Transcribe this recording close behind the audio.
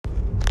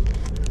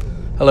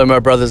Hello, my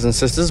brothers and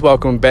sisters.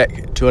 Welcome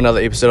back to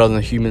another episode on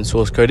the Human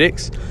Source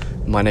Codex.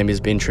 My name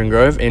is Ben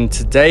Tringrove, and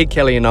today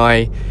Kelly and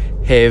I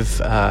have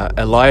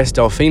Elias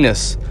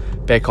Delphinus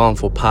back on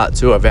for part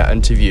 2 of our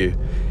interview,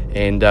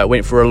 and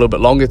went for a little bit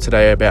longer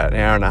today, about an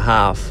hour and a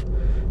half,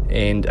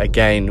 and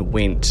again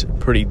went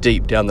pretty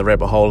deep down the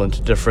rabbit hole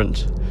into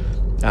different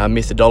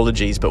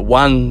methodologies, but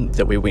one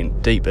that we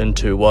went deep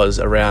into was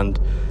around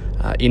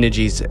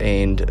energies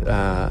and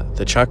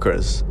the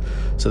chakras.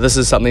 So this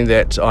is something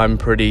that I'm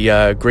pretty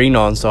green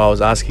on, so I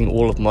was asking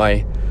all of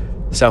my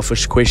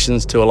selfish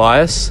questions to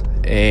Elias,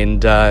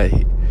 and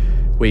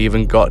we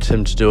even got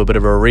him to do a bit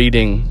of a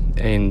reading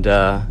and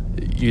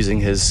using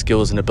his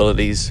skills and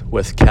abilities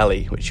with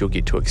Kelly, which you'll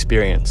get to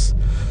experience.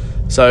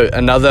 So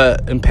another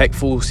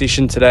impactful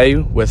session today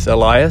with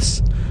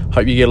Elias.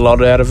 Hope you get a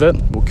lot out of it.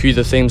 We'll cue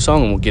the theme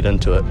song and we'll get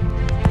into it.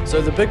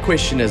 So the big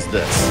question is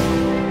this: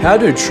 how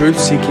do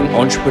truth-seeking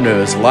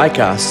entrepreneurs like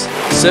us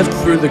sift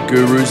through the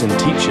gurus and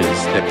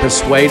teachers that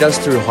persuade us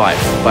through hype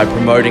by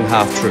promoting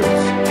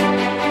half-truths?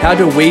 How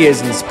do we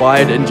as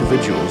inspired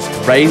individuals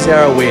raise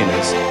our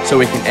awareness so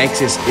we can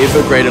access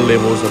ever greater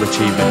levels of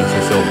achievement and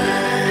fulfillment?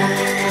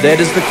 That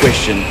is the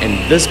question,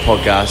 and this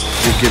podcast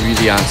will give you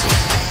the answers.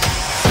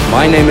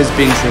 My name is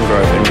Ben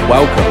Tringrove, and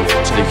welcome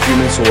to the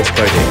Human Source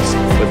Codex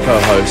with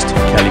co-host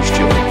Kelly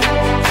Stewart.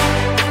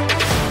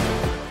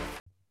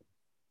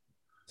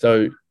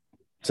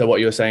 So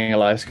what you were saying,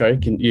 Elias,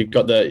 you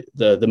got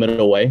the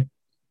middle way?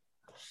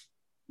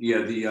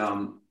 Yeah,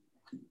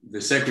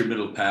 the sacred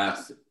middle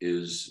path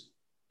is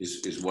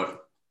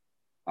what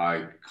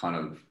I kind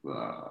of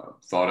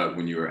thought of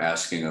when you were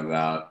asking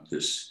about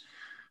this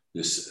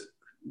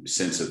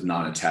sense of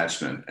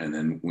non-attachment, and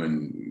then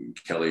when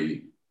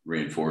Kelly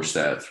reinforced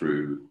that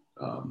through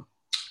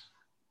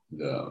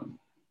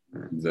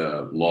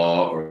the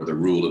law or the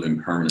rule of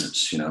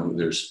impermanence. You know,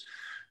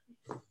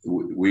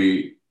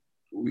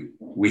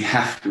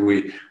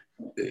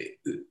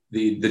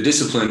 the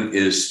discipline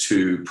is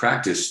to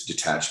practice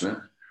detachment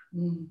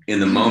in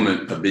the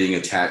moment of being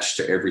attached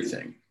to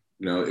everything.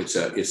 You know, it's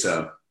that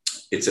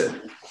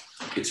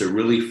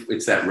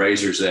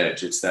razor's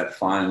edge. It's that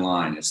fine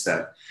line. It's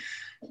that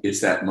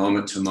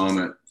moment to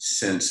moment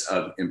sense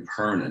of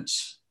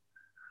impermanence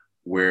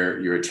where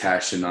you're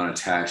attached and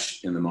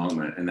non-attached in the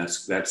moment. And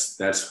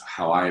that's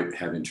how I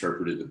have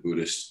interpreted the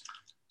Buddhist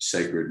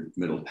sacred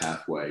middle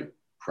pathway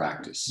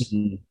practice.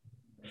 Mm-hmm.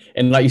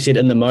 And like you said,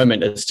 in the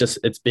moment,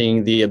 it's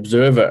being the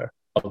observer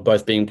of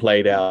both being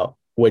played out,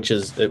 which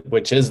is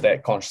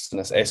that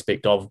consciousness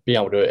aspect of being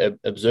able to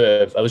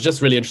observe. It was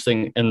just really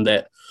interesting in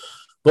that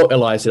book,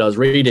 Elias, that I was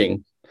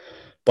reading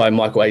by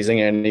Michael A.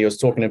 Singer, and he was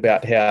talking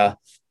about how,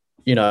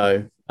 you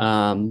know,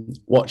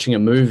 watching a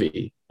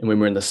movie, and when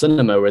we're in the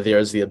cinema where there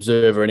is the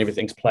observer and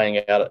everything's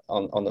playing out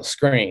on the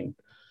screen,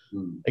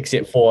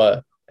 except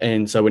for,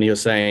 and so when he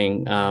was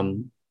saying,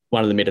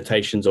 one of the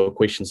meditations or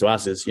questions to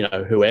us is, you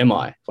know, who am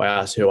I? If I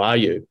ask, who are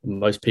you?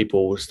 Most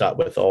people will start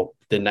with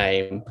the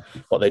name,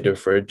 what they do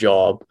for a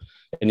job.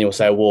 And they'll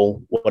say,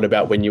 well, what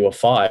about when you were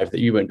 5 that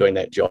you weren't doing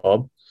that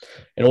job?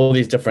 And all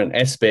these different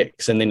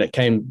aspects. And then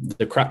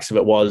the crux of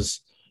it was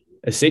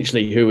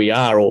essentially who we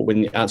are, or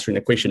when answering the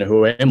question of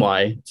who am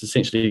I, it's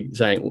essentially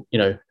saying, you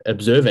know,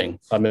 observing.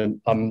 I'm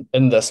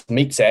in this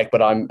meat sack,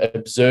 but I'm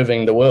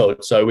observing the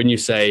world. So when you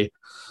say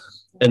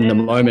in the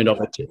moment of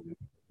it,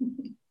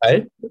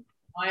 hey?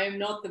 I am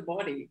not the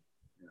body.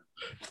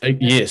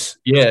 Yes.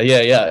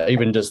 Yeah.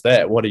 Even just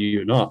that. What are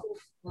you not?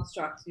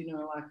 Constructs, you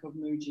know, like of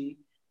Muji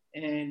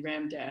and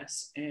Ram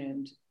Dass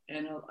and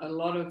a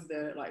lot of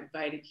the like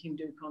Vedic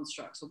Hindu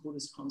constructs or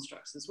Buddhist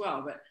constructs as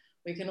well. But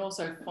we can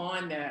also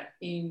find that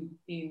in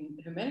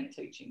Hermetic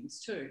teachings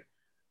too.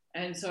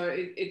 And so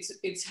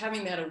it's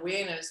having that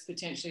awareness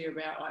potentially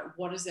about like,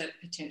 what does that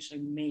potentially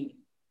mean?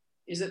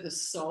 Is it the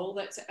soul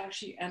that's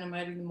actually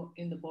animating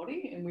in the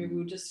body? And we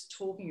were just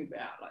talking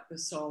about like the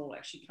soul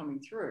actually coming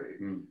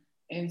through.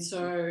 And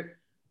so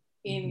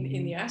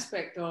in the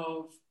aspect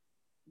of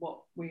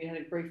what we had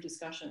a brief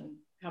discussion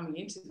coming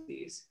into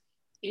this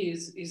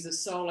is the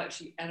soul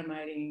actually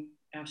animating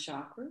our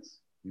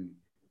chakras?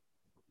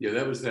 Yeah,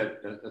 that was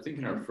that. I think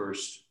in our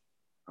first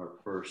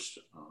podcast,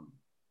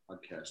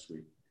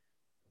 we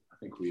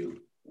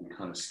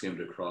kind of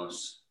skimmed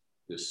across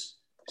this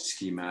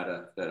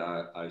schemata that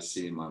I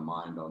see in my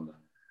mind on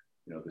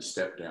the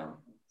step down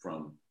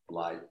from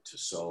light to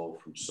soul,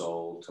 from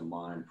soul to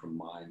mind, from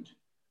mind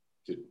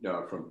to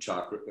from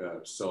chakra,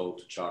 soul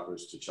to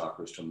chakras to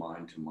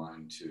mind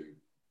to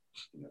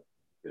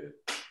the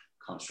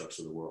constructs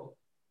of the world.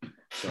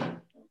 So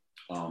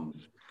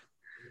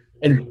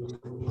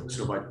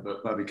by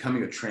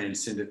becoming a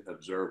transcendent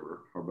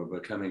observer, or by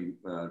becoming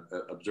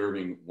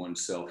observing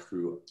oneself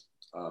through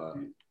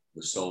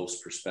the soul's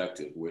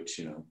perspective, which,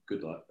 you know,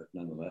 good luck, but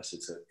nonetheless,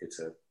 it's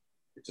a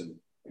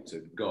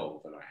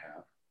goal that I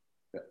have,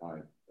 that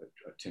I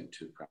attempt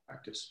to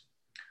practice.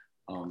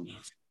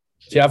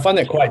 I find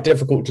that quite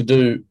difficult to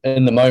do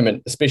in the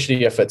moment,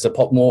 especially if it's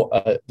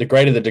the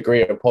greater the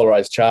degree of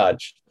polarized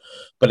charge.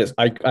 But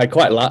I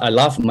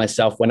laugh at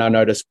myself when I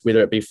notice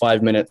whether it be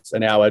 5 minutes,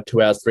 an hour,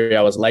 2 hours, 3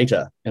 hours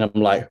later, and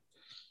I'm like,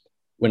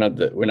 when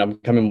I'm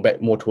coming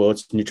back more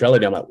towards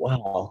neutrality, I'm like,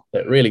 wow,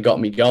 that really got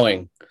me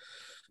going,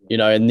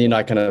 and then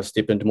I kind of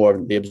step into more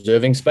of the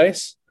observing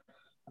space.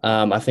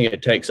 I think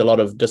it takes a lot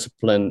of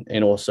discipline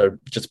and also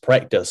just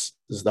practice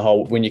is the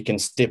whole, when you can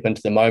step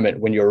into the moment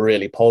when you're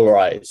really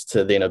polarized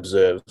to then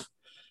observe.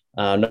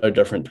 No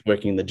different to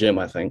working in the gym,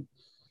 I think.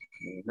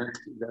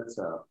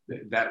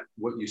 That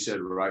what you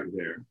said right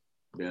there,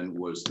 Ben,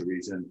 was the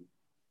reason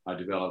I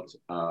developed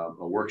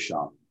a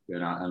workshop,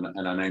 and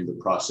I named the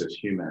process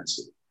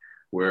Humancy,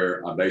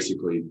 where I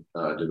basically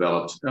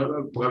developed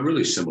a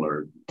really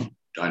similar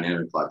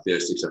dynamic like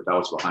this, except I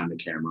was behind the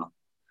camera.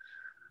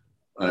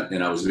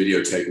 And I was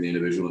videotaping the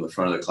individual in the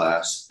front of the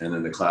class, and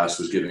then the class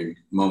was giving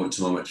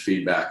moment-to-moment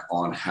feedback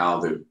on how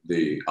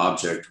the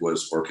object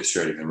was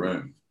orchestrating the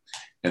room.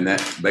 And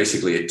that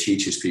basically, it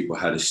teaches people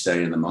how to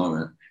stay in the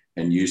moment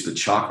and use the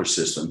chakra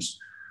systems,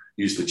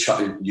 use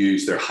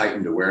their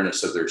heightened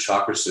awareness of their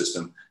chakra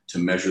system to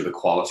measure the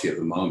quality of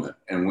the moment.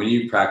 And when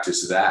you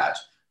practice that,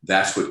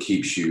 that's what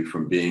keeps you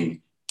from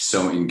being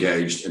so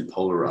engaged and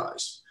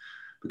polarized,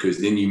 because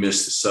then you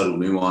miss the subtle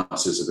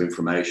nuances of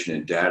information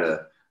and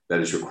data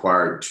that is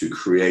required to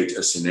create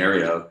a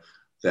scenario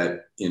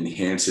that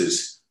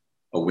enhances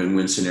a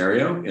win-win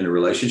scenario in a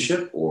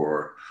relationship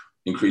or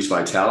increased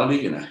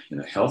vitality in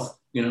a health,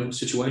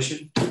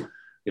 situation.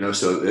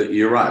 So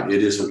you're right.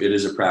 It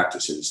is a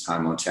practice. It is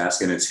time on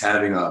task, and it's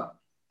having a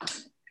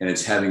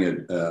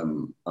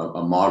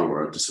model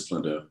or a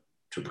discipline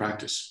to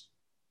practice.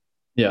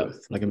 Yeah,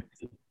 like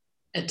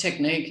a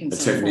technique in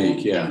some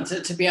technique, form, yeah.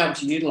 To be able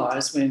to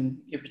utilize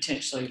when you're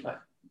potentially like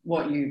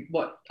what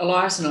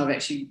Elias and I have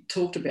actually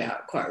talked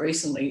about quite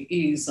recently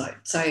is like,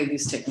 say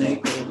this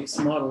technique or this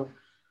model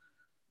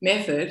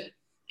method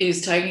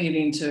is taking it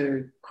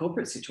into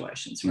corporate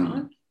situations,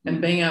 right? And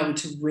being able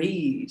to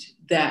read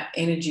that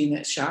energy and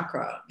that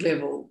chakra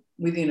level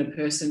within a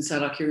person. So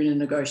like you're in a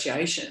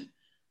negotiation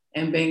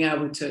and being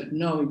able to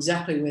know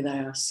exactly where they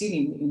are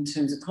sitting in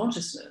terms of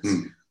consciousness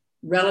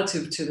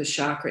relative to the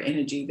chakra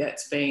energy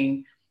that's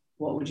being,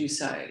 what would you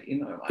say,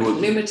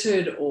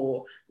 limited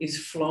or is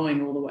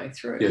flowing all the way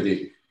through.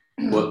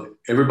 Well,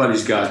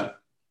 everybody's got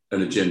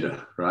an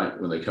agenda, right?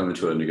 When they come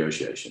into a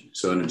negotiation.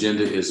 So an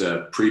agenda is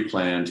a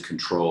pre-planned,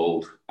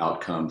 controlled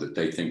outcome that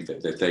they think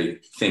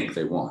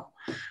they want.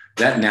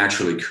 That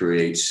naturally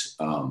creates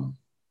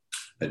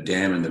a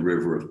dam in the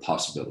river of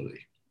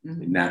possibility.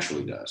 It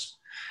naturally does.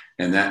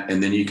 And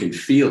then you can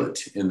feel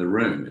it in the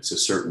room. It's a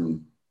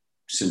certain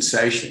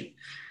sensation.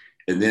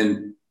 And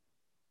then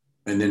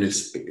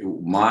it's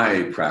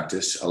my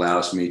practice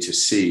allows me to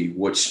see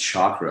which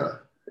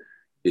chakra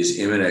is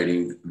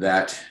emanating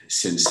that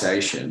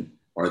sensation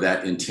or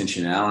that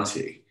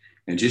intentionality.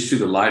 And just through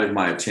the light of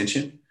my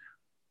attention,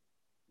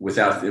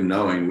 without them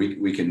knowing,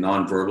 we can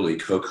non-verbally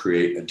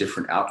co-create a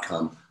different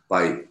outcome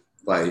by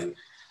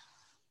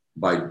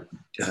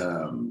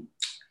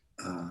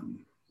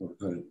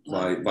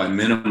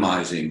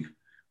minimizing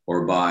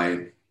or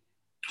by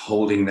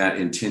holding that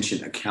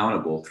intention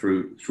accountable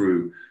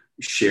through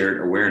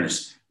shared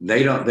awareness.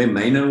 They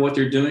may know what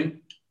they're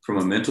doing from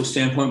a mental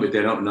standpoint, but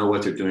they don't know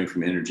what they're doing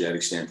from an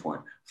energetic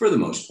standpoint for the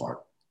most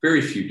part.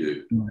 Very few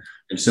do.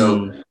 And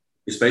so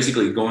it's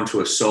basically going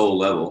to a soul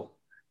level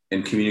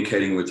and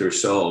communicating with their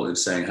soul and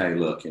saying, hey,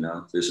 look,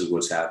 this is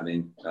what's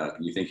happening.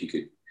 You think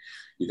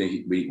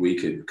we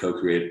could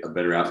co-create a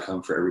better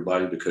outcome for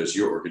everybody, because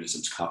your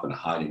organism's caught in a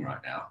hiding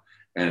right now.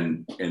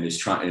 And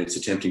it's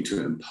attempting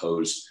to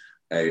impose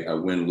a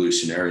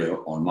win-lose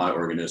scenario on my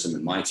organism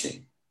and my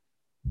team.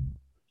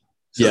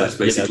 So that's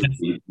basically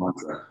the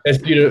mantra. That's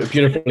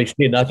beautifully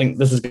said. I think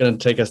this is going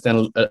to take us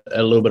down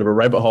a little bit of a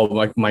rabbit hole.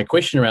 My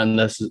question around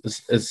this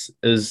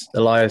is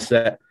Elias,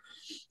 that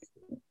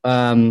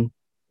I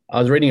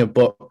was reading a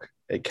book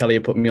that Kelly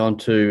put me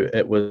onto.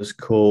 It was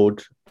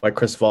called by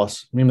Chris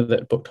Voss. Remember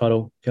that book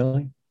title,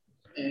 Kelly?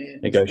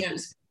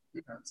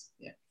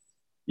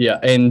 Yeah.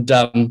 And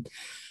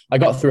I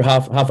got through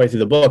halfway through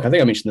the book. I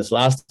think I mentioned this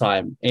last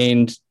time.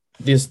 And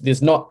there's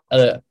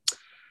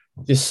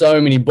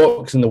so many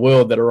books in the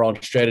world that are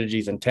on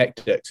strategies and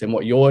tactics, and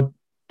what you're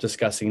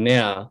discussing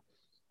now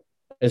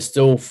is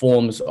still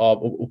forms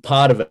of, or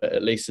part of it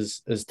at least,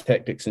 is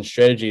tactics and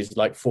strategies.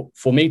 Like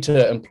for me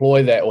to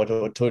employ that or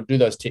to do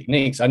those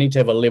techniques, I need to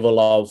have a level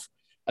of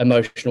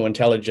emotional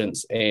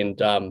intelligence and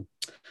a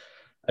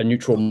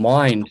neutral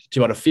mind to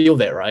be able to feel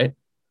that, right?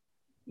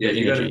 Yeah,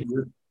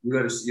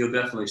 you'll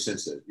definitely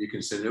sense it. You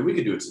can sense it. We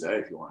could do it today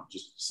if you want,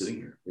 just sitting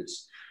here.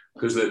 It's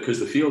because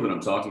the field that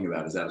I'm talking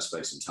about is out of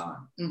space and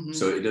time.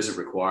 So it doesn't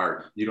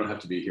require, you don't have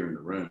to be here in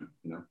the room,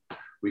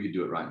 we could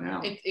do it right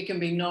now. It can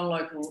be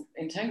non-local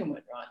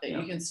entanglement, right? That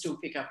you can still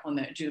pick up on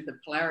that due to the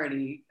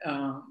polarity,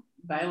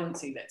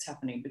 valency that's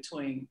happening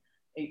between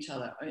each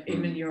other.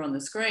 Even you're on the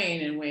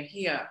screen and we're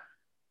here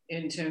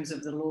in terms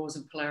of the laws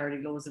of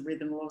polarity, laws of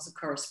rhythm, laws of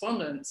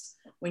correspondence.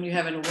 When you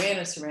have an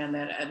awareness around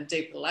that at a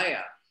deeper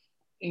layer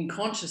in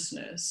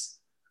consciousness,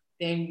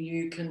 then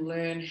you can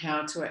learn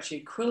how to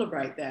actually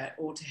equilibrate that,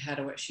 or to how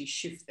to actually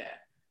shift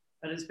that.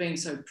 But it's being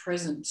so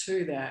present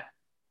to that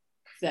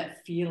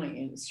feeling,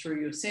 and it's through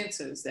your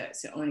senses,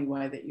 that's the only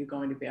way that you're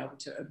going to be able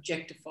to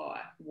objectify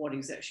what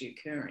is actually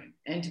occurring,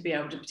 and to be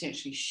able to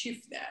potentially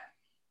shift that.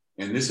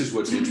 And this is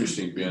what's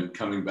interesting, Ben,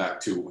 coming back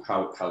to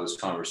how this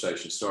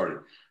conversation started.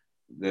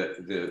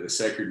 The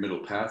sacred middle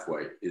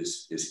pathway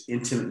is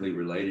intimately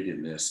related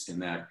in this, in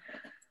that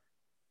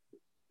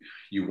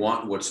you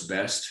want what's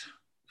best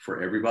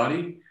for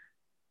everybody,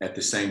 at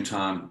the same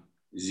time,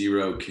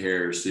 zero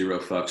cares, zero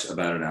fucks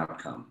about an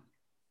outcome.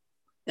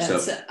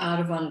 That's the art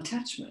of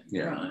unattachment,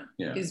 right?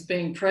 Yeah. Is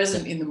being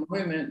present in the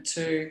moment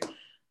to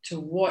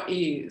what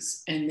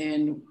is, and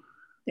then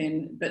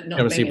but not.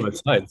 You want to see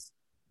both sides.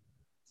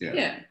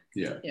 Yeah.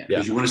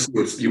 Because you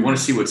want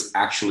to see what's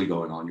actually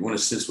going on. You want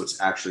to sense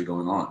what's actually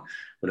going on.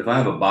 But if I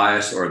have a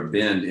bias or a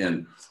bend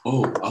in, I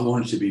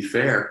want it to be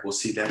fair. Well,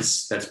 see,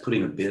 that's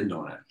putting a bend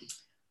on it.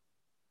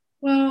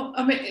 Well,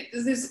 I mean,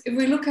 if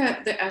we look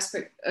at the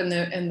aspect and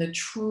the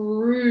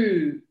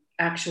true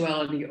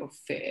actuality of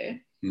fair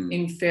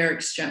in fair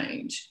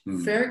exchange,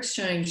 fair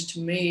exchange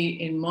to me,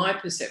 in my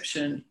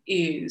perception,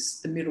 is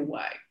the middle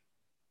way.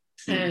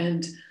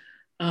 And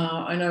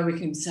I know we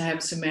can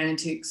have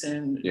semantics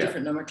and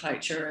different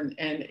nomenclature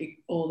and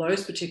all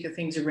those particular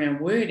things around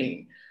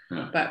wording,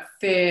 but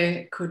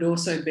fair could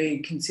also be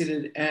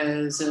considered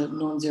as a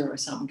non-zero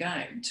sum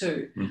game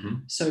too.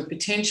 So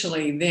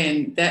potentially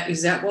then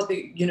is that what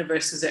the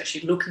universe is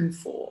actually looking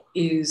for,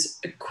 is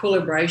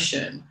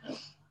equilibration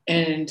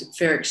and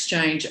fair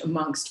exchange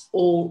amongst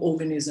all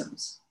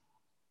organisms?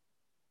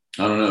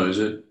 I don't know, is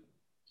it?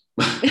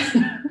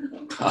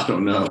 I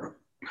don't know.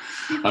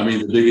 I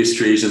mean, the biggest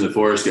trees in the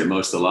forest get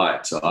most of the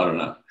light, so I don't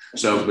know.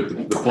 So, but the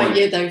point... But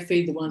yeah, they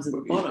feed the ones at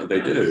the bottom.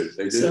 They do.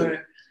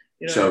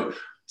 So,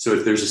 so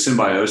if there's a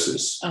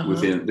symbiosis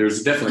within,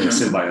 there's definitely a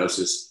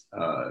symbiosis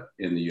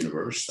in the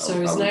universe. So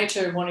is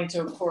nature wanting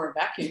to pour a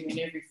vacuum in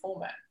every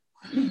format?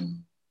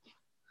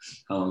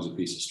 How long is a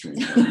piece of string?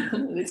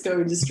 Let's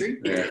go into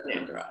string.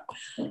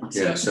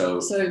 Right.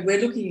 So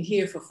we're looking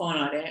here for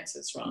finite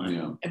answers, right?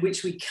 Yeah.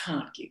 Which we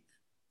can't give.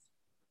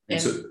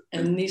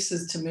 And this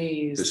is, to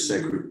me, this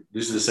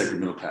is the sacred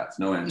middle path.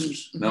 No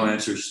answers. No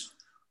answers.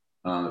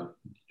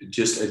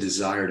 Just a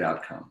desired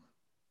outcome.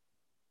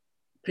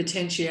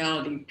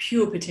 Potentiality,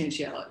 pure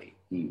potentiality.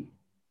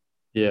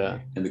 Yeah.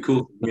 And the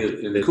cool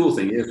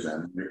thing is,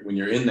 then, when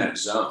you're in that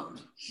zone,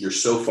 you're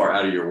so far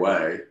out of your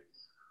way.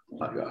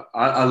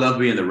 I love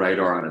being the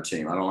radar on a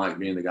team. I don't like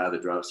being the guy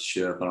that drives the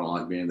ship. I don't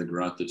like being the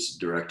grunt that's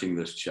directing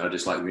the ship. I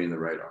just like being the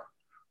radar.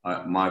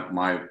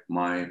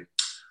 My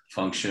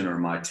function or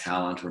my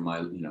talent or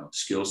my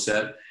skill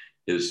set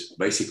is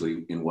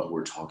basically in what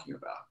we're talking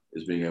about,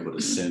 is being able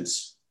to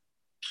sense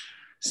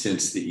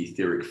the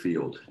etheric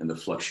field and the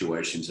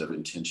fluctuations of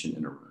intention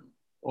in a room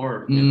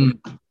or in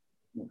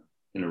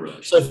a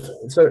relationship.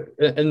 So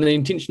and the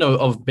intention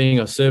of being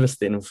of service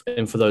then,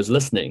 and for those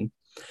listening,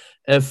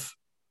 if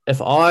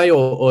I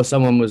or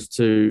someone was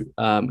to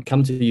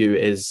come to you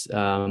as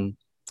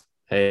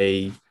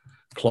a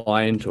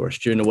client or a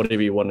student or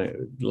whatever you want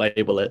to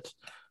label it,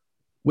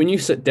 when you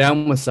sit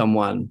down with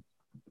someone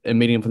and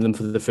meeting with them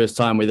for the first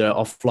time, whether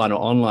offline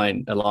or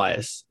online,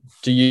 Elias,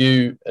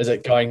 is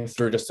it going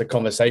through just a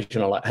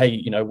conversation on like,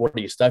 hey, what are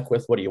you stuck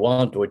with? What do you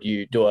want? Or do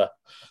you do a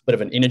bit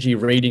of an energy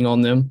reading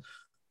on them?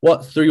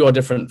 What, through your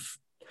different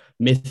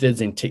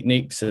methods and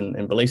techniques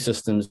and belief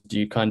systems, do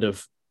you kind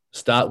of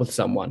start with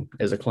someone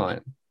as a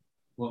client?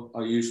 Well,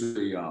 I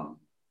usually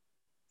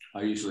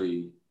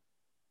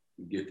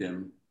get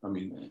them,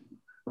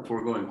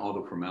 foregoing all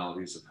the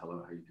formalities of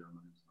hello, how you doing?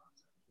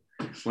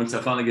 Once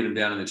I finally get them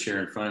down in the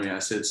chair in front of me, I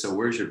said, so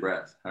where's your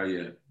breath? How's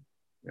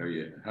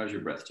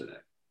your breath today?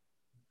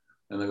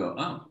 And they go,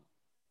 oh,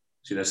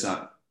 see, that's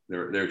not,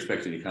 they're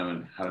expecting to come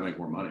in how to make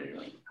more money,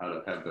 how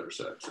to have better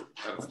sex,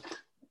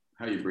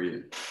 how you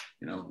breathing,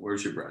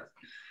 where's your breath?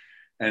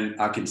 And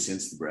I can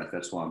sense the breath.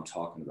 That's why I'm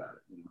talking about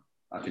it.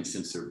 I can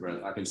sense their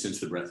breath. I can sense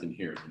the breath in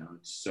here.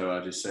 So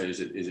I just say, is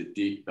it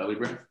deep belly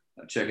breath?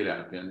 Check it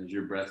out, Ben. Is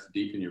your breath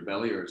deep in your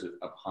belly, or is it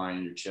up high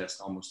in your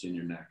chest, almost in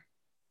your neck?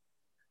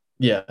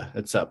 Yeah,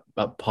 it's up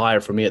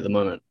higher for me at the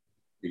moment.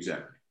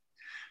 Exactly.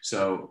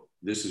 So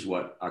this is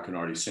what I can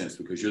already sense,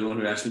 because you're the one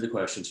who asked me the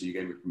question, so you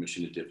gave me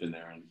permission to dip in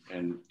there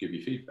and give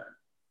you feedback.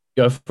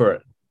 Go for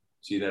it.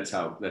 See, that's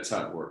how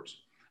it works.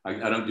 I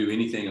don't do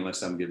anything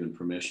unless I'm given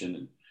permission,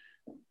 and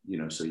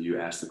so you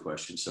ask the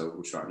question, so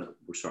we're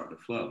starting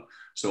to flow.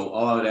 So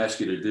all I would ask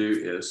you to do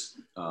is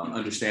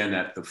understand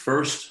that the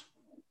first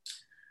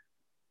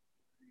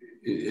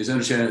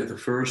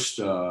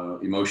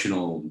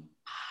emotional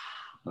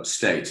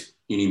state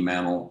any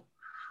mammal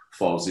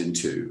falls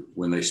into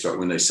when they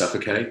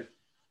suffocate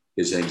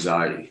is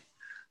anxiety.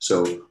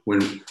 So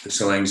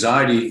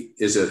anxiety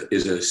is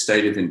a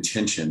state of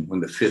intention when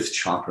the fifth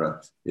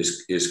chakra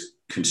is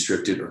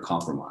constricted or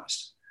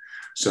compromised.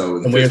 So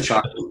the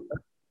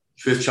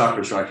fifth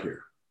chakra is right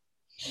here.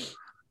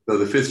 So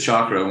the fifth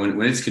chakra,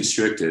 when it's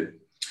constricted,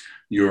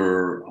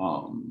 your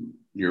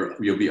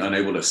you'll be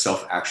unable to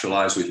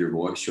self-actualize with your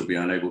voice. You'll be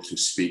unable to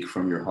speak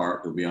from your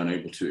heart. You'll be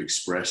unable to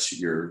express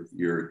your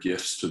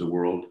gifts to the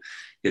world.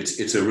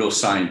 It's a real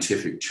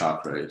scientific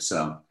chakra. It's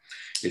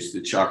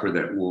the chakra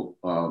that will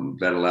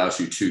that allows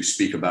you to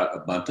speak about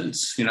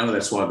abundance. You know,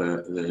 that's why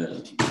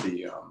the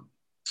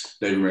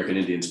Native American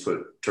Indians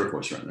put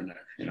turquoise around their neck.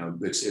 You know,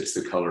 it's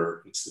the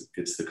color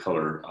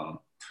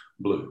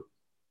blue.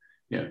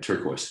 Yeah,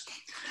 turquoise.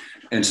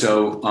 And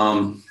so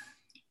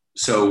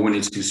so when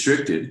it's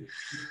constricted,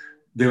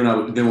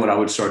 then what I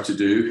would start to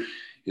do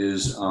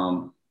is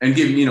and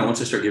give, you know,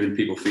 once I start giving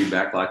people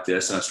feedback like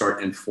this, and I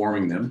start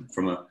informing them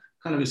from a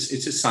kind of, it's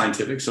just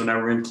scientific. So now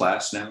we're in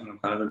class now, and I'm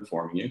kind of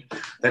informing you.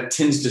 That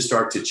tends to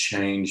start to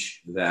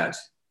change that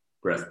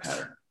breath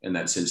pattern and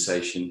that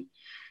sensation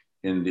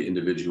in the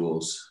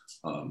individual's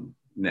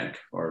neck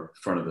or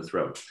front of the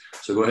throat.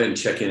 So go ahead and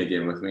check in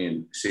again with me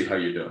and see how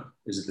you're doing.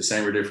 Is it the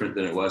same or different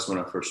than it was when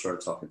I first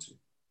started talking to you?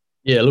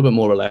 Yeah, a little bit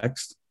more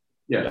relaxed.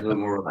 Yeah, a little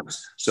more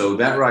relaxed. So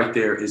that right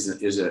there is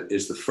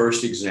the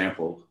first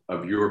example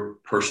of your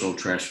personal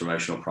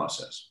transformational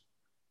process.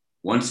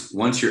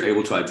 Once you're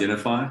able to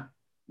identify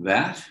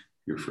that,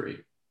 you're free.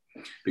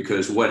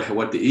 Because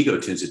what the ego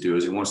tends to do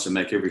is it wants to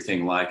make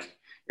everything like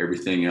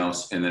everything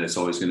else, and then it's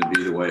always going to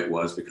be the way it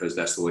was because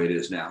that's the way it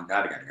is now.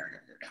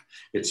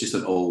 It's just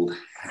an old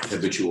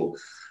habitual.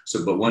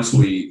 So, but once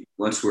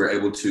we're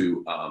able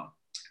to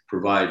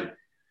provide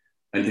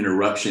an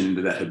interruption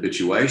into that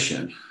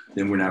habituation,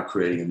 then we're now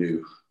creating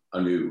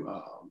a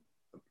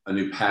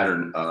new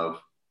pattern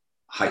of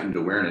heightened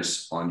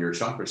awareness on your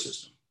chakra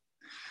system.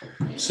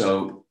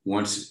 So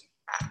once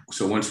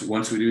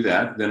we do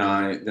that, then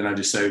I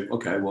just say,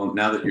 okay, well,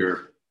 now that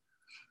you're,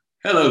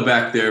 hello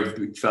back there,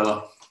 big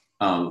fella.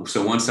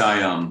 So once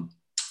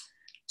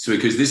so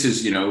because this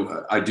is, you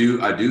know, I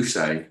do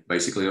say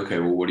basically, okay,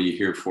 well, what are you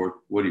here for?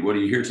 What are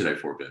you here today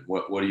for, Ben?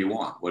 What do you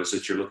want? What is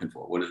it you're looking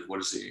for? What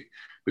is the,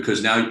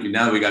 because now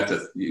we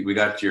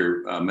got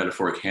your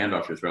metaphoric hand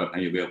off your throat,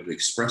 and you'll be able to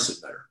express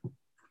it better.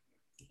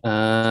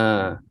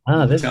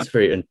 That's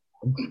very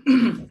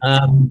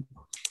interesting.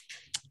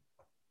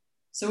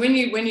 So when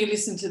you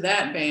listen to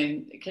that,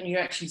 Ben, can you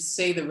actually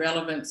see the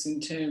relevance in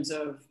terms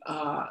of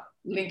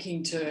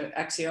linking to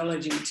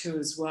axiology too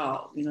as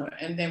well, you know?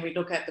 And then we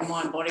look at the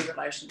mind-body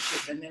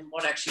relationship, and then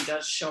what actually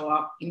does show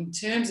up in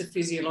terms of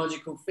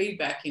physiological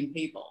feedback in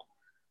people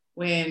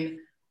when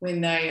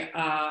they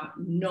are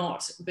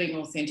not being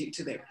authentic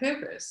to their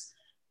purpose.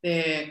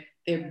 Their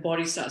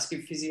body starts to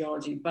give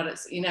physiology, but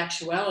it's in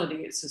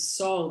actuality, it's a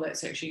soul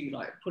that's actually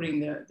like putting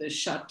the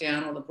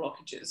shutdown or the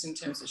blockages in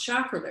terms of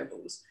chakra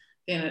levels.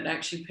 Then it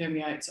actually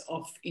permeates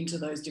off into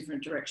those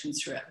different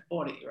directions throughout the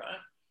body, right?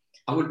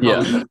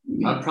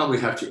 I'd probably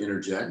have to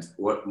interject.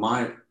 What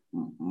my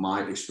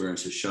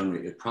experience has shown me,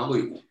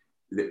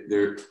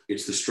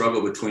 it's the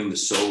struggle between the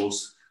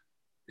soul's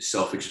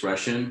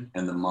self-expression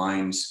and the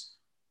mind's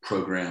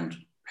programmed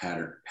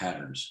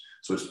patterns.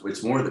 So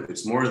it's more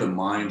of the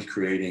mind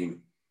creating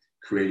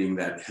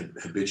that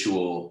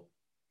habitual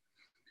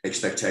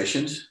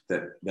expectations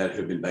that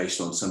have been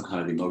based on some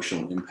kind of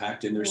emotional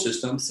impact in their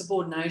system.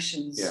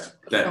 Subordinations. Yeah,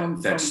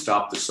 that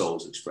stop the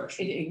soul's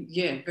expression.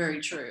 Yeah, very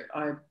true.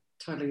 I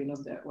totally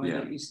love that way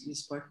that you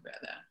spoke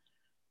about that.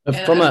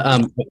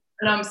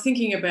 And I'm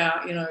thinking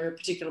about, you know, a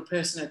particular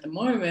person at the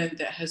moment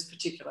that has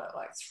particular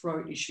like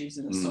throat issues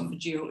and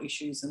esophageal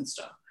issues and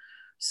stuff.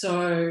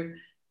 So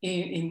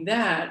in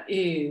that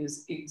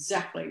is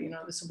exactly, you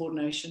know, the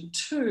subordination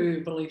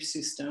to belief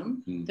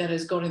system that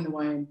has got in the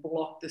way and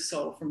blocked the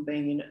soul from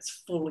being in its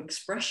full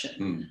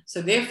expression.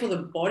 So therefore the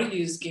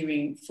body is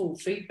giving full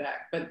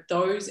feedback, but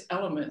those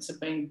elements are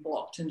being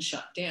blocked and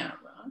shut down,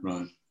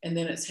 right? And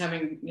then it's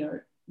having, you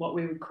know, what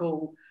we would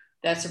call,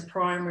 that's a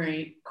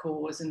primary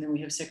cause, and then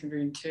we have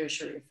secondary and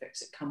tertiary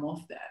effects that come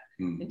off that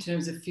in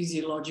terms of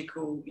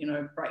physiological, you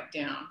know,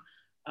 breakdown,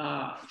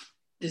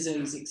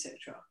 disease,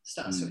 etc.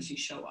 starts to actually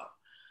show up.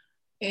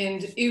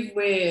 And if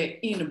we're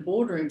in a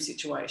boardroom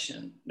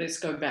situation, let's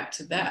go back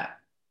to that.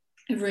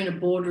 If we're in a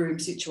boardroom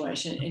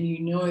situation and you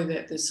know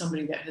that there's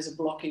somebody that has a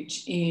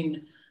blockage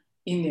in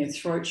their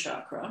throat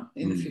chakra,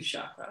 in the fifth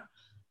chakra,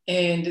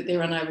 and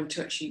they're unable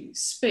to actually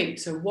speak.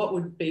 So what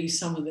would be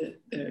some of the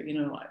you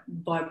know, like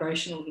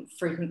vibrational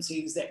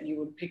frequencies that you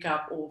would pick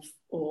up,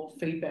 or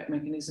feedback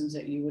mechanisms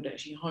that you would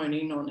actually hone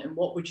in on? And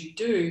what would you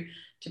do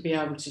to be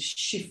able to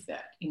shift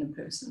that in a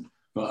person?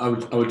 Well, I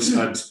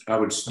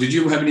would. Did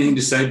you have anything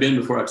to say, Ben,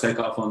 before I take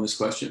off on this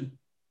question?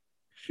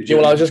 I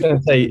was going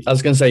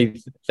to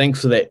say,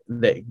 thanks for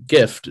that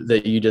gift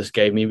that you just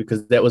gave me,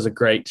 because that was a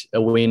great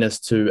awareness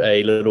to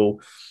a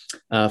little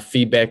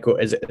feedback,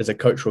 or as a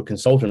coach or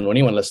consultant or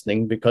anyone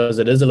listening, because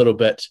it is a little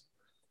bit,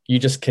 you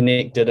just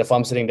connected. If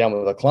I'm sitting down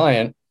with a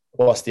client,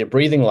 whilst they're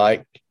breathing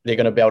like, they're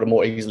going to be able to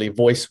more easily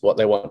voice what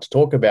they want to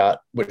talk about,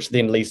 which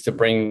then leads to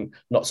bring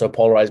not so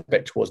polarized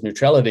back towards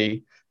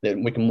neutrality.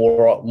 Then we can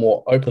more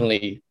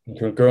openly and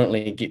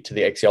congruently get to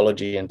the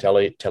axiology and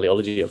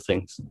teleology of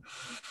things.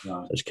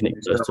 Just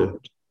connect those two.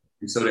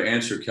 So to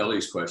answer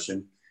Kelly's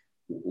question,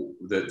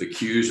 the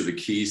cues or the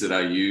keys that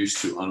I use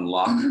to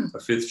unlock a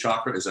fifth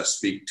chakra is I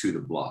speak to the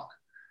block.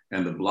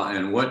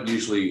 And what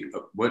usually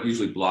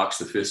blocks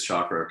the fifth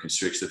chakra or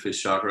constricts the fifth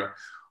chakra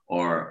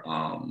are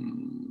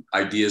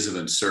ideas of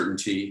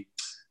uncertainty,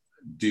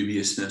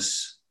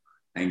 dubiousness,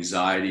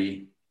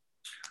 anxiety,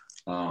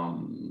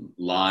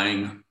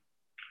 lying,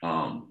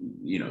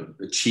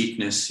 the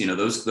cheapness,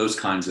 those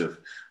kinds of.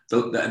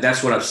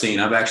 That's what I've seen.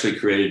 I've actually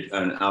created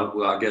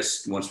well, I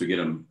guess once we get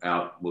them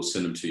out, we'll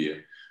send them to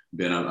you.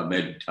 Ben,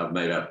 I've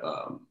made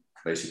up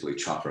basically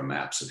chakra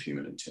maps of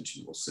human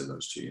intention. We'll send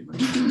those to you and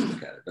let you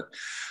look at it.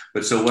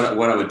 But so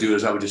what I would do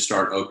is I would just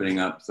start opening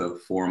up the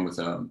forum with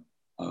some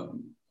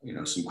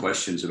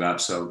questions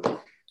about. So,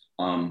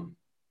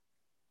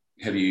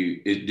 do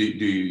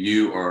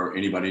you or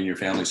anybody in your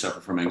family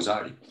suffer from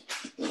anxiety?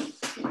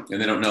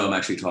 And they don't know I'm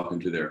actually talking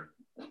to their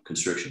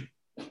constriction.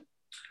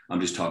 I'm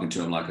just talking to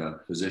them like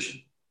a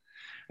physician.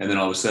 And then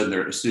all of a sudden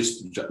there's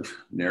just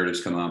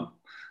narratives come up,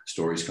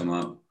 stories come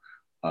up,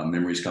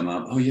 memories come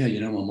up. Oh yeah,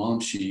 my mom,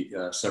 she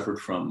suffered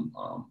from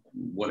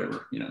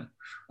whatever,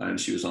 and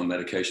she was on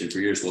medication for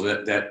years. Well,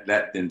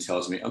 that then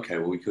tells me, okay,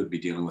 well, we could be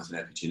dealing with an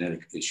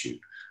epigenetic issue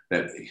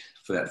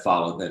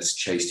that's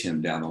chased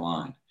him down the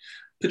line.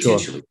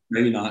 Potentially, sure.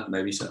 Maybe not,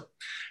 maybe so.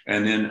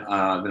 And then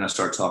I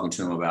start talking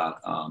to him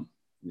about,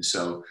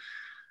 so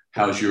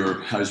how's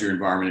your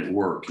environment at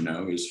work?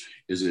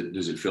 Does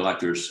it feel like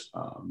there's,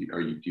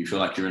 do you feel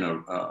like you're in an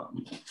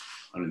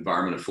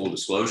environment of full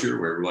disclosure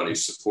where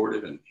everybody's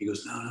supportive? And he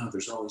goes, no,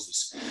 there's always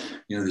this,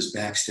 this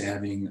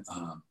backstabbing,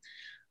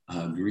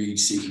 greed,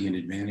 seeking an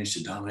advantage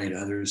to dominate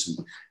others.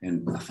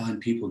 And I find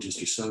people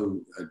just are so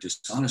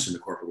dishonest in the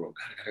corporate world.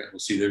 Well,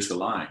 see, there's the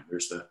line.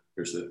 There's that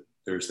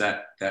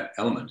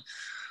element.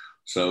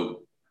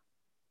 So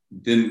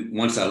then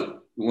once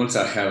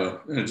I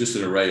have just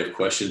an array of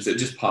questions that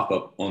just pop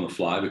up on the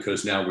fly,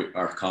 because now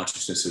our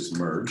consciousness has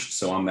merged.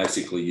 So I'm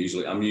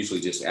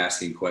usually just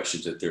asking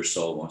questions that their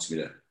soul wants me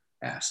to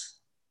ask.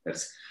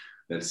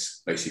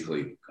 That's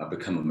basically, I've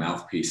become a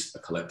mouthpiece, a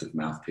collective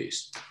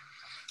mouthpiece.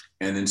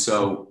 And then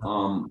so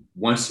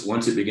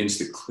once it begins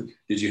to click,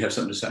 did you have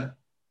something to say?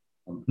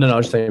 No, I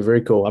was just saying,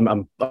 very cool.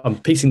 I'm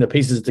piecing the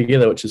pieces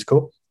together, which is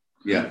cool.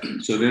 Yeah.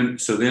 So then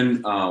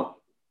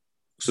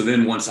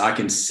once I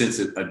can sense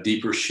a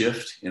deeper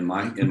shift in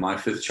my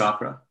fifth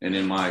chakra and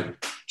in my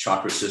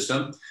chakra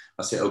system,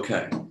 I say,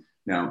 okay,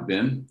 now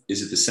Ben,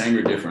 is it the same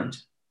or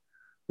different?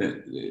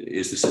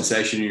 Is the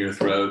sensation in your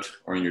throat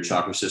or in your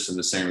chakra system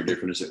the same or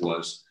different as it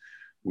was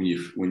when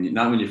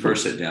you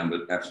first sat down,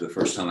 but after the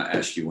first time I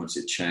asked you, once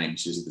it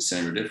changed, is it the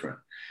same or different?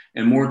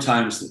 And more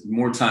times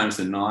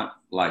than not,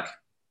 like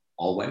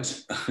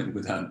always,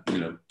 without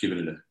giving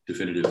it a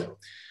definitive.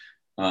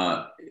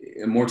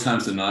 And more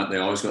times than not, they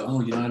always go,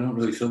 oh, I don't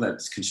really feel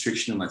that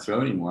constriction in my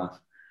throat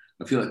anymore.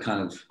 I feel it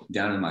kind of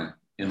down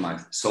in my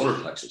solar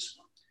plexus.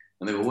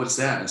 And they go, what's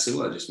that? I said,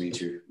 well, it just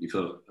means you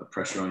feel a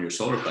pressure on your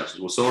solar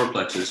plexus. Well, solar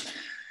plexus,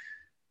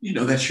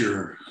 that's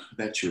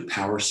your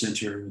power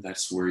center.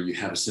 That's where you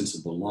have a sense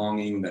of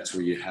belonging. That's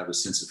where you have a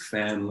sense of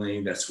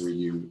family. That's where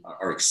you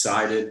are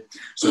excited.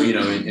 So,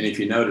 and if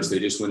you notice, they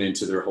just went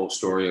into their whole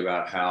story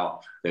about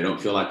how they don't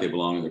feel like they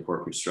belong in the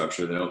corporate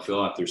structure. They don't feel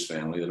like there's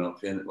family. They don't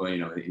feel,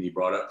 and he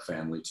brought up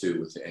family too,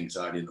 with the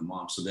anxiety of the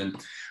mom. So then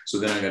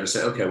I got to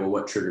say, okay, well,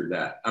 what triggered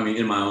that? I mean,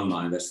 in my own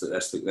mind, that's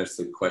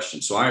the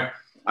question. So I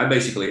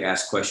basically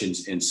ask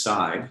questions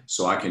inside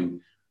so I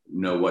can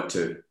know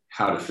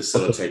how to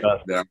facilitate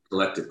their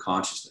collective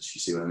consciousness.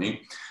 You see what I mean?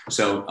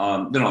 So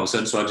then all of a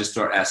sudden, so I just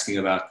start asking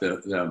about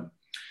the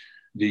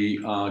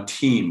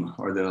team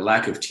or the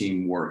lack of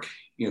teamwork,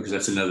 because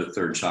that's another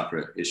third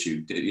chakra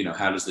issue.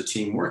 How does the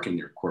team work in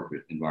your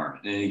corporate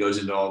environment? And he goes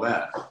into all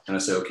that. And I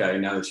say, okay,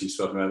 now that you've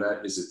spoken about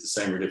that, is it the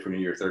same or different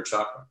in your third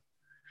chakra?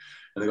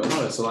 And they go,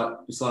 oh, it's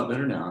a lot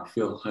better now.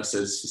 I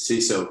said,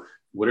 see, so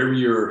whatever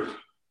your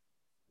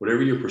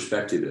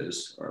perspective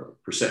is or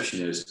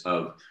perception is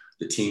of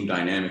the team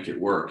dynamic at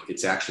work,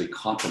 it's actually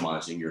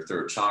compromising your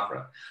third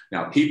chakra.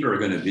 Now, people are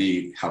going to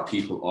be how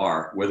people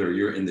are, whether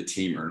you're in the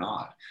team or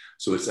not.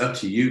 So it's up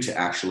to you to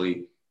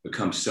actually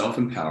become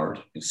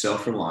self-empowered and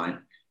self-reliant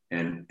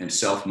and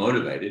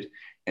self-motivated.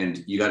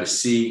 And you got to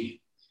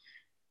see,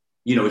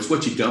 it's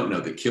what you don't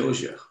know that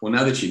kills you. Well,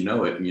 now that you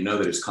know it, and you know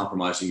that it's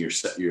compromising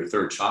your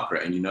third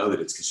chakra, and you know that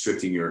it's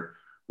constricting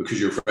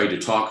because you're afraid to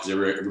talk because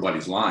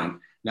everybody's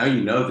lying. Now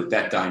you know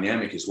that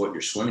dynamic is what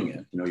you're swimming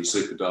in. You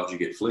sleep with dogs, you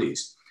get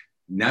fleas.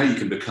 Now you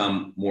can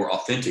become more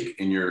authentic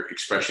in your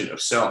expression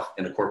of self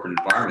in a corporate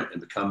environment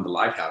and become the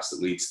lighthouse that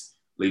leads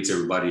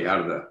everybody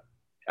out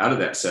of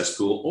that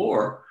cesspool.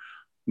 Or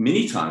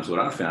many times what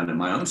I've found in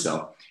my own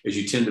self is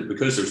you tend to,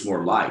 because there's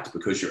more light,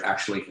 because you're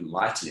actually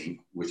enlightening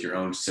with your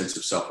own sense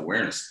of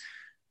self-awareness,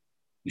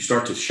 you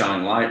start to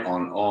shine light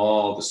on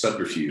all the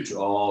subterfuge,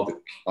 all the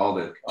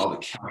counter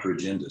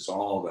agendas,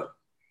 all the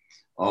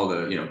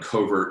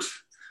covert,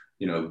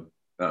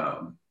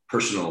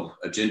 personal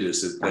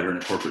agendas that are in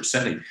a corporate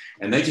setting,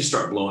 and they just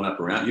start blowing up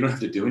around. You don't have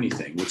to do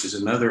anything, which is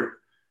another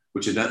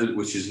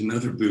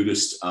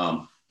Buddhist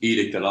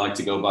edict that I like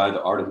to go by,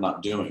 the art of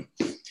not doing.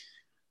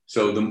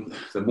 So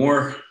the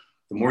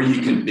more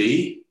you can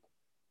be,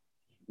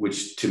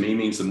 which to me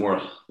means the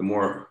more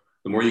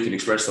you can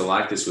express the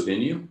light that's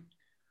within you,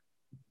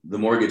 the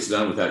more gets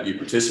done without you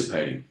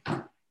participating.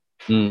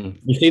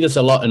 You see this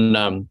a lot in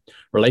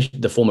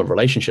the form of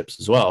relationships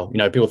as well. You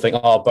know, people think,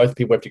 oh, both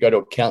people have to go to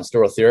a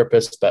counselor or a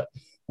therapist, but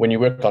when you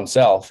work on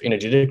self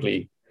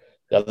energetically,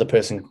 the other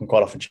person can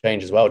quite often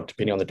change as well,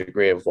 depending on the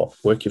degree of what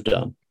work you've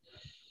done.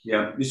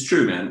 Yeah, it's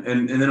true, man.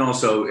 And then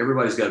also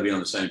everybody's got to be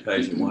on the same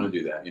page and want to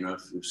do that. You know,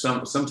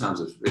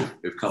 sometimes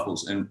if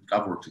couples, and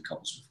I've worked with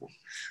couples before,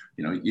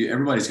 you know,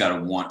 everybody's got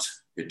to want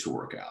it to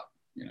work out,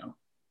 you know.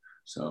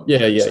 So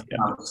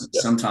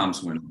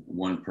sometimes when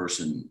one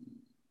person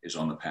is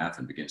on the path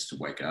and begins to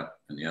wake up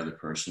and the other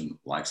person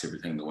likes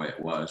everything the way it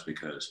was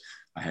because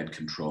I had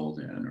control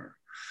then, or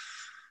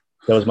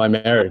that was my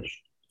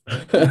marriage.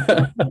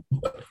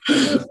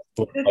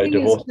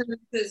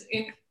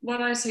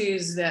 What I see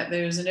is that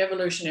there's an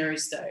evolutionary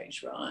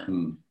stage, right,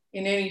 in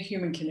any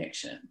human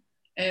connection.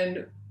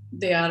 And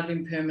the art of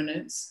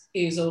impermanence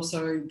is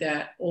also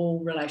that all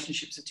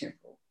relationships are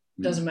temporal.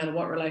 Doesn't matter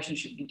what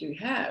relationship you do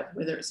have,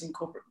 whether it's in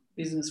corporate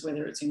business,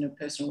 whether it's in a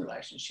personal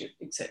relationship,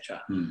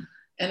 etc. And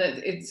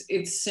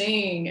it's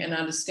seeing and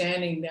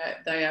understanding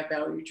that they are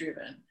value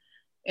driven,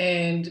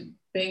 and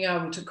being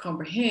able to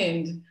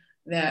comprehend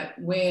that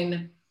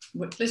when,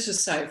 let's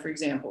just say, for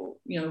example,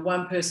 you know,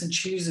 one person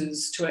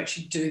chooses to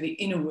actually do the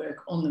inner work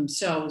on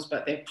themselves,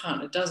 but their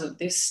partner doesn't,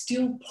 they're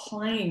still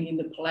playing in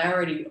the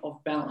polarity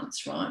of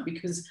balance, right?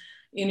 Because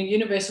in a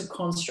universal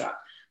construct,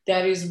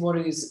 that is what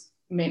is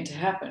meant to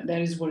happen.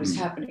 That is what is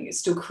happening. It's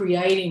still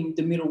creating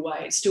the middle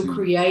way. It's still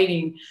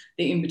creating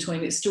the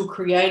in-between. It's still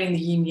creating the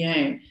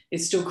yin-yang.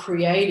 It's still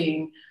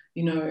creating,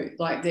 you know,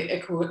 like the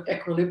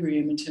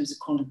equilibrium in terms of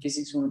quantum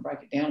physics. We want to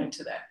break it down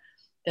into that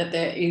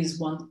there is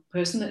one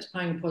person that's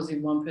playing a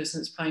positive, one person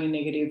that's playing a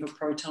negative, a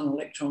proton,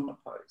 electron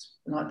opposed.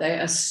 Like they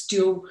are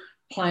still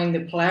playing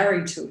the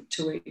polarity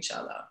to each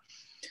other.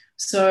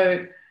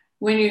 So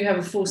when you have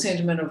a full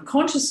sentiment of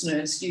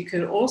consciousness, you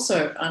could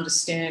also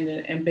understand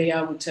and be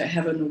able to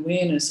have an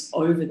awareness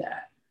over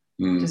that.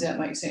 Does that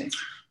make sense?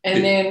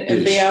 And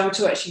be able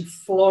to actually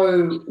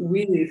flow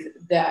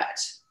with that.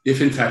 If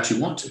in fact you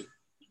want to.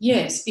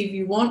 Yes, if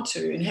you want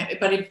to.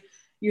 But if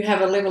you have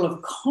a level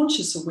of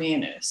conscious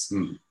awareness,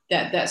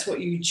 that's what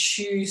you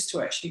choose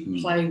to actually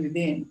play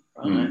within.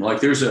 Right?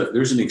 Like there's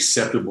an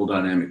acceptable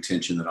dynamic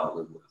tension that I'll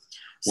live with.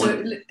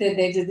 So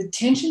there's the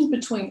tension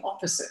between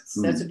opposites.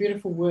 That's a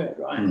beautiful word,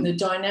 right? And the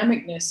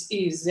dynamicness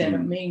is that it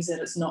means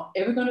that it's not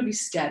ever going to be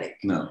static.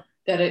 No.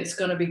 That it's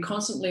going to be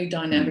constantly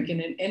dynamic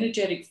in an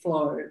energetic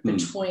flow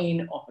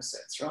between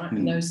opposites, right?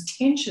 And those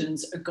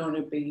tensions are going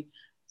to be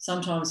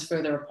sometimes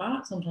further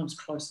apart, sometimes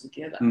closer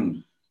together.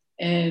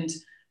 And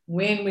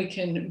when we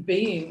can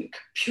be in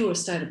pure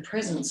state of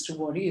presence to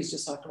what is,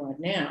 just like right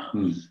now,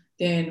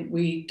 then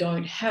we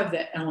don't have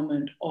that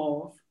element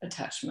of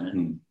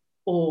attachment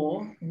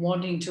or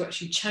wanting to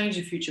actually change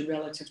the future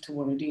relative to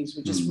what it is.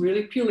 We're just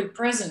really purely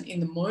present in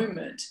the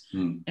moment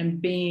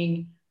and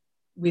being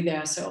with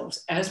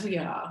ourselves as we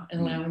are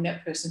and allowing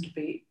that person to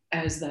be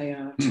as they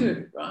are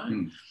too,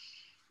 right?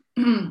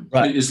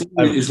 Right. As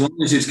long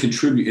as it's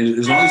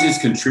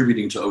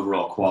contributing to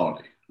overall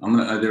quality.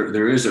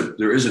 There is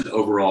an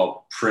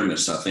overall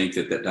premise. I think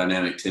that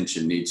dynamic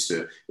tension needs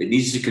to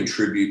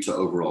contribute to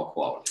overall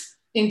quality.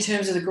 In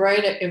terms of the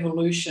greater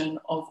evolution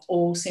of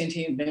all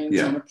sentient beings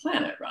on the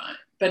planet, right?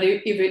 But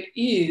if it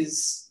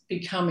is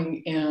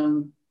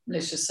becoming,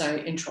 let's just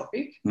say,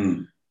 entropic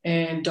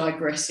and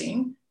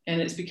digressing, and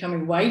it's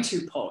becoming way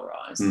too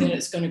polarized, then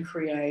it's going to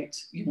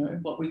create, you know,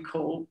 what we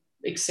call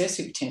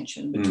excessive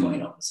tension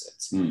between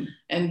opposites.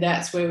 And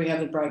that's where we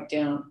have the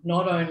breakdown,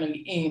 not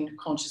only in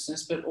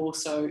consciousness, but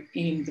also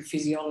in the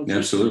physiology,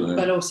 absolutely,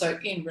 but also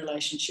in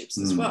relationships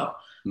as well.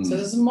 So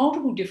there's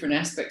multiple different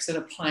aspects that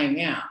are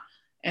playing out.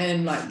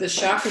 And like the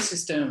chakra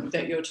system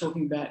that you're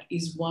talking about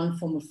is one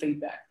form of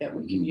feedback that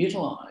we can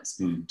utilize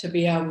to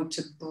be able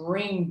to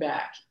bring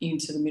back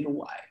into the middle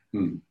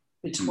way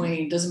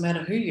between, doesn't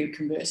matter who you're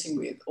conversing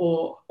with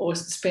or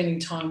spending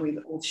time with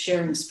or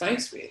sharing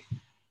space with.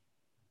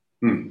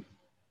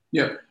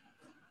 Yeah.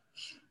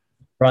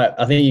 Right.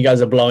 I think you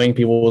guys are blowing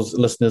people's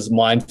listeners'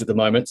 minds at the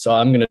moment. So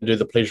I'm going to do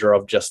the pleasure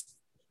of just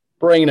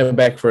bringing it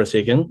back for a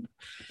second.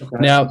 Okay.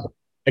 Now,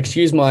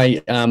 excuse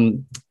my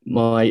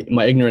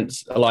my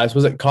ignorance, Elias.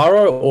 Was it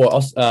chiro or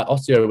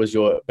osteo was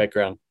your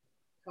background?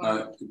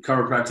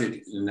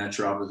 Chiropractic,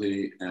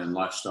 naturopathy, and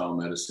lifestyle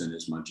medicine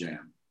is my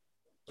jam.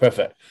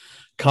 Perfect.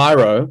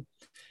 Chiro.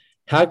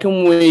 How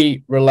can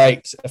we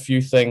relate a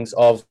few things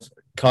of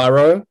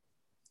chiro,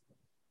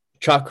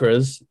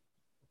 chakras,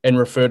 and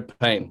referred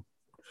pain?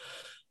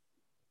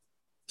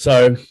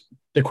 So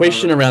the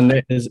question around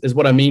that is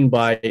what I mean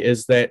by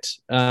is that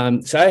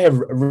say I have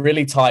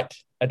really tight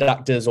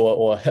adductors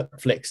or hip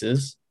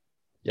flexors,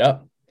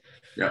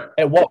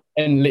 at what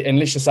and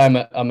let's just say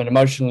I'm an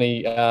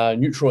emotionally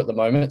neutral at the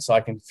moment, so I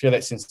can feel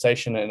that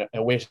sensation and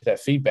aware to that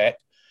feedback.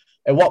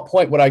 At what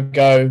point would I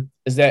go,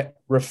 is that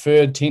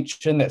referred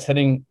tension that's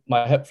hitting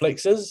my hip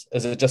flexors?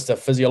 Is it just a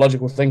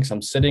physiological thing because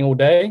I'm sitting all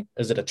day?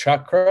 Is it a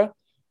chakra?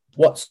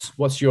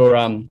 What's your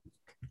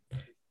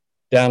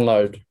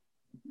download?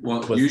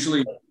 Well,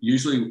 usually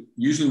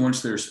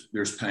once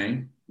there's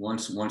pain,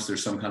 once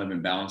there's some kind of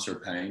imbalance or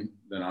pain,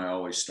 then I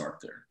always start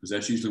there, because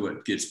that's usually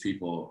what gets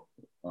people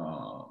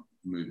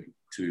moving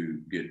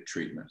to get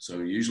treatment.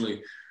 So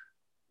usually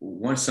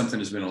once something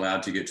has been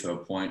allowed to get to a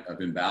point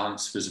of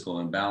imbalance, physical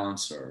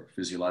imbalance or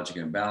physiologic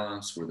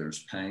imbalance, where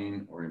there's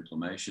pain or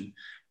inflammation,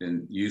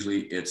 then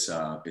usually it's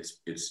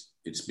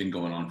been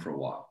going on for a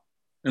while,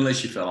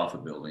 unless you fell off a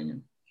building,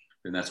 and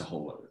then that's a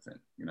whole other thing,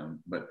 you know.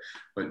 But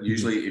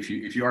usually, if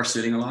you are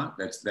sitting a lot,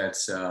 that's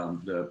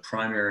the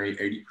primary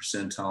 80th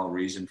percentile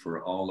reason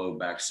for all low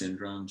back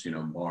syndromes.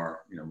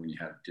 When you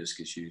have disc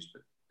issues,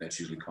 but that's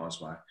usually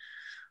caused by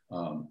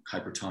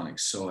hypertonic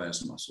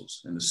psoas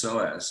muscles, and the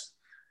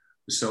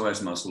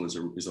psoas muscle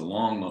is a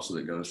long muscle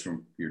that goes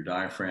from your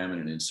diaphragm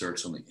and it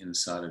inserts on the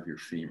inside of your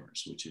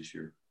femurs, which is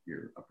your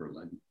upper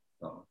leg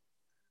bone.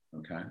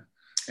 Okay.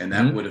 And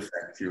that would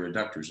affect your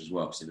adductors as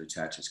well, because it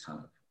attaches kind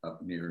of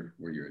up near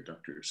where your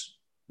adductors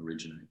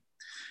originate.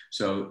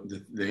 So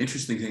the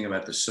interesting thing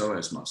about the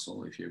psoas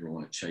muscle, if you ever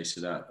want to chase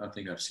it out, I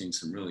think I've seen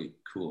some really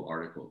cool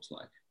articles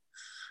like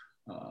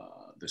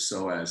the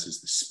psoas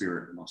is the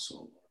spirit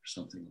muscle or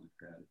something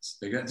like that.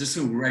 They got just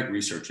some great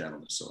research out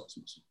on the psoas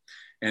muscle.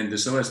 And the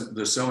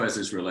psoas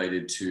is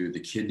related to the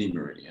kidney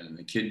meridian, and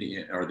the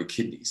kidneys,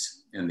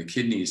 and the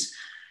kidneys,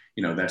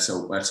 that's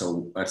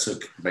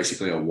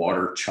basically a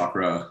water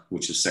chakra,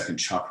 which is second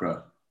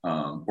chakra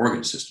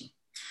organ system.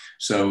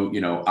 So,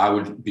 I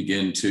would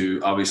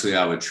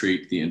I would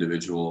treat the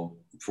individual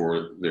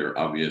for their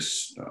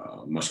obvious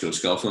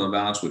musculoskeletal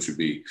imbalance, which would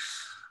be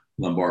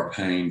lumbar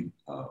pain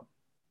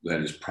that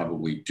is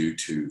probably due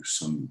to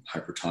some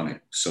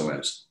hypertonic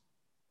psoas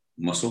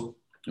muscle.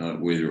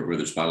 Whether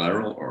it's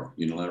bilateral or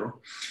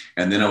unilateral.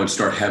 And then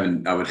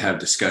I would have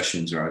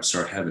discussions, or I'd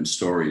start having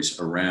stories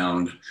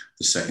around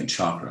the second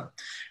chakra.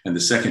 And the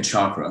second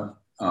chakra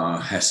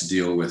has to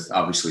deal with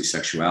obviously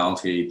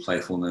sexuality,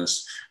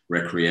 playfulness,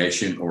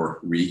 recreation or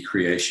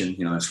recreation.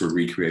 That's where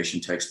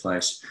recreation takes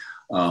place.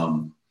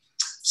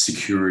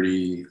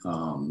 Security,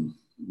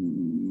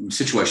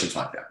 situations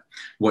like that.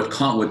 What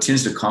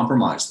tends to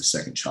compromise the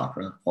second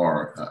chakra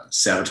are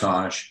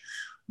sabotage,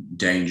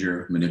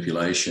 danger,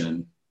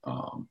 manipulation,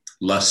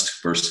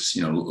 lust versus,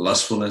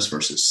 lustfulness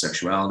versus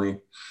sexuality.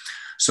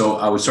 So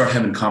I would start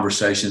having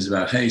conversations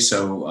about, hey,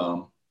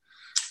 so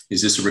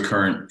is this a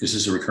recurrent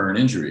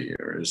injury,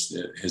 or has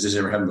this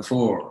ever happened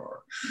before?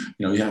 Or,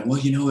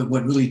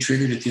 what really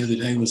triggered it the other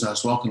day was I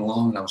was walking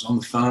along and I was on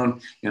the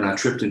phone and I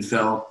tripped and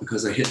fell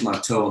because I hit my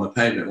toe on the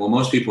pavement. Well,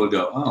 most people would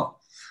go, oh,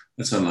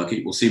 that's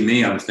unlucky. Well, see,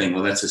 me, I would think,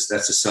 well, that's a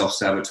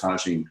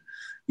self-sabotaging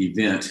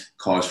event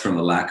caused from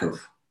a lack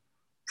of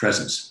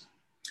presence.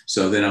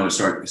 So then I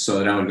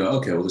would go,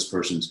 okay, well, this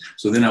person's,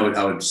 so then I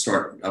would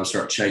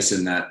start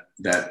chasing that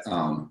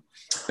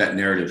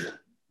narrative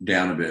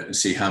down a bit and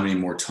see how many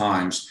more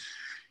times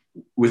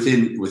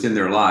within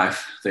their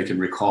life they can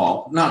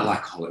recall, not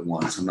like all at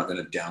once. I'm not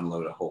going to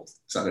download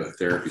it's not a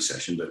therapy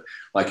session, but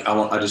like I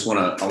want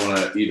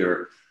to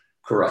either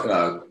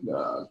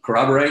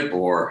corroborate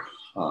or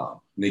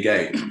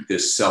negate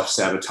this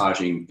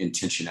self-sabotaging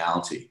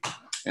intentionality.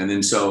 And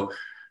then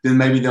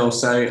maybe they'll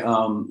say,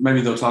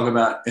 maybe they'll talk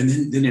about,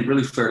 and then it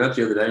really flared up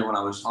the other day when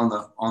I was on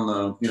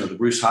the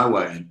Bruce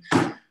Highway,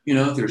 and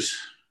there's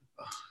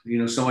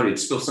somebody had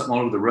spilled something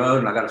all over the road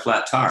and I got a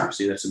flat tire.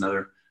 See, that's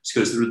another,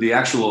 because the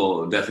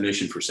actual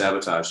definition for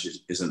sabotage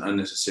is an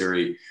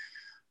unnecessary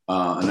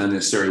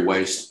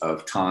waste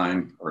of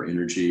time or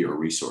energy or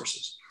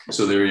resources.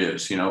 So there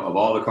is, of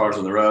all the cars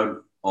on the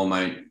road, all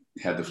might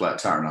had the flat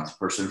tire, not the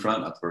person in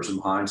front, not the person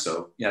behind.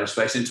 So yeah, the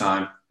space and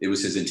time, it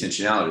was his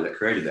intentionality that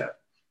created that.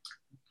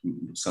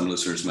 Some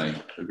listeners may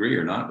agree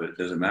or not, but it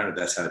doesn't matter.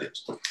 That's how it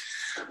is.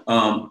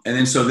 And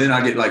then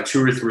I get like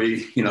two or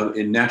three,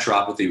 in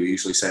naturopathy, we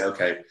usually say,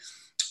 okay,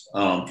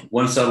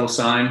 one subtle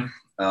sign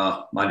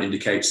might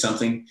indicate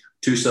something.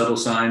 Two subtle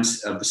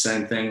signs of the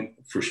same thing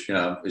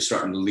is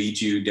starting to lead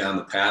you down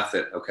the path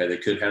that, okay, they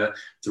could have it.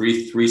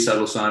 Three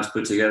subtle signs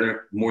put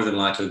together, more than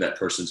likely that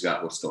person's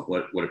got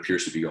what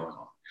appears to be going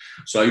on.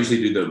 So I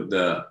usually do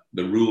the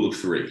rule of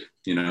three,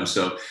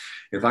 so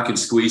if I can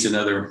squeeze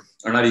another,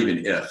 or not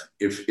even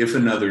if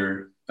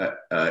another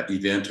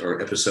event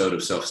or episode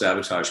of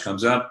self-sabotage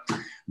comes up,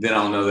 then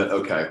I'll know that,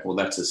 okay, well,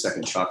 that's a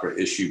second chakra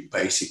issue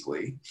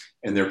basically.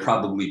 And they're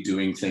probably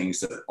doing things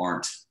that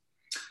aren't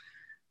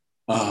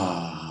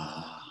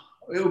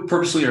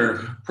purposely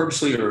or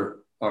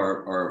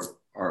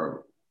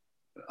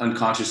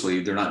unconsciously,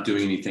 they're not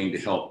doing anything to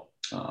help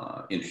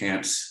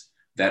enhance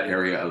that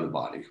area of the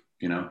body,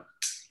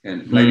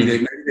 and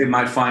maybe they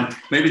might find,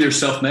 maybe they're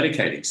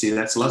self-medicating. See,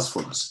 that's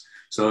lustfulness.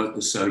 So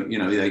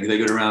they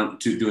go around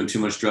doing too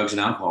much drugs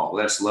and alcohol.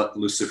 That's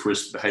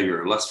luciferous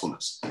behavior or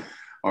lustfulness.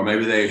 Or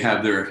maybe they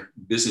have their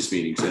business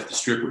meetings at the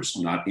strippers.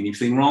 Not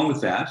anything wrong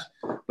with that,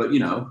 but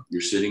you're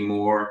sitting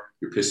more,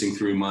 you're pissing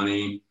through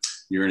money,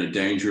 you're in a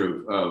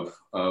danger of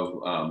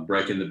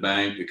breaking the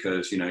bank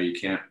because, you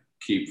can't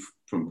keep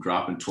from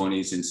dropping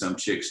 20s in some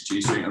chick's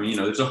G-string. I mean,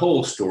 there's a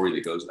whole story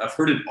that goes, I've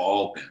heard it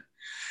all, Ben.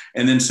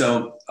 And then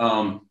so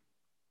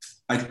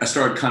I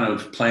started kind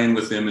of playing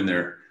with them and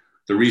the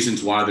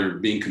reasons why they're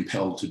being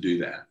compelled to do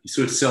that.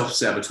 So it's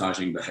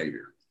self-sabotaging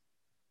behavior.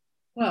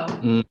 Well,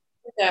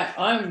 that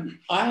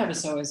I have a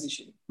psoas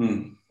issue,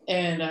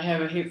 and I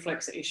have a hip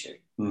flexor issue,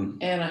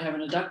 and I have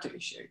an adductor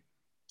issue.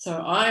 So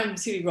I'm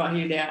sitting right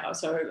here now.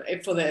 So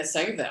for the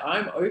sake of that,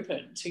 I'm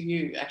open to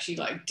you actually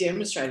like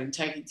demonstrating,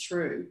 taking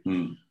through,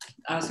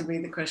 asking me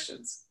the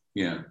questions.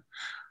 Yeah.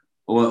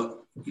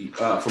 Well,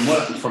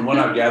 from what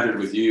I've gathered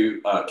with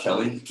you,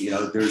 Kelly,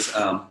 there's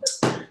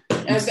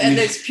and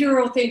there's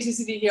pure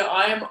authenticity here.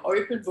 I am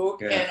open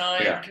book, and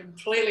I am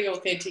completely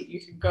authentic. You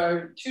can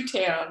go to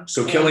town.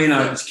 So Kelly and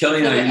I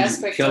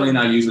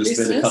usually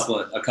spend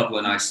a couple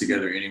of nights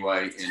together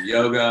anyway in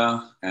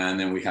yoga, and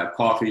then we have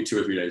coffee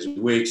 2 or 3 days a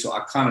week. So I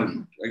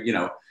kind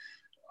of,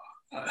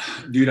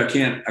 dude, I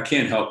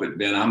can't help it,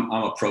 Ben. I'm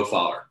a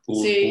profiler.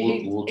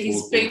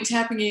 He's been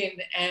tapping in,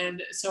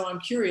 and so I'm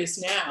curious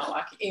now.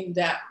 Like in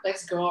that,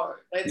 let's go.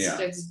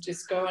 Let's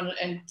just go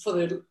and for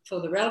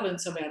the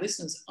relevance of our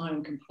listeners,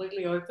 I'm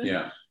completely open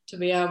to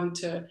be able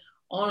to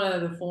honor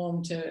the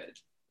form to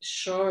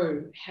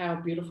show how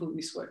beautiful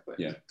this work was.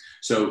 Yeah.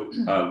 So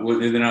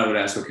then I would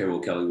ask, okay, well,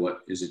 Kelly, what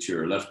is it?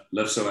 Your left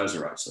psoas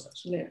or right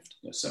psoas? Left.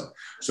 Yeah. So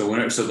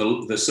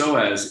the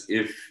psoas,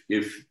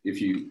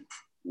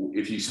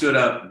 if you stood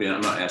up, Ben,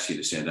 I'm not asking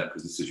you to stand up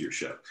because this is your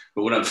show.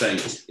 But what I'm saying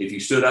is, if you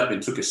stood up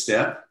and took a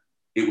step,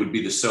 it would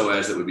be the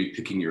psoas that would be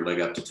picking your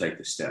leg up to take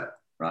the step,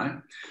 right?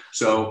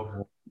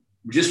 So,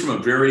 just from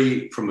a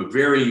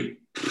very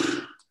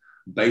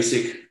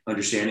basic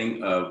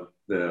understanding of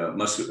the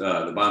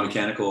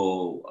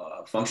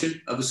biomechanical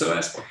function of the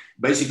psoas,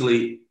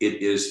 basically,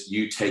 it is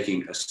you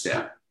taking a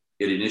step.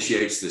 It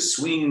initiates the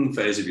swing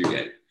phase of your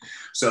gait.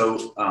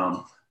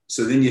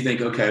 So then you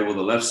think, okay, well,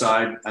 the left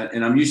side,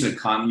 and I'm using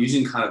kind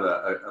of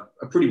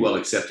a pretty well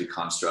accepted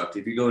construct.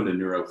 If you go into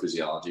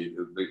neurophysiology,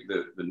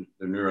 the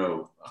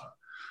neuro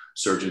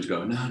surgeons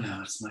go,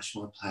 no, it's much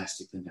more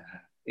plastic than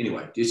that.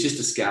 Anyway, it's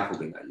just a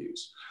scaffolding I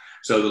use.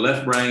 So the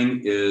left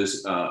brain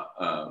is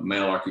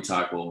male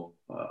archetypal,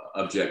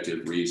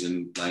 objective,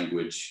 reason,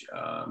 language,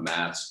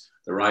 maths.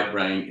 The right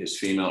brain is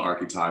female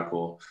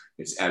archetypal.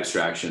 It's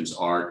abstractions,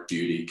 art,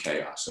 beauty,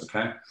 chaos.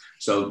 Okay,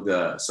 so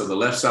the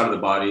left side of the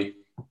body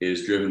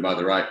is driven by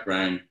the right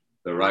brain.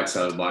 The right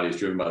side of the body is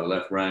driven by the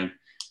left brain.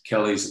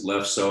 Kelly's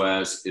left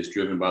psoas is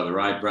driven by the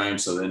right brain.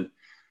 So then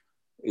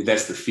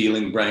that's the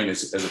feeling brain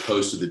as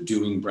opposed to the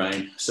doing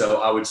brain.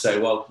 So I would say,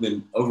 well,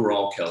 then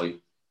overall, Kelly,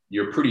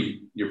 you're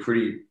probably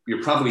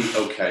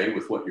okay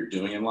with what you're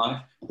doing in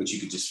life, but you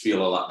could just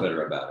feel a lot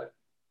better about it.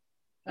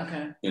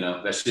 Okay.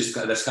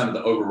 That's kind of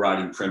the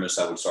overriding premise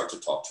I would start to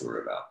talk to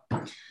her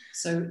about.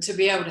 So to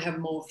be able to have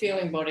more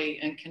feeling body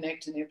and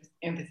connect and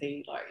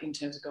empathy, like in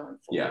terms of going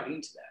forward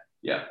into that.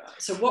 Yeah.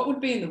 So what would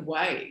be in the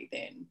way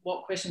then?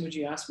 What question would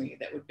you ask me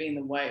that would be in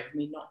the way of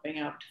me not being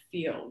able to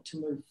feel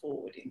to move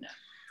forward in that?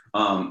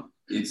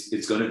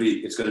 It's going to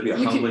be a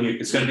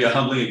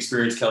humbling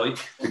experience, Kelly,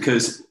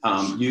 because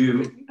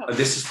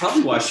this is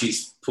probably why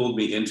she's pulled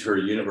me into her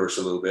universe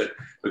a little bit,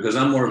 because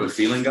I'm more of a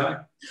feeling guy.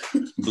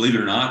 Believe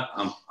it or not,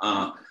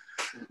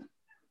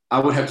 I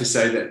would have to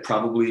say that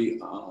probably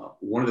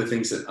one of the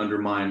things that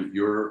undermine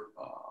your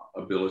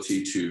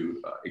ability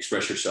to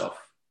express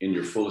yourself in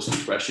your fullest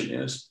expression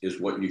is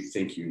what you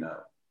think you know,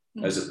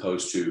 as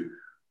opposed to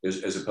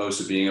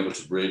being able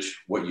to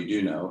bridge what you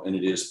do know, and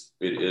it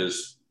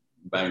is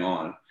bang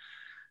on,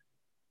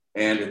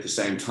 and at the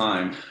same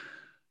time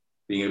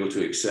being able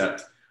to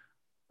accept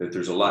that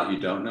there's a lot you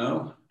don't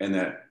know, and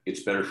that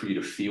it's better for you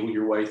to feel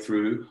your way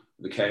through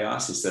the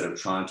chaos instead of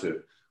trying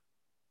to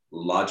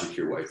logic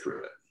your way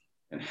through it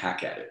and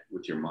hack at it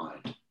with your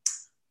mind.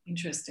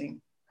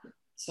 Interesting.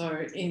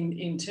 So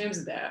in terms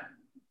of that,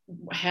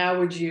 how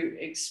would you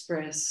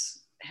express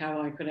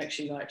how I could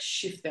actually like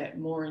shift that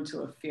more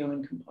into a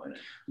feeling component?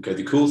 Okay,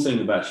 the cool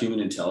thing about human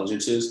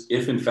intelligence is,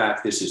 if in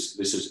fact this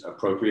is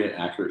appropriate,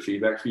 accurate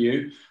feedback for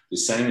you, the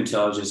same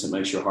intelligence that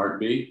makes your heart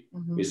beat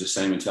is the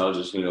same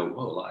intelligence going to go,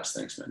 whoa, Elias,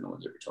 thanks, man, no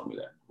one's ever told me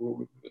that.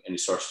 And it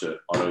starts to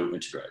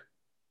auto-integrate.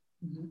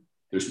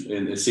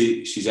 And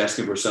see, she's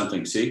asking for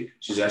something. See,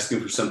 she's asking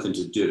for something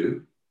to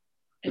do,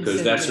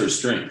 because that's her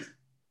strength.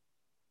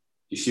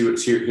 You see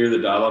what's hear the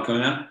dialogue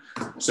coming out?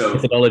 So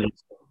methodology.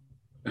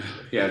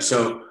 Yeah.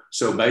 So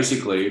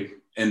basically,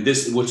 and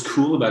what's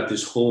cool about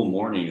this whole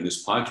morning and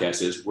this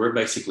podcast is we're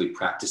basically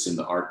practicing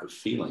the art of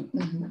feeling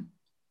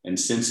and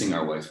sensing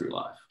our way through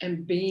life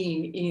and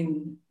being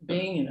in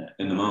it,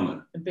 in the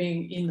moment,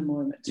 being in the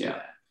moment.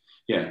 Yeah.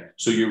 Yeah.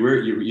 So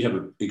you have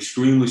an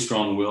extremely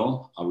strong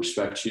will. I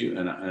respect you,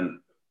 and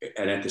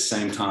at the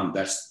same time,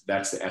 that's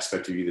the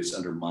aspect of you that's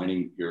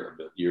undermining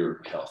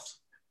your health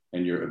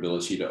and your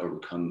ability to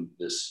overcome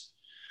this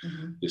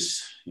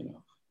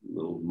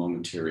little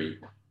momentary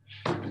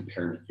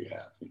impairment you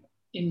have.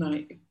 in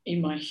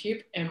my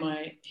hip and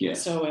my hip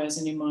psoas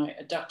and in my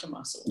adductor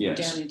muscle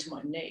down into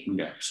my knee.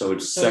 Yeah. So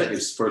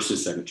it's first and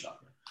second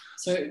chakra.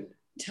 So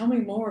tell me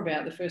more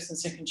about the first and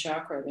second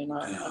chakra then,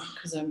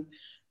 because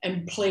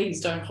and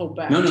please don't hold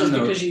back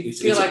because you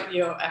feel like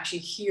you're actually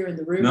here in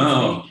the room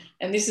with me.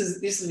 And this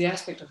is the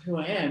aspect of who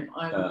I am.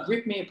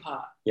 Rip me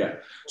apart. Yeah.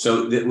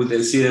 So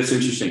see, that's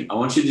interesting. I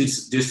want you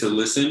just to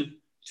listen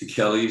to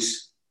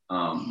Kelly's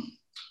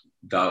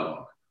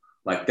dialogue.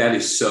 Like, that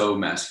is so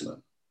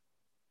masculine.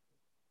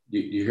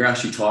 You hear how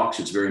she talks.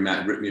 It's very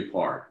rip me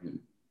apart. And,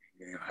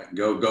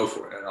 go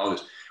for it. And all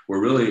this.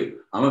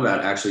 I'm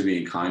about actually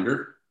being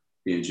kinder,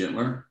 being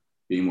gentler,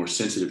 being more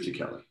sensitive to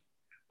Kelly.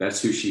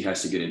 That's who she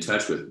has to get in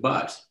touch with.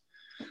 But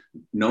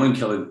knowing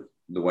Kelly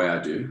the way I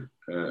do,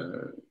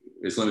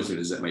 as limited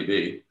as that may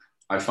be,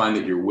 I find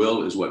that your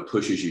will is what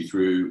pushes you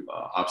through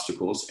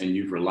obstacles, and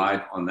you've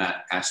relied on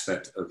that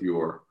aspect of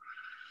your,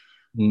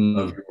 we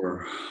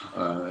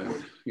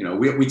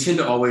tend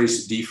to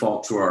always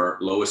default to our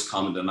lowest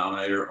common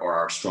denominator or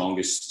our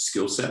strongest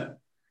skill set,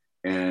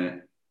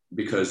 and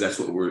because that's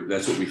what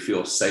we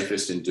feel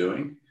safest in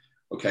doing.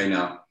 Okay,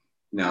 now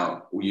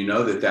you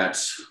know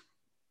that's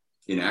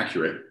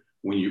inaccurate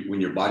when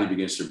your body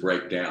begins to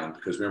break down,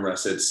 because remember I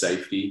said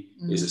safety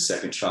is a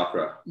second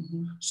chakra.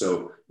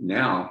 So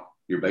now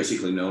you're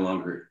basically no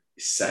longer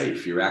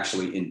safe. You're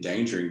actually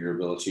endangering your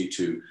ability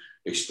to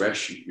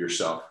express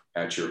yourself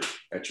at your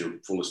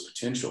fullest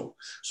potential.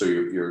 So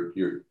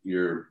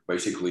you're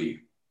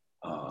basically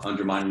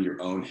undermining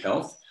your own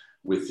health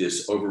with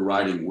this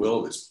overriding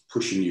will that's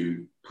pushing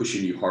you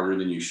harder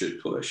than you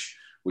should push,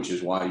 which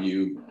is why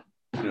you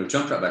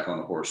jumped right back on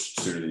the horse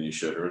sooner than you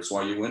should, or it's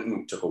why you went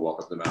and took a walk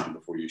up the mountain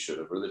before you should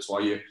have, or that's why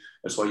you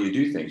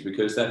do things,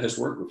 because that has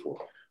worked before.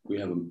 We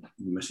have a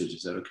message.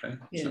 Is that okay? Yeah.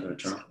 It's not going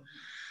to turn on.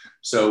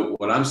 So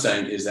what I'm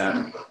saying is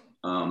that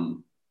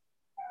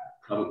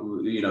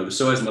probably, the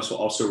psoas muscle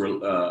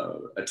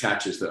also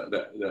attaches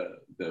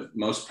the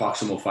most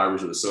proximal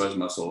fibers of the psoas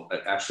muscle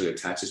actually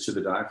attaches to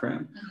the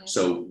diaphragm.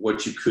 So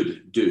what you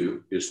could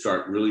do is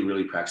start really,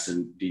 really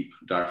practicing deep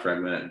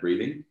diaphragmatic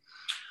breathing.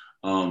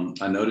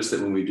 I noticed that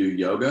when we do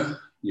yoga,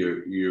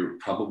 you're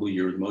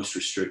most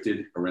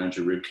restricted around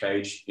your rib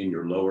cage, in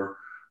your lower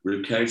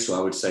rib cage. So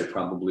I would say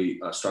probably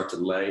start to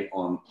lay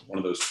on one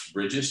of those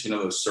bridges,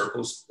 those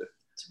circles,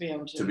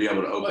 to be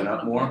able to open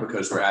up more,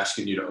 because we're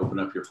asking you to open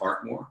up your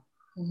heart more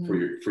for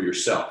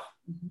yourself.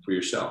 For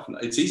yourself. And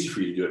it's easy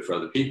for you to do it for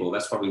other people.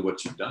 That's probably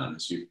what you've done,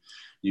 is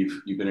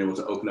you've been able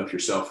to open up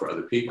yourself for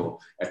other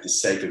people at the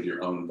sake of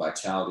your own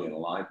vitality and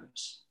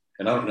aliveness.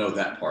 And I don't know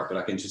that part, but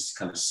I can just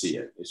kind of see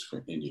it. It's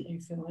in you. You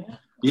feel that?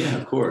 Yeah,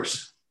 of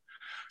course.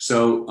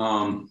 So,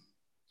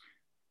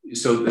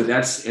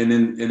 that's, and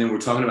then we're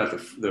talking about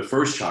the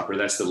first chakra.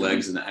 That's the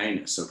legs and the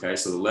anus. Okay,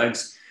 so the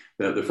legs,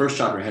 the first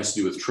chakra has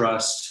to do with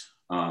trust,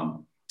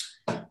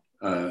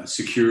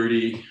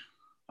 security.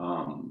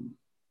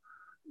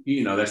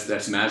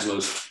 That's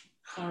Maslow's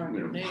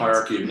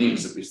hierarchy of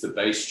needs. It's the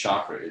base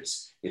chakra.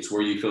 It's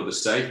where you feel the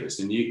safest,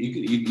 and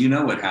you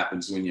know what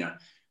happens when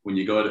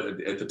you go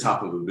at the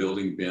top of a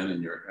building, Ben,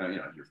 and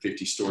you're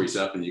 50 stories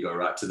up and you go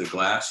right to the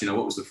glass.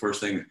 What was the first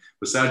thing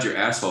besides your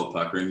asshole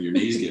puckering? Your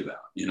knees give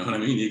out. You know what I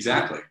mean?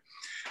 Exactly.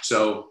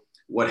 So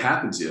what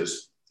happens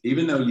is,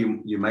 even though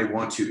you may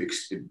want to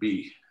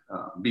be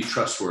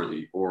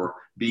trustworthy or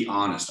be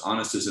honest.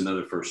 Honest is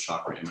another first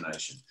chakra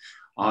emanation.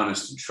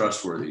 Honest and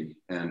trustworthy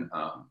and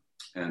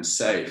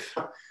safe.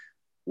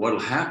 What'll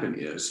happen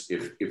is,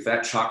 if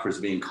that chakra is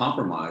being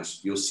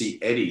compromised, you'll see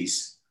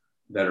eddies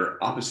that are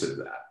opposite of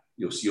that.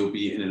 You'll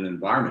be in an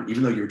environment,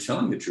 even though you're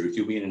telling the truth,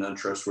 you'll be in an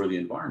untrustworthy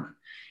environment.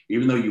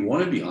 Even though you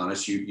want to be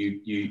honest,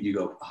 you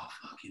go, oh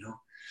fuck,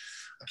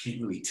 I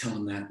can't really tell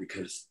them that,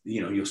 because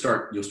you'll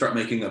start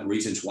making up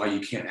reasons why you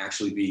can't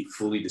actually be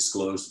fully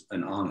disclosed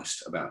and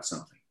honest about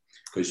something,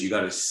 because you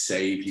got to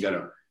save, you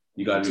got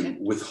to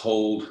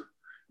withhold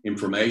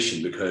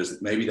information,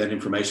 because maybe that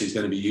information is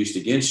going to be used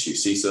against you.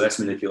 See, so that's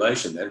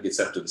manipulation. That gets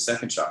up to the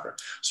second chakra.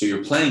 So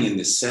you're playing in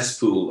this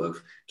cesspool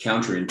of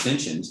counter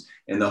intentions,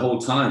 and the whole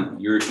time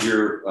your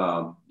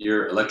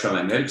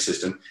electromagnetic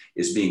system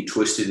is being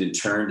twisted and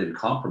turned and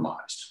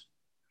compromised.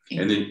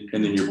 And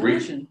then your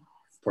breathing.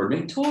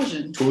 Pardon me?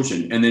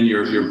 Torsion. And then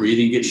your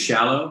breathing gets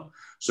shallow.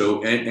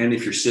 So and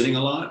if you're sitting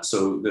a lot,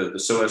 so the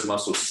psoas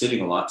muscle is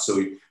sitting a lot.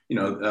 So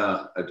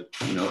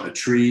a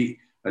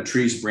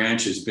tree's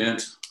branch is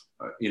bent.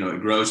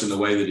 It grows in the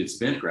way that it's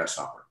bent,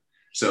 grasshopper.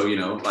 So,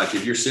 like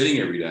if you're sitting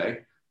every day,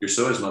 your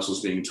psoas muscle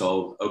is being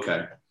told,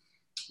 okay,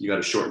 you got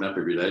to shorten up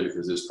every day,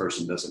 because this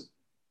person doesn't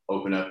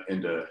open up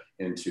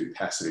into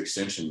passive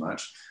extension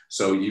much.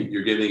 So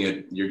you're giving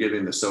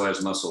the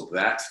psoas muscle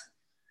that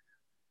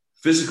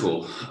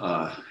physical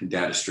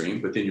data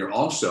stream, but then you're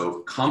also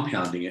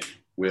compounding it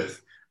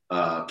with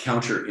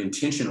counter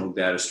intentional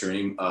data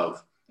stream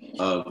of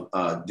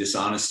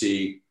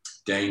dishonesty,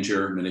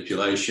 danger,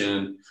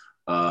 manipulation,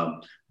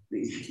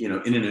 in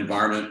an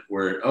environment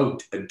where,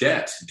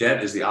 debt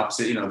is the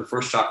opposite. The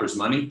first chakra is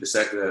money. The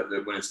second,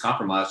 when it's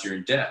compromised, you're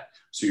in debt.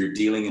 So you're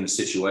dealing in a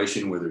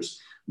situation where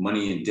there's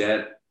money and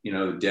debt,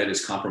 the dead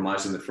is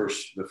compromising the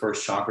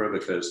first chakra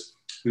because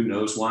who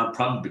knows why?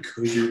 Probably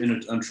because you're in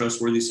an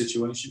untrustworthy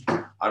situation.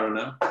 I don't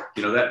know.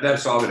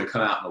 That's all going to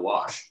come out in the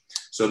wash.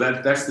 So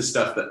that's the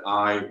stuff that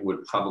I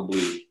would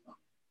probably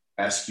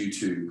ask you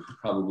to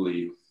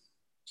probably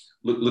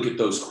look at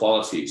those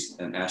qualities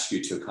and ask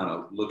you to kind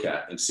of look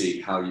at and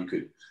see how you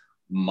could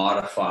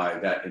modify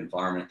that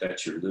environment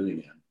that you're living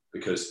in,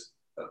 because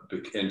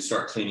and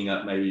start cleaning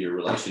up maybe your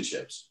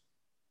relationships.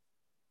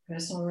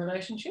 Personal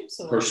relationships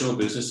or personal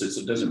businesses,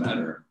 it doesn't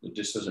matter. It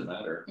just doesn't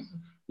matter.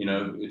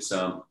 It's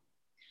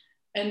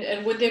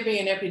and would there be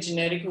an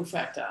epigenetical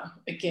factor?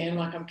 Again,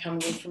 like I'm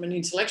coming in from an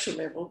intellectual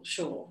level,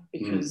 sure,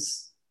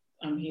 because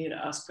I'm here to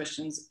ask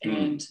questions,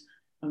 and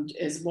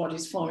as what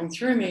is flowing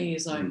through me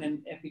is like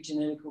an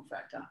epigenetical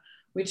factor,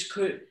 which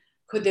could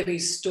there be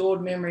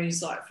stored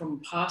memories like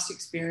from past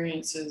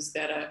experiences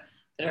that are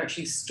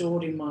actually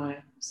stored in my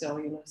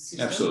cellular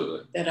system?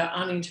 Absolutely. That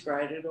are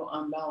unintegrated or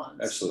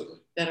unbalanced? Absolutely.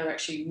 That are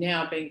actually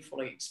now being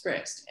fully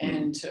expressed.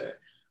 And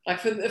like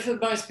for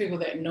most people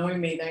that know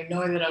me, they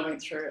know that I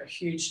went through a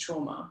huge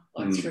trauma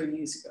like 3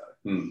 years ago.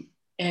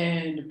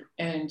 And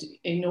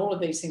in all of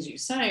these things you're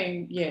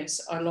saying,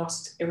 yes, I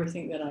lost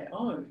everything that I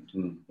owned,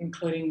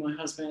 including my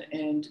husband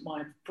and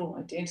my full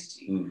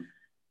identity.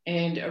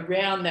 And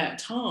around that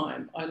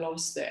time, I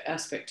lost the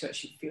aspect to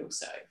actually feel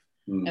safe.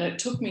 And it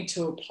took me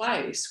to a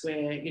place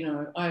where,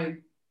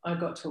 I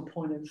got to a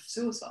point of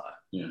suicide,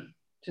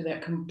 to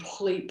that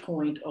complete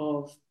point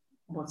of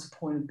what's the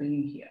point of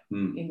being here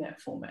in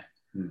that format.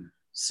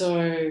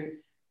 So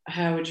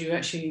how would you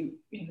actually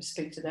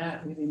speak to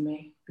that within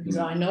me? Because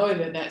I know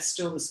that that's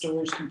still the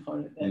storage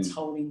component that's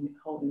holding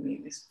me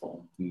in this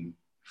form.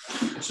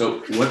 So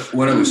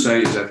what I would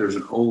say is that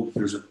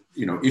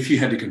if you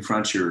had to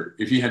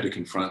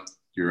confront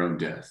your own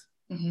death,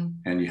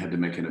 and you had to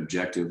make an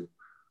objective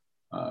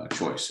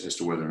choice as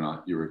to whether or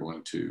not you were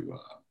going to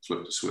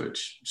flip the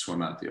switch,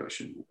 swim out the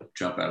ocean,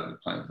 jump out of the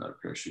plane without a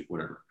parachute,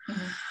 whatever.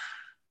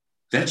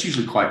 That's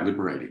usually quite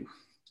liberating.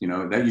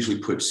 That usually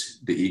puts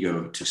the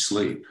ego to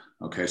sleep.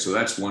 Okay, so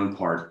that's one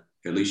part.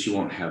 At least you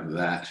won't have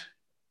that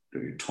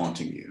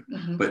taunting you.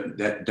 But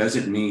that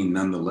doesn't mean,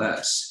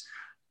 nonetheless,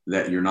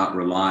 that you're not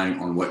relying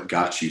on what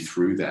got you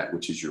through that,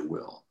 which is your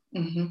will.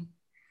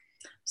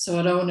 So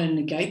I don't want to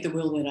negate the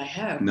will that I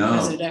have,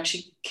 because it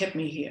actually kept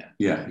me here.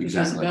 Yeah, exactly.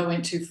 Because if I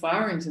went too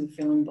far into the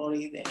feeling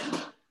body,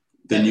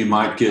 then you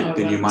might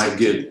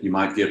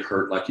get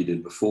hurt like you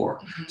did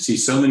before. See,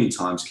 so many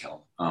times,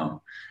 Kel,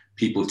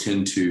 people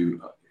tend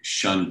to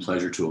shun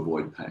pleasure to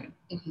avoid pain.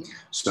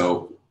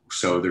 So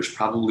there's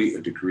probably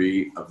a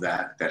degree of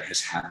that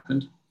has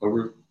happened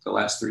over the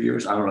last 3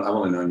 years. I don't know. I've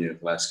only known you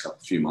the last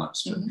few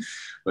months,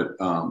 but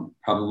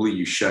probably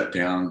you shut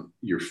down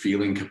your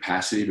feeling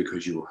capacity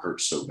because you were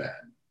hurt so bad.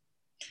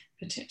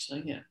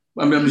 Potentially, yeah.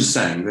 I'm just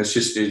saying, that's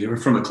just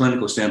from a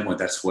clinical standpoint.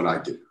 That's what I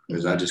do.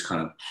 Is I just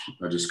kind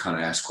of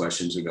ask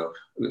questions and go.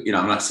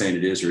 I'm not saying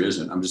it is or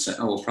isn't. I'm just saying,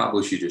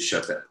 probably should just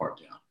shut that part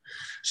down.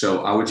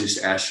 So I would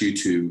just ask you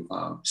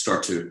to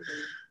start to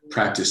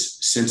practice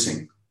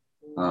sensing.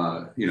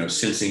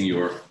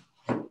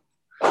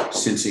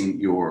 Sensing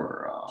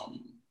your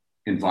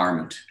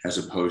environment as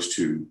opposed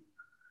to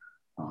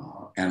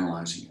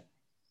analyzing it.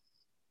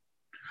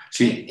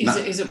 See,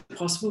 is it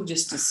possible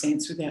just to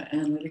sense without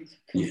analytic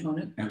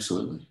component? Yeah,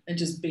 absolutely. And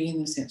just be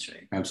in the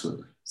sensory?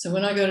 Absolutely. So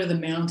when I go to the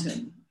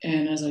mountain,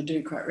 and as I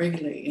do quite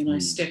regularly, and I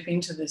step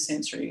into the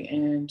sensory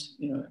and,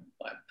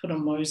 I put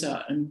on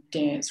Mozart and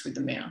dance with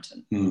the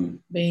mountain,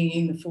 being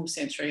in the full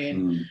sensory.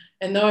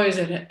 And those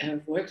that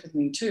have worked with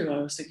me too, I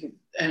also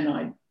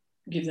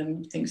give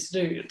them things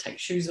to do, take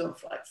shoes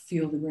off, like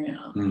feel the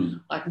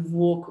ground, like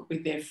walk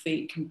with their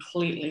feet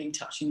completely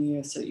touching the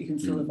earth so that you can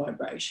feel the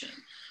vibration.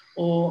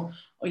 Or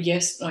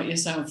yesterday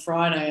on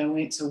Friday, I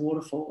went to a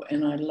waterfall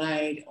and I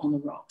laid on the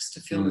rocks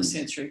to feel the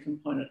sensory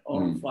component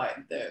of like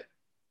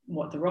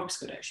what the rocks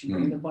could actually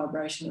bring, the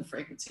vibration and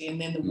frequency, and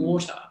then the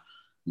water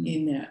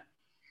in that.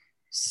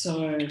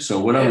 So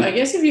what I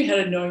guess if you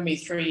had known me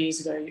 3 years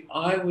ago,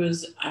 I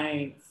was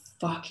a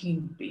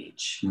fucking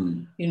bitch.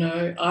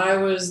 I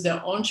was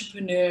the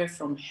entrepreneur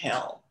from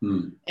hell.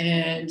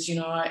 And,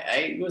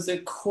 I was a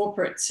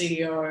corporate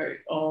CEO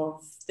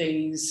of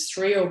these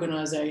 3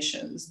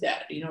 organizations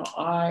that,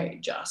 I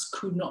just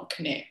could not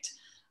connect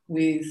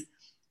with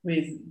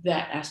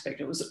that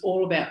aspect. It was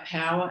all about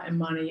power and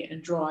money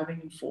and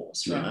driving and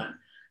force, right?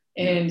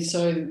 And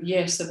so,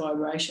 yes, the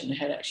vibration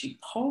had actually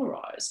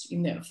polarized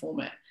in that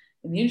format.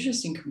 And the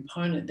interesting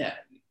component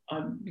that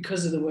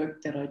because of the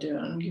work that I do,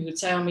 and you could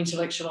say I'm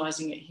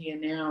intellectualizing it here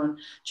now and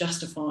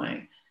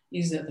justifying,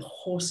 is that the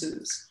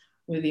horses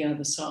were the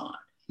other side,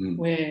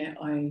 where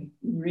I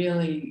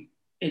really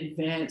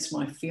advance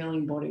my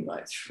feeling body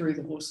right through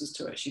the horses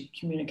to actually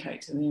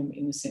communicate to them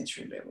in the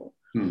sensory level.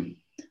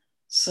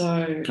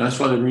 So that's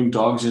why they bring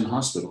dogs in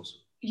hospitals.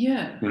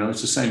 Yeah. It's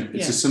the same.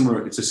 It's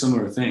a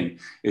similar thing.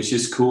 It's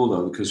just cool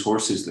though, because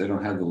horses, they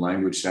don't have the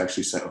language to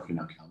actually say, okay,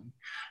 now Kelly,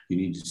 you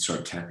need to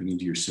start tapping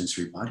into your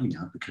sensory body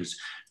now, because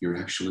you're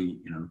actually,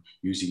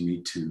 using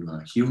me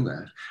to heal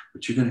that,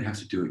 but you're going to have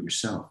to do it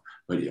yourself.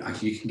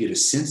 but you can get a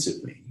sense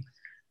of me.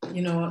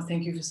 You know what?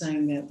 Thank you for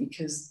saying that,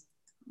 because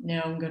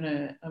now I'm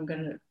gonna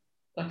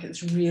like,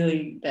 it's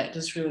really, that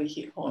just really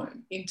hit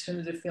home in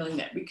terms of feeling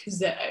that, because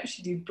that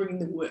actually did bring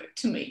the work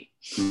to me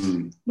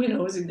when I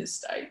was in the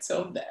states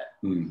of that.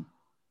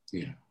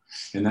 Yeah,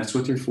 and that's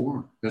what they're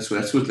for. That's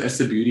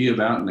the beauty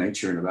about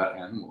nature and about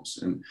animals,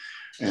 and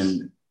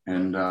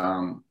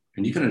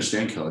you can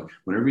understand, Kelly.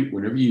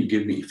 Whenever you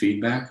give me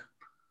feedback,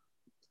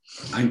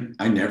 I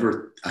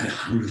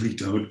really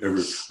don't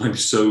ever. I'm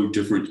so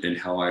different in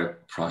how I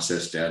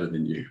process data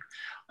than you.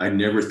 I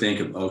never think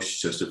of, oh,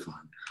 she's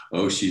justifying.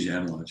 Oh, she's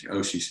analyzing.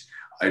 Oh,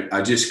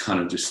 I'm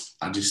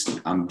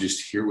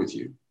just here with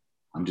you.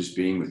 I'm just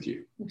being with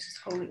you. Which is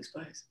holding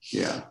space.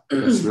 Yeah,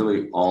 that's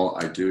really all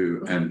I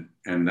do.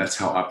 And that's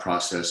how I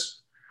process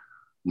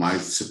my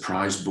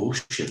surprise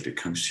bullshit that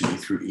comes to me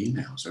through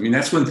emails. I mean,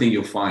 that's one thing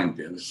you'll find,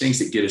 Ben. The things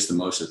that get us the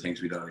most are things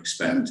we don't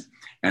expect.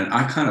 And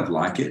I kind of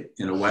like it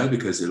in a way,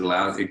 because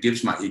it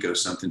gives my ego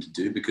something to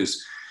do,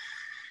 because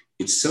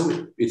it's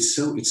so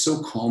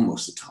calm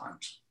most of the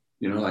times.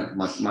 You know, like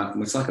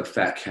it's like a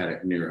fat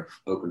cat near an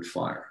open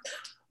fire.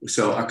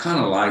 So I kind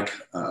of like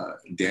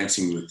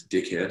dancing with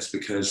dickheads,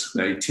 because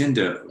they tend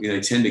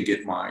to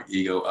get my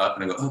ego up,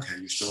 and I go, okay,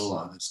 you're still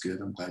alive. That's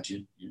good. I'm glad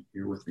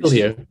you're with me. Still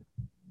here.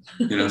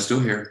 You know, still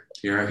here.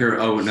 Here.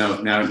 Oh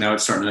no, now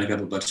it's starting to make up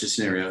a bunch of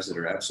scenarios that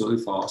are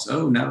absolutely false.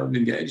 Oh, now I've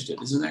engaged it.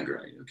 Isn't that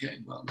great? Okay,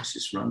 well, let's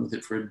just run with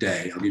it for a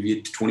day. I'll give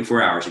you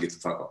 24 hours to get the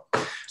fuck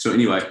off. So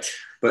anyway.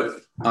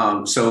 But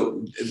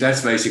so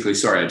that's basically,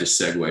 sorry, I just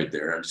segued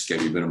there. I just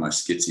gave you a bit of my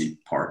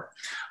skitsy part.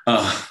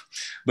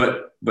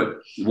 But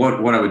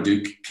what I would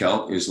do,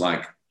 Kel, is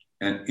like,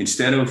 and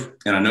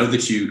I know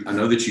that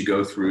you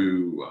go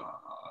through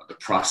the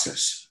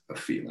process of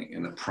feeling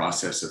and the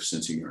process of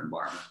sensing your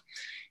environment.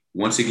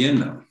 Once again,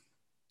 though,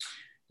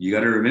 you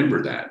got to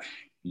remember that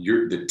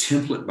the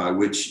template by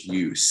which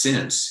you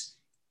sense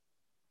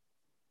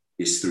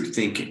is through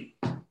thinking.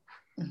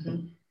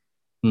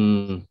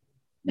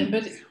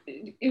 But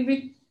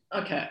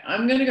okay,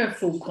 I'm going to go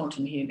full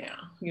quantum here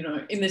now. You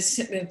know, in the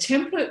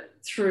template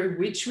through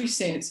which we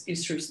sense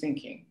is through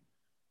thinking.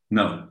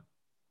 No,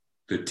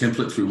 the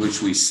template through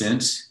which we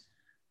sense,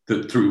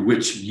 through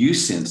which you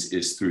sense,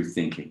 is through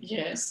thinking.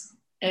 Yes.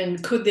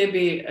 And could there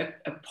be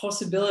a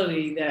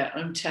possibility that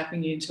I'm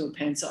tapping into a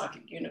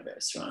panpsychic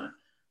universe, right?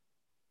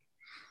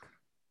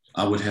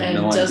 I would have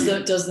no idea.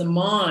 And does the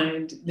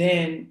mind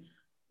then,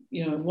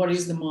 you know, what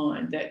is the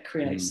mind that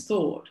creates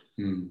thought?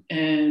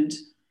 And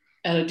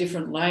at a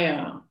different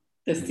layer,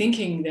 the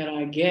thinking that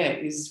I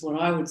get is what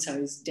I would say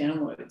is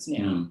downloads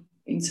now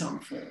in some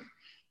form.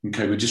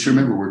 Okay, but just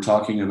remember, we're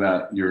talking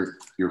about your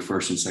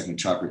first and second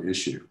chakra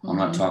issue. I'm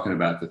not talking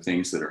about the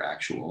things that are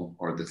actual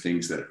or the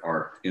things that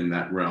are in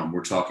that realm.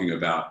 We're talking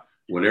about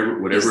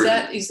whatever.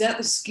 Is that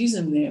the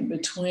schism then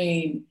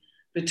between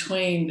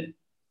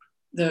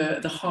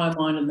the high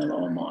mind and the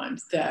lower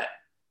mind, that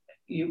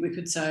we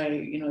could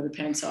say, you know, the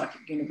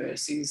panpsychic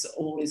universe is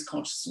all is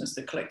consciousness,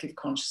 the collective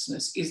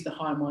consciousness is the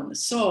high mind, the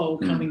soul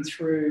coming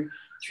through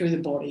the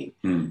body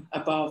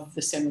above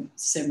the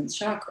seventh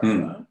chakra,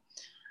 right?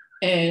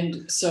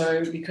 And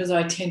so because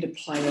I tend to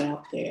play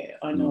out there,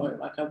 I know,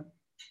 like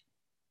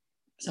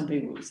some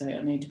people would say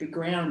I need to be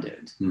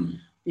grounded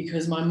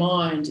because my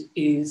mind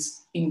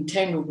is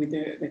entangled with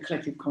the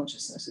collective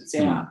consciousness. It's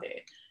out there.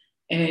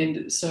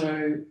 And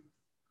so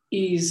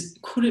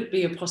could it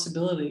be a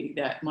possibility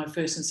that my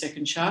first and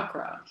second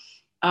chakra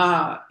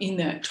are in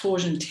that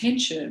torsion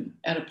tension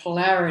at a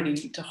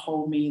polarity to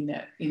hold me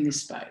in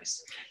this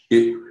space?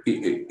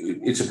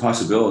 It's a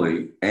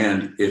possibility.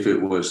 And if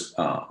it was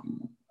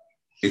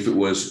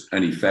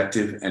an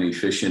effective and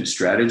efficient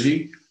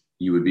strategy,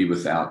 you would be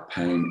without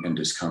pain and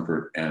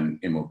discomfort and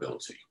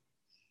immobility.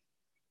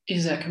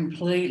 Is that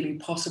completely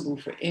possible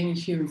for any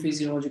human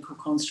physiological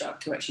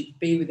construct to actually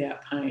be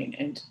without pain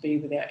and to be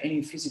without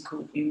any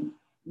physical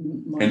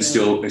and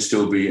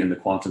still be in the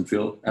quantum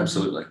field?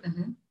 Absolutely.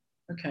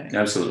 Okay.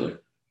 Absolutely.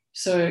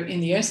 So in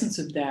the essence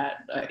of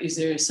that, is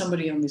there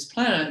somebody on this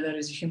planet that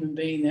is a human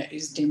being that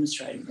is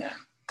demonstrating that?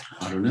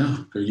 I don't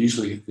know. They're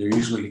usually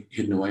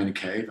hidden away in a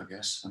cave, I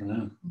guess. I don't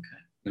know.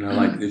 Okay. You know,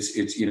 like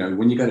it's you know,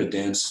 when you got to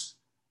dance,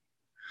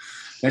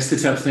 that's the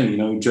tough thing. You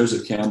know,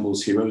 Joseph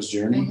Campbell's hero's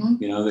journey.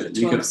 You know, that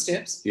you can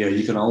steps. Yeah,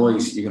 you can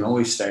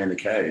always stay in the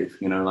cave.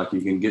 You know, like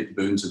you can get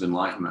boons of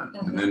enlightenment,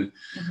 and then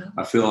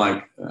I feel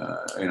like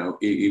you know,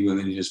 even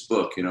in his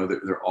book, you know,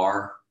 there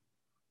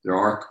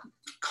are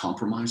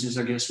compromises,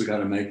 I guess, we got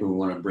to make when we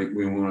want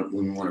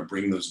to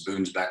bring those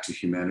boons back to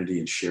humanity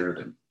and share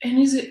them. And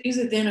is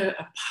it then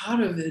a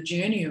part of the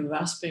journey of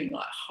us being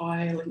like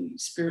highly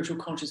spiritual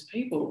conscious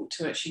people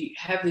to actually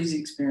have these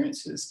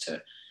experiences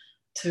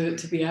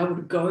to be able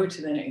to go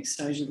to the next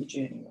stage of the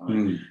journey,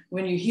 right?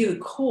 When you hear the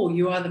call,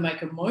 you either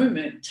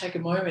take a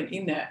moment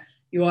in that,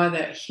 you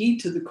either heed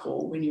to the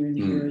call when you're in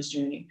the hero's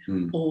journey,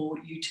 or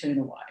you turn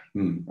away,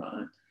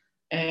 right?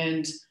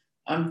 And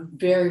I'm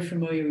very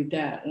familiar with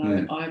that,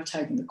 and I've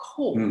taken the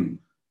call,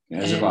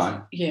 As have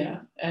I. Yeah,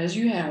 as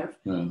you have.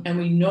 Yeah. And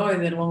we know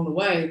that along the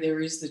way there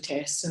is the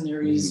tests and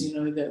there is, you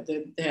know,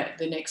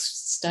 the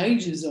next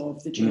stages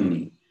of the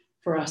journey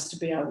for us to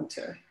be able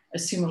to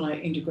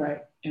assimilate, integrate,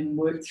 and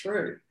work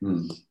through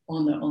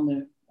on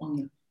the.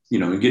 You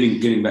know, and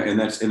getting back, and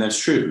that's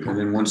true. And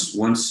then once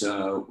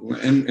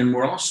and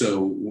we're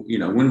also, you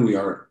know, when we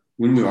are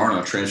on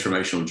a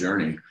transformational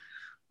journey,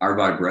 our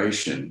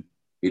vibration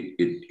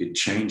it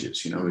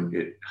changes. You know,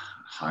 it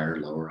higher,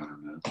 lower, I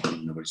don't know,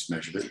 nobody's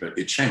measured it, but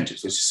it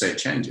changes. Let's just say it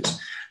changes.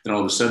 Then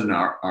all of a sudden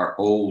our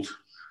old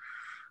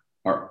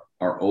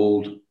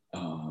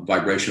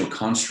vibrational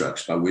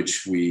constructs by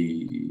which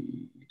we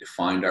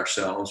defined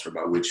ourselves or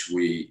by which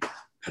we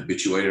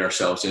habituated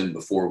ourselves in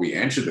before we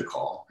answered the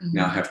call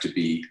now have to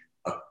be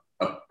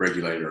up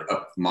regulated or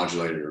up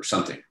modulated or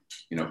something,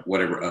 you know,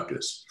 whatever up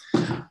is.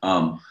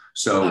 So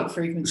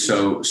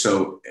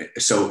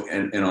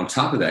on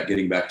top of that,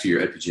 getting back to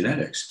your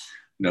epigenetics,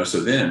 you know, so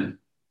then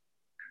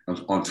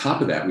on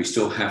top of that, we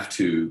still have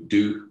to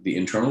do the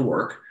internal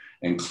work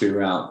and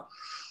clear out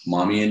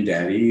mommy and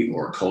daddy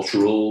or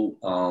cultural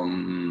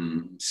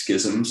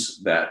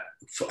schisms that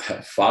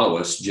follow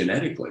us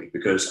genetically,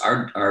 because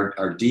our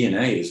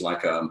DNA is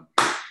like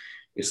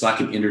it's like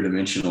an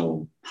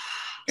interdimensional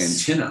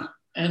antenna.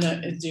 And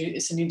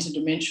it's an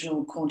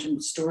interdimensional quantum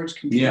storage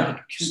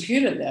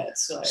computer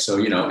that's like, so,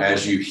 you know,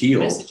 as you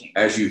heal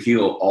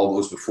all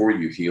those before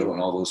you heal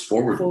and all those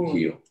forward.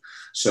 Heal.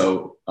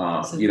 So,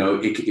 you know,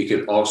 it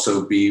could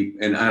also be,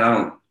 and I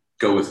don't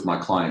go with my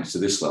clients to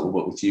this level,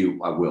 but with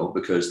you, I will,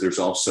 because there's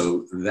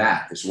also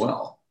that as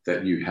well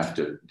that you have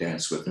to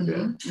dance with a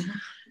bit.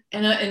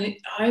 And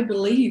I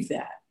believe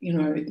that, you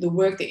know,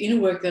 the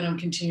inner work that I'm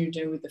continuing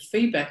to do with the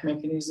feedback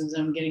mechanisms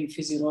I'm getting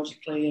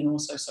physiologically and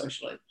also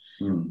socially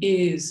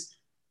is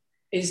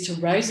to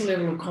raise the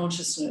level of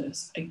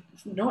consciousness,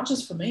 not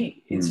just for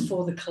me, it's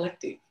for the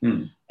collective.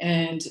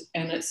 And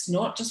it's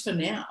not just for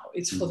now,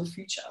 it's for the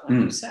future, like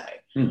you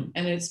say.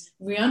 And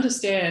we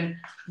understand,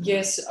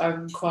 yes,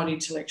 I'm quite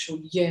intellectual,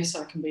 yes,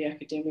 I can be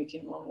academic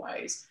in long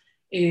ways,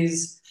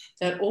 is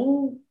that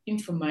all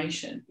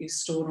information is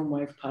stored on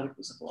wave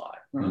particles of light,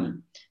 right?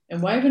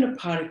 And waving a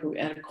particle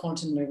at a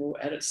quantum level,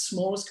 at its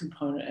smallest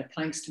component, at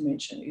Planck's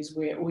dimension, is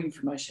where all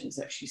information is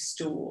actually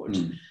stored.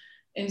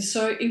 And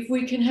so if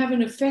we can have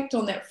an effect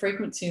on that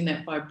frequency and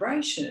that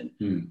vibration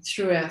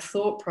through our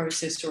thought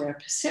process or our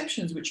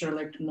perceptions, which are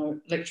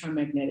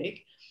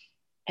electromagnetic,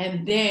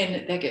 and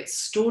then that gets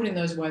stored in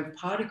those wave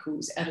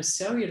particles at a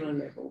cellular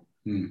level,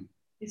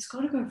 it's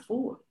got to go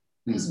forward,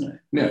 doesn't it?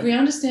 Yeah. If we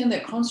understand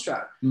that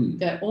construct,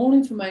 that all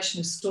information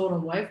is stored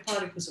on wave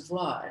particles of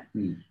light,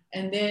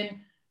 and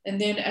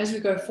then as we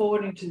go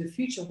forward into the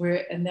future,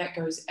 and that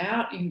goes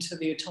out into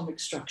the atomic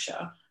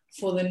structure,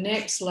 for the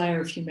next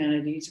layer of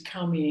humanity to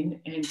come in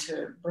and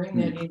to bring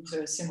that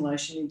into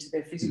assimilation into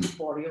their physical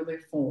body or their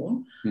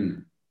form,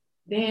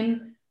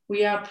 then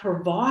we are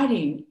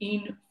providing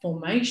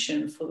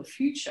information for the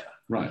future.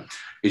 Right.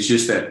 It's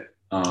just that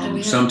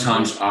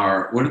sometimes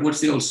what's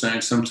the old saying?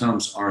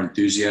 Sometimes our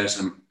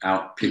enthusiasm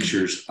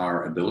outpictures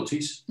our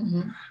abilities.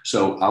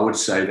 So I would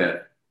say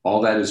that all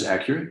that is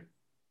accurate.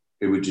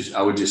 I would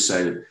just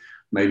say that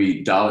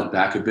maybe dial it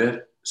back a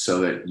bit,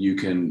 so that you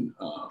can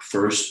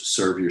first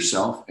serve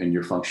yourself and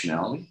your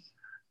functionality,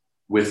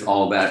 with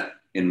all that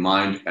in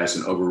mind as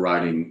an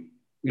overriding,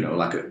 you know,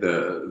 like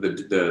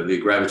the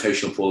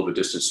gravitational pull of a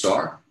distant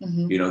star,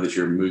 you know, that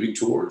you're moving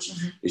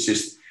towards. It's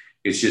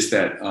just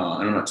that, and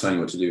I'm not telling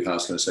you what to do, how I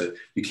was going to say it.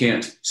 You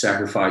can't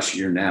sacrifice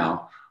your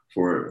now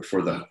for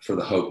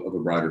the hope of a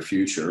brighter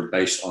future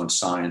based on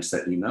science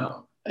that you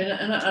know.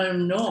 And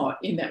I'm not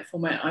in that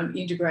format. I'm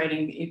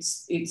integrating.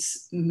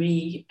 It's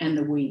me and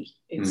the we.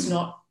 It's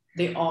not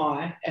the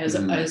I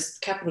as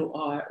capital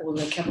I or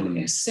the capital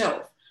S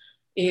self.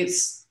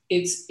 It's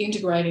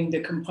integrating the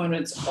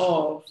components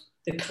of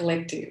the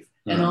collective,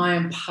 and I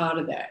am part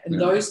of that. And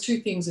those two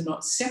things are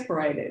not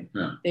separated;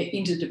 they're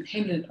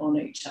interdependent on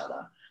each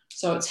other.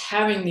 So it's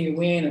having the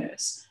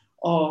awareness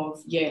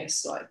of,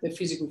 yes, like the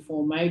physical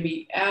form may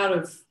be out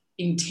of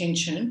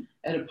intention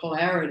at a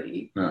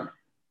polarity.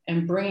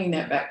 And bringing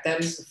that back, that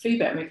is the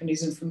feedback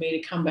mechanism for me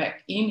to come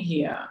back in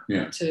here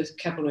to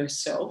capital S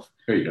self.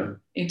 There you go.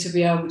 And to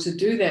be able to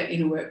do that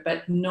inner work,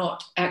 but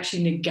not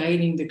actually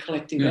negating the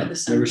collective at the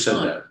same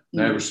time.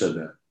 Never said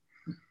that.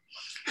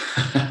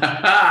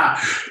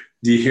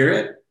 Do you hear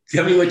it?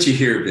 Tell me what you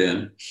hear,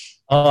 Ben.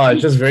 Oh,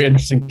 it's just very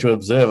interesting to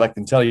observe. I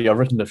can tell you I've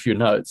written a few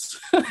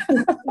notes.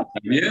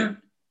 Yeah.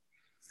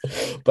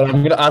 But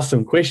I'm going to ask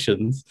some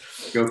questions.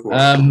 Go for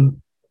it.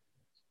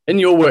 In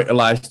your work,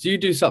 Elias, do you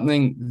do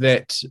something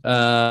that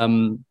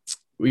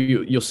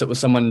you'll sit with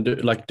someone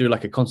and do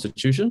like a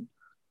constitution?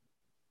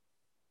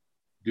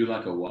 Do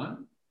like a what?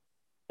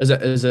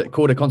 Is it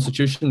called a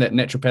constitution that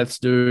naturopaths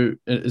do?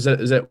 Is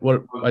that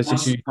what I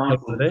see you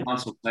today?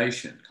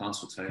 Consultation.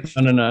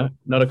 No,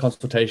 not a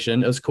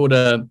consultation. It's called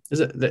is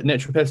it that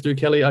naturopaths do,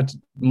 Kelly?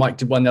 Mike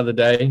did one the other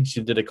day.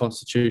 She did a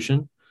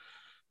constitution.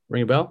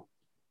 Ring a bell?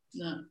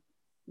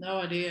 No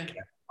idea.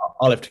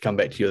 I'll have to come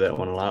back to you with that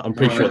one. I'm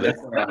pretty sure that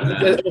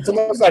it's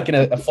almost like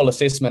a full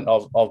assessment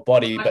of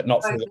body, but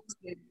not for the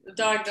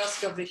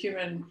diagnostic of the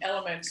human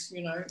element,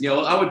 Yeah,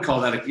 well, I would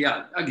call that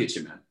I get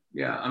you, man.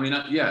 Yeah, I mean,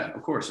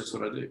 of course, that's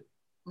what I do.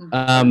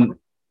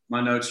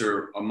 My notes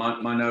are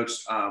my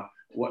notes.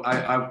 What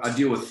I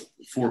deal with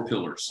 4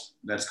 pillars.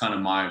 That's kind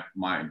of my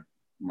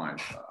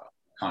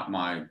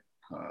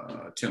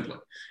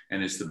template,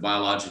 and it's the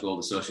biological,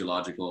 the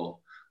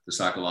sociological, the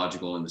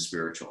psychological, and the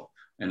spiritual.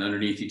 And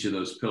underneath each of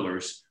those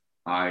pillars,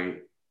 I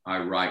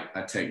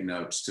take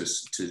notes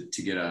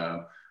to get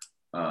a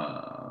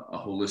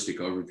holistic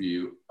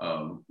overview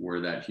of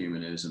where that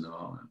human is in the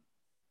moment.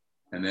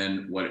 And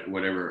then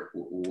whatever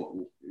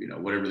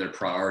their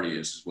priority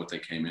is what they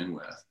came in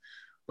with.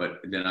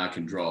 But then I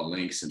can draw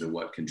links into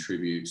what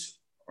contributes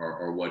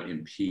or what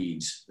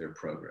impedes their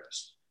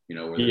progress.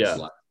 Whether it's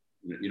like,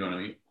 you know what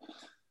I mean?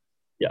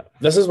 Yeah,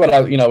 this is what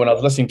when I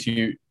was listening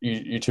to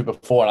you two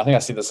before, and I think I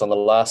said this on the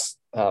last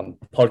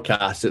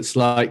podcast. It's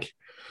like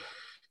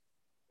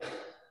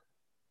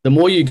the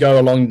more you go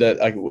along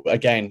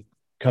again,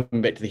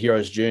 coming back to the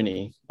hero's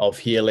journey of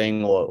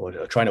healing or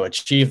trying to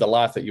achieve the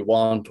life that you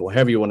want, or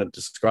however you want to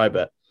describe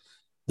it,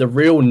 the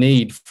real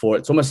need for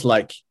it's almost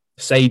like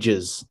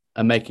sages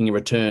are making a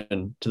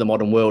return to the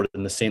modern world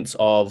in the sense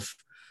of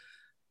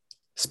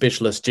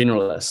specialist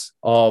generalists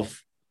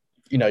of,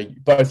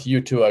 both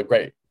you two are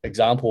great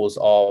examples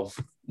of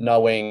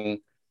going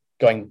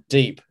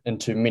deep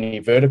into many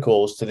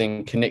verticals to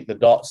then connect the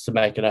dots to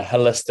make it a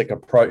holistic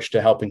approach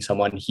to helping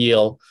someone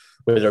heal,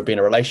 whether it be in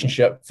a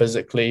relationship,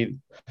 physically,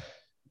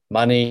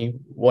 money,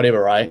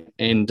 whatever, right?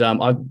 And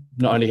I've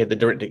not only had the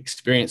direct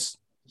experience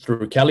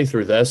through Kelly,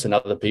 through this and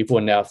other people,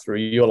 and now through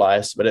you,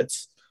 Elias, but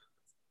it's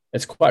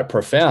quite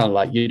profound.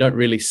 Like, you don't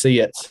really see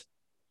it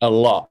a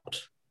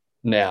lot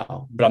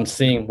now, but I'm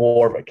seeing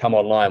more of it come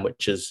online,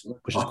 which is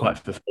quite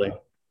fulfilling.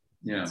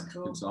 Yeah,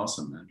 cool. It's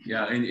awesome, man.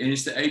 Yeah, and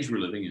it's the age we're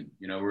living in.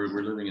 We're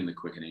living in the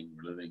quickening.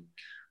 We're living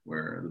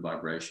where the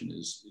vibration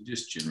is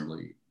just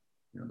generally,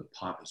 the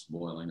pot is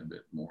boiling a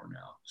bit more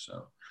now.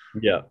 So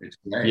yeah, it's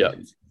great. Yeah,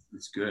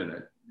 it's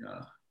good.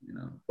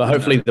 But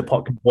hopefully the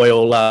pot can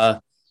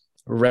boil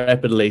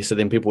rapidly, so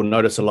then people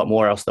notice a lot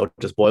more. Else they'll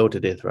just boil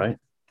to death, right?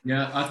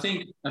 Yeah, I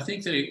think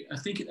they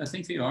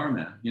are,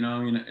 man.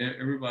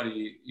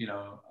 Everybody. I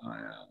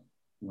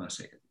want to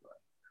say it.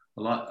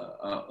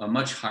 A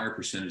much higher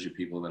percentage of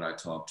people that I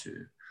talk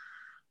to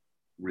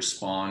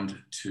respond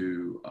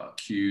to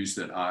cues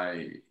that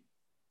I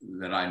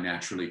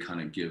naturally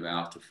kind of give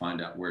out to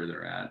find out where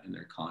they're at in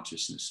their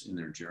consciousness, in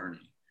their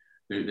journey.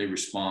 They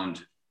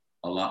respond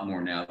a lot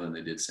more now than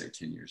they did, say,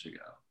 10 years ago.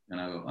 And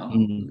I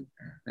go,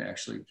 they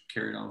actually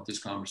carried on with this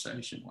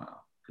conversation.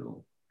 Wow,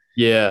 cool.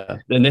 Yeah,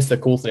 and that's the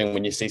cool thing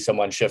when you see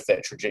someone shift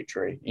that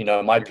trajectory.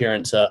 My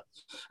parents are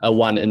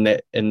one in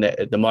that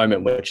at the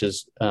moment, which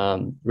is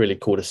really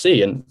cool to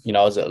see. And it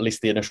was at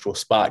least the initial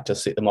spark to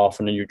set them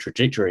off on a new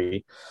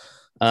trajectory.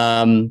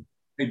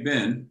 Hey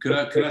Ben, could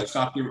I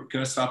stop you?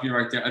 Could I stop you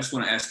right there? I just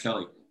want to ask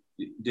Kelly,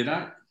 did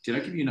I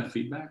give you enough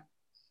feedback?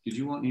 Did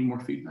you want any more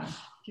feedback?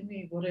 Give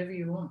me whatever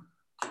you want.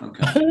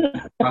 Okay,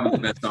 probably the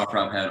best offer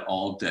I've had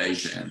all day,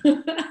 Ben.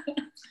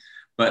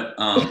 But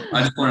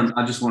I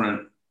just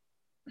want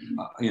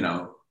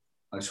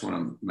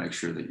to make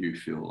sure that you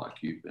feel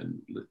like you've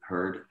been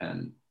heard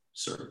and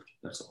served.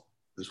 That's all.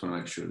 I just want to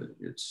make sure that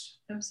it's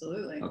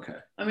absolutely okay.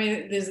 I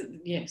mean,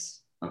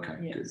 yes. Okay.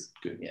 Yes.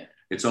 Good. Yeah.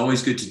 It's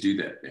always good to do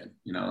that, Ben.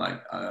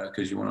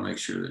 Because you want to make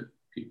sure that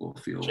people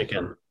feel check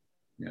in.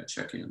 Yeah,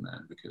 check in,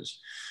 man, because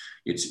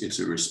it's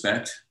a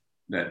respect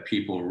that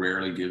people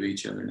rarely give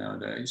each other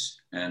nowadays,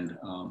 and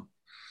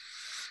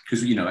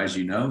because as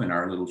you know, in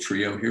our little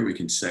trio here, we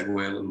can segue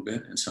a little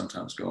bit and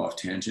sometimes go off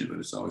tangent, but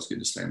it's always good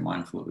to stay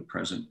mindful of the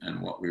present and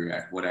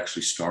what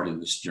actually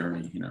started this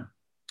journey,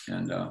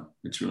 and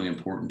it's really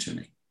important to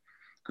me,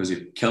 because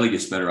if Kelly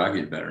gets better, I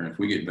get better, and if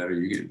we get better,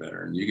 you get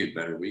better, and you get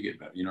better, we get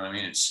better. You know what I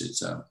mean?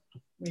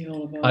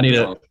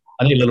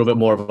 I need a little bit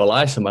more of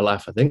Elias in my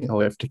life. I think I'll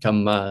have to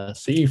come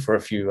see you for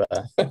a few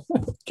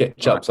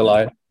catch-ups,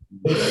 Elias.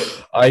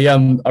 I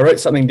wrote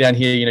something down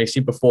here. You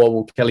said before,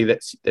 well, Kelly,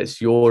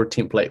 that's your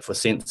template for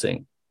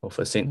sensing or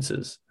for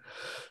senses.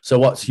 So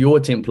what's your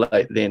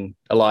template then,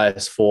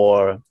 Elias,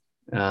 for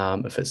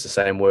if it's the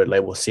same word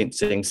label,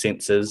 sensing,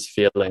 senses,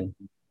 feeling,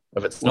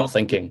 if it's not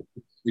thinking?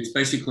 It's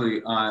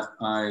basically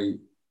I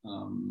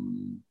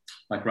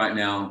like right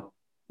now,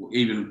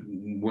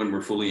 even when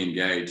we're fully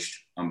engaged,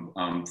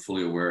 I'm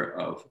fully aware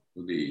of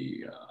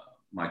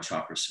my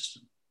chakra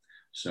system.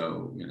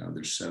 So,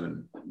 there's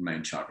 7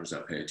 main chakras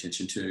I pay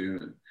attention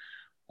to.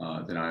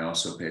 And then I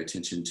also pay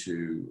attention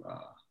to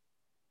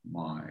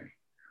my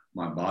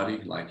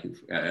body, like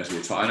as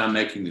we're talking. And I'm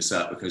making this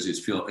up because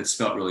it's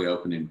felt really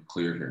open and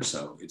clear here.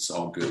 So it's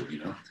all good,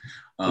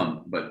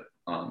 But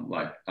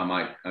like I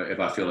might, if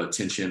I feel a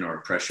tension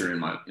or pressure in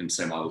my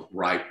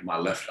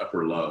left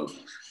upper lobe,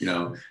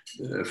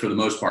 for the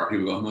most part,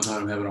 people go, "Oh my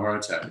God, I'm having a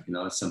heart attack."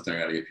 It's something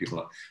I got to get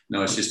people.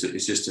 No, it's just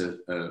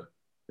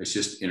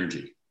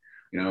energy.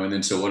 And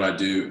then so what I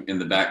do in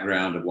the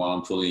background of while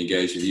I'm fully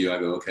engaged with you, I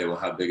go, okay, well,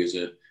 how big is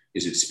it?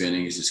 Is it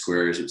spinning? Is it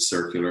square? Is it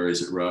circular?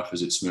 Is it rough?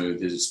 Is it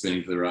smooth? Is it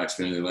spinning to the right,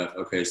 spinning to the left?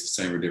 Okay, it's the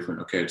same or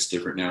different. Okay, it's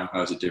different now.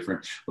 How is it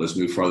different? Well, let's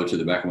move farther to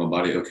the back of my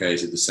body. Okay,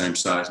 is it the same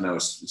size? No,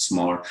 it's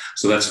smaller.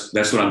 So that's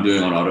what I'm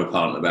doing on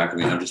autopilot in the back of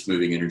me. I'm just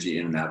moving energy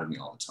in and out of me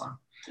all the time.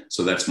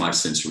 So that's my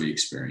sensory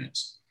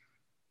experience.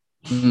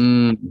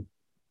 Okay,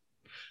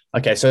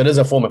 so it is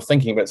a form of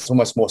thinking, but it's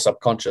almost more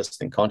subconscious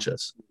than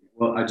conscious.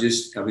 Well, I've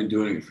been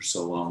doing it for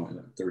so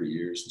long, 30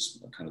 years, this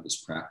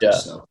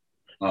practice. Yeah.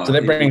 So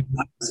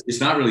it's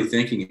not really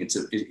thinking.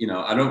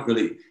 I don't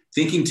really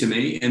thinking to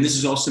me, and this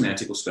is all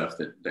semantical stuff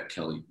that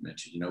Kelly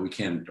mentioned. We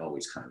can't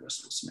always kind of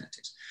wrestle with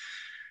semantics.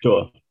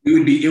 Sure.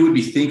 It would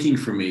be thinking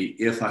for me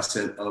if I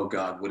said, "Oh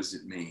God, what does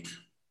it mean?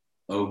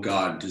 Oh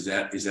God, is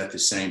that the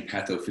same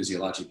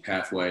pathophysiologic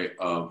pathway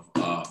of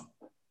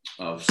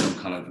some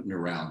kind of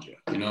neuralgia?"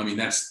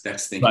 That's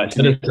thinking. Right.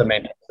 So it's a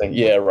mental thing.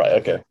 Yeah. Right.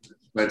 Okay.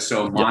 But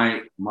so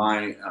my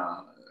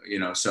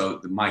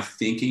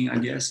thinking, I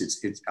guess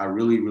I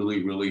really,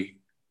 really, really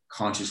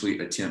consciously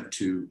attempt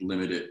to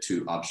limit it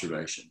to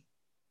observation.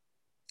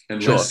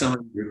 Unless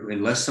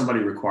somebody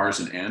requires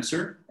an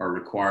answer or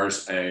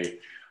requires a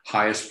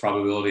highest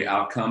probability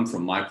outcome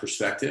from my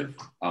perspective,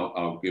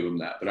 I'll give them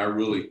that. But I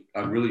really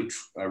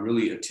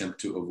attempt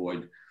to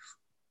avoid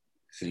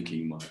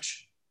thinking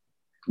much.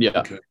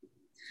 Yeah.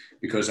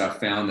 Because I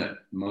found that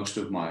most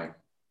of my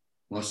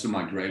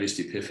greatest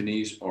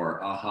epiphanies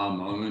or aha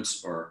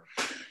moments or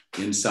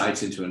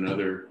insights into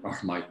another or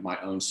my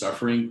own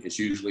suffering, it's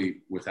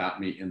usually without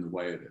me in the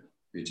way of it.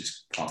 It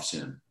just pops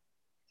in.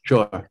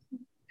 Sure.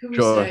 Could we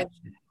say,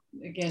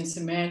 again,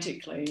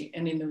 semantically,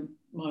 and in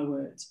my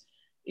words,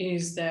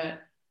 is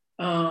that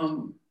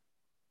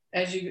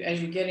as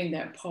you're getting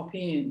that pop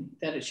in,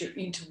 that it's your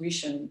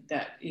intuition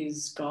that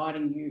is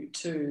guiding you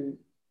to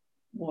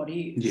what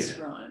is,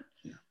 right?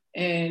 Yeah.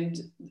 And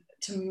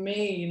to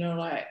me,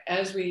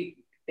 as we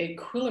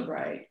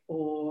equilibrate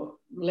or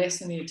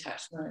lessen the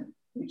attachment,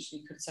 which you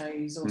could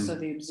say is also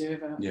the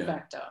observer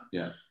factor,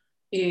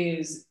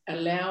 is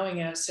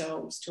allowing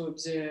ourselves to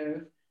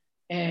observe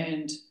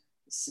and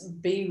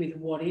be with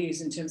what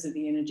is in terms of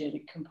the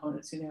energetic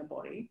components in our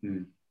body.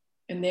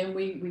 And then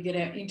we get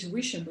our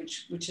intuition,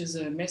 which is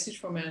a message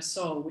from our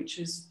soul, which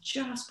is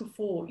just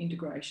before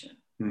integration.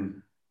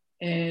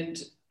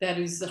 And that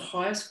is the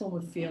highest form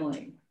of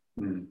feeling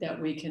that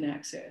we can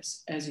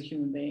access as a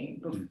human being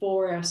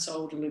before our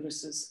soul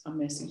delivers us a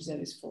message that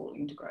is full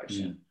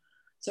integration.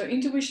 So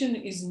intuition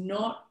is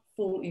not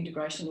full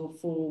integration or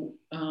full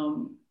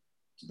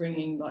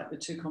bringing like the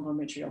two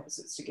complementary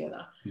opposites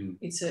together.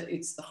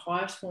 It's the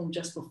highest form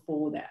just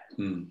before that.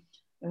 And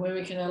when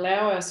we can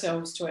allow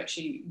ourselves to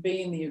actually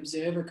be in the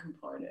observer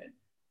component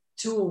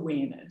to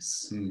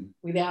awareness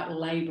without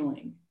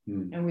labeling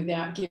and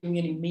without giving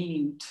any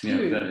meaning to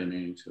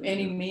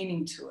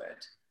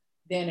it,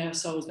 then our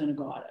soul is going to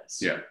guide us.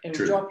 Yeah,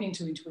 it'll drop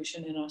into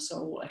intuition and our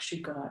soul will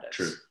actually guide us.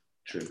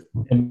 True.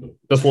 And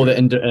before the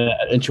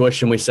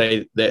intuition, we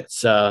say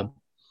that's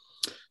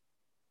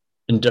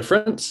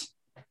indifference.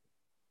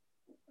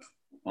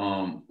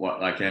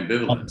 What, like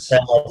ambivalence?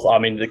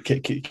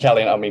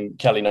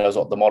 Kelly knows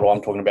what the model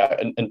I'm talking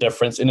about.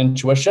 Indifference and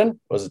intuition,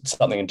 or is it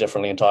something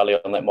differently entirely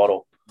on that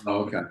model?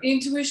 Oh, okay.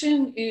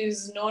 Intuition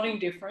is not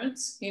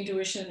indifference.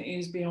 Intuition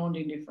is beyond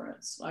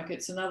indifference. Like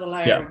it's another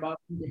layer above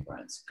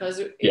indifference. Because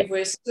if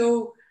we're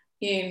still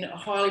in a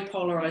highly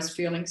polarized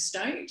feeling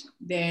state,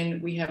 then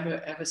we have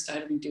a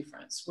state of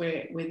indifference.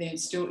 We're then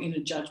still in a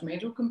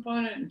judgmental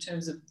component in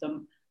terms of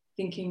the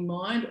thinking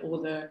mind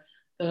or the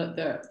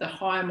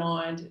higher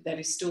mind that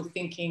is still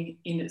thinking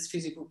in its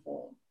physical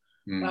form.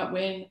 But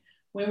when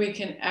we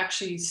can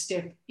actually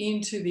step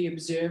into the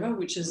observer,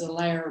 which is a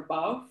layer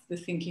above the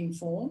thinking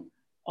form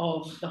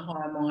of the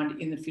higher mind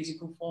in the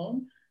physical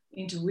form,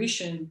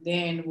 intuition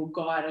then will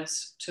guide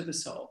us to the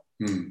soul.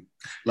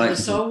 The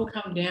soul will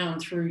come down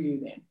through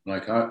you then. I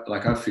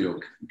feel,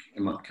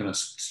 can I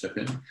step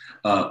in?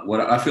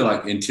 What I feel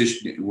like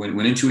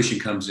when intuition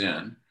comes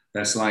in,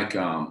 that's like,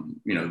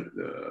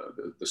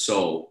 the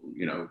soul,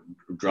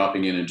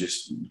 dropping in and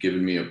just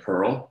giving me a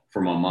pearl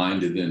for my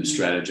mind to then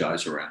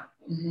strategize around,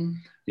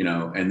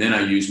 and then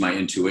I use my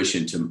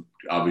intuition to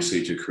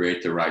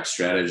create the right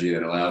strategy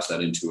that allows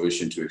that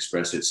intuition to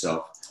express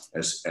itself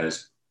as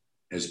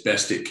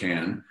best it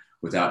can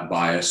without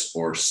bias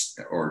or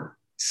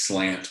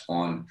slant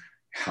on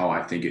how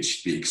I think it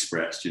should be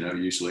expressed.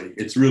 Usually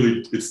it's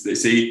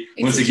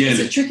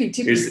a tricky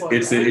tipping point,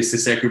 it's the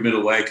sacred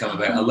middle way coming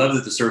back. I love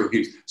that the circle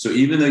keeps. So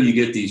even though you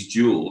get these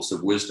jewels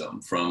of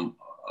wisdom from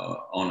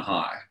on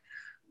high,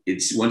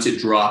 it's once it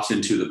drops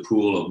into the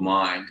pool of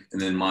mind,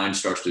 and then mind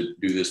starts to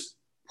do this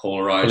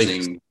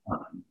polarizing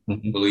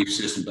belief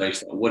system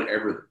based on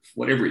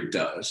whatever it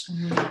does.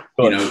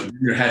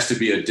 There has to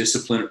be a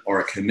discipline or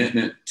a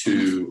commitment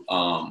to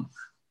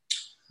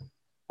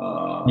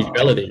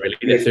neutrality, really,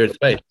 the third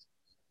space.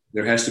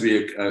 There has to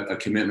be a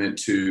commitment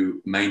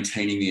to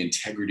maintaining the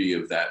integrity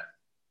of that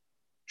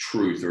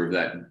truth or of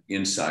that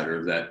insight or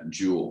of that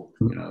jewel,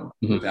 you know,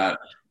 without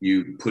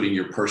you putting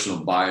your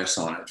personal bias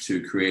on it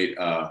to create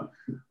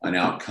an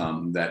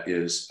outcome that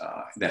is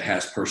that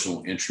has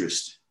personal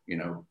interest, you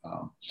know,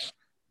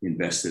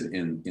 invested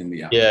in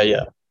the outcome.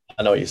 Yeah.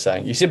 I know what you're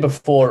saying. You said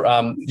before,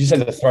 you said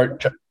the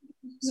throat. I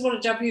just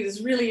want to jump here. This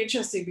is really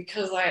interesting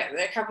because like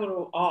that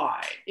capital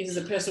I is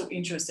the personal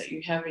interest that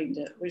you have in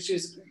it, which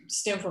is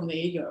stem from the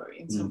ego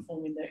in some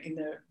form in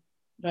the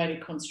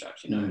Vedic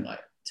construct. You know,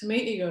 like to me,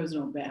 ego is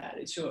not bad.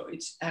 It's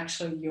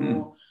actually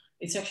your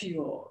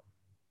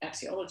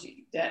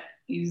axiology. That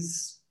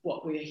is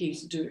what we're here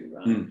to do,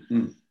 right?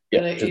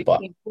 Yeah,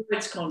 in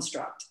its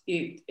construct, to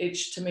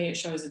me, it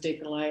shows a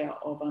deeper layer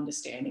of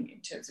understanding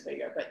in terms of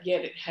ego, but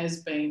yet it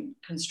has been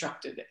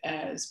constructed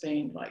as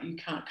being like you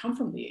can't come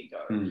from the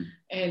ego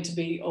and to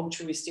be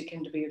altruistic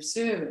and to be of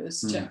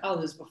service to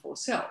others before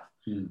self,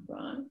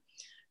 right?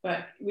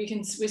 But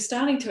we're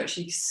starting to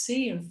actually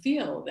see and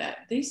feel that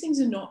these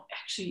things are not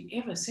actually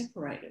ever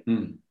separated.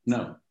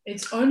 No.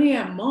 It's only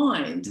our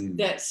mind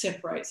that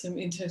separates them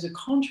in terms of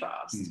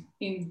contrast,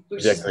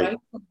 which is based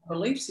on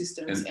belief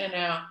systems and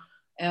our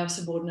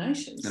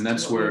subordinations. And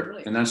that's where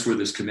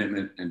this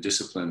commitment and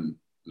discipline,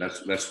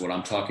 that's what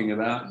I'm talking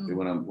about.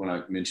 When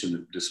I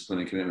mention discipline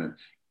and commitment,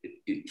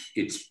 it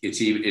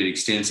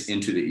extends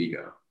into the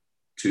ego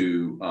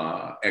to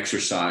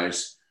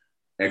exercise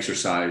the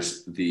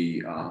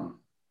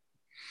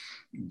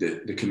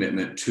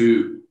commitment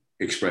to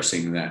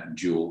expressing that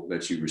jewel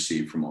that you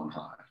receive from on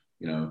high,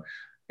 you know,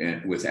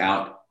 and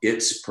without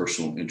its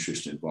personal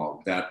interest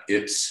involved, without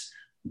its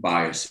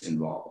bias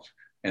involved.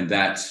 And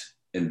that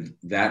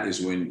is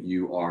when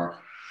you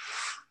are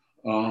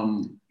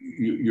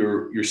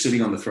you're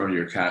sitting on the throne of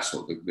your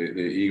castle. The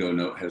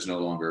ego has no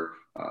longer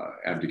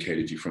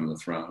abdicated you from the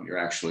throne. You're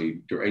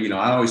actually, you know,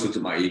 I always looked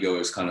at my ego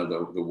as kind of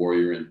the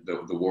warrior in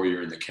the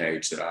warrior in the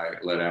cage that I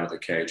let out of the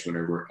cage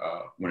whenever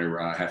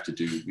I have to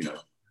do, you know,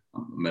 a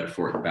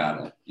metaphoric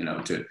battle, you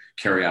know, to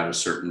carry out a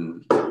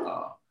certain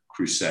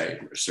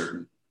crusade or a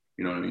certain,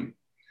 you know what I mean?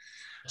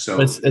 So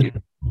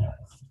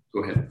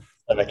go ahead.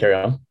 Let me carry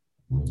on.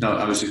 No,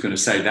 I was just going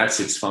to say that's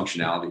its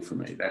functionality for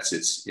me. That's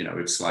its, you know,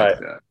 it's like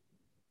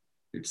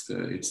this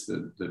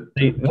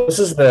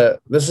is the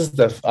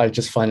I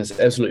just find this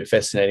absolutely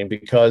fascinating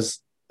because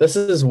this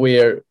is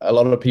where a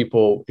lot of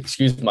people,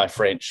 excuse my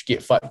French,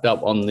 get fucked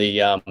up on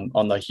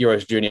the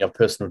hero's journey of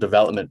personal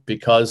development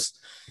because,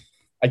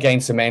 again,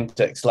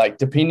 semantics, like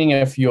depending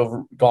if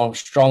you've gone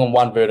strong in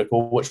one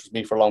vertical, which was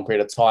me for a long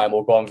period of time,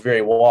 or gone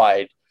very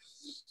wide,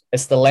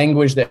 it's the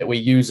language that we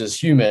use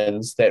as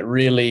humans that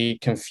really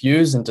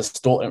confuse and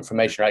distort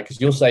information, right?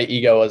 Because you'll say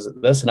ego is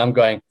this, and I'm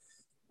going,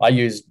 I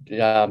use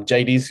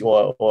JD's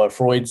or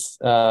Freud's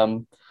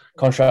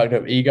construct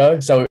of ego.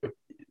 So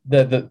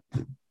but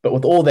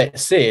with all that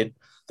said,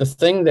 the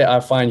thing that I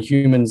find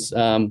humans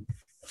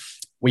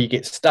we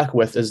get stuck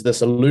with is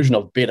this illusion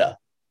of better.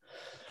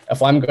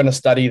 If I'm going to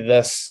study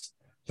this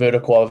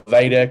vertical of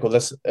Vedic or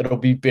this, it'll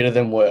be better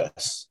than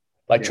worse.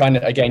 Like trying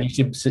to, again,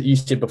 you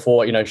said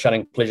before, you know,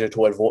 shunning pleasure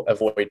to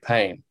avoid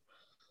pain.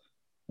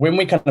 When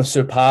we kind of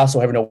surpass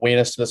or have an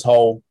awareness to this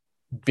whole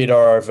better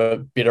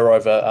over,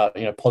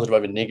 you know, positive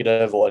over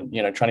negative, or,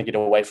 you know, trying to get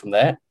away from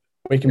that,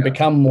 we can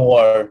become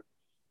more,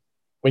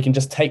 we can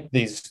just take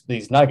these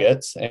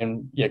nuggets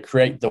and, you know,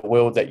 create the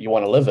world that you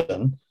want to live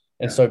in.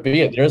 And so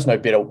be it. There is no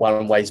better,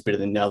 one way is better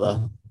than the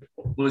other.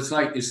 Well, it's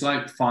like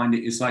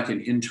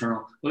an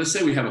internal, well, let's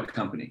say we have a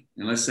company,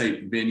 and let's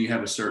say, Ben, you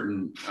have a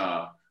certain,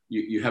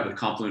 you have a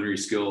complementary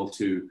skill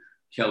to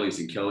Kelly's,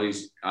 and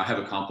Kelly's, I have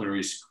a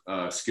complementary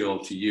skill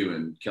to you,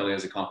 and Kelly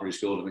has a complementary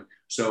skill to me.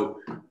 So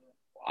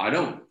I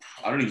don't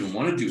even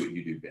want to do what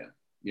you do, Ben.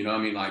 You know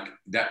what I mean? Like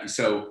that.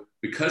 So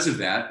because of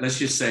that, let's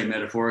just say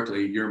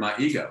metaphorically, you're my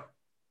ego.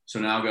 So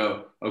now I'll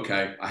go,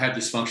 okay, I have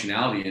this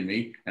functionality in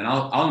me, and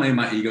I'll name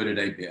my ego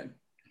today, Ben.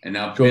 And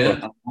now,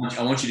 Ben, I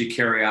want you to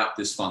carry out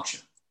this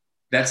function.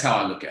 That's how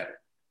I look at it.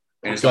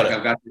 And it's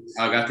I've got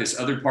this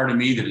other part of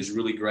me that is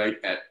really great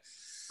at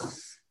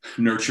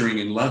nurturing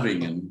and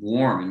loving and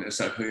warm. And it's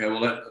like, okay, well,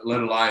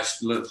 let Elias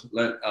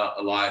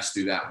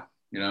do that,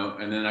 you know.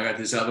 And then I got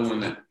this other one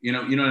that, you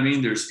know what I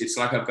mean? It's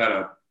like I've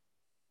got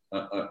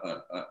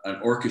an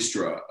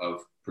orchestra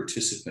of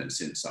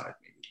participants inside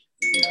me.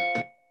 You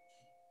know?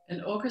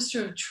 An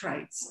orchestra of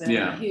traits that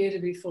are here to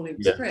be fully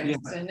expressed.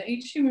 And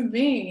each human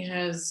being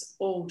has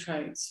all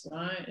traits,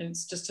 right? And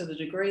it's just to the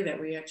degree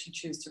that we actually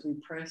choose to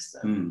repress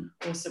them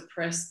or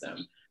suppress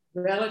them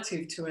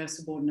relative to our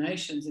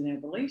subordinations in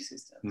our belief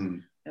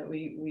systems, that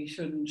we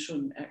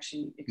shouldn't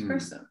actually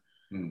express them.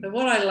 But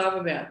what I love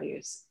about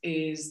this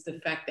is the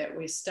fact that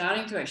we're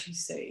starting to actually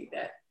see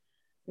that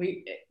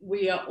we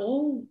are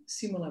all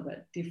similar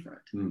but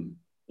different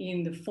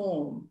in the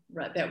form,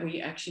 right, that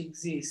we actually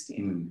exist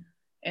in.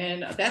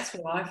 And that's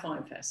what I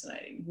find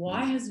fascinating.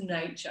 Why has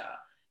nature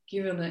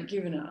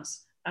given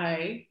us,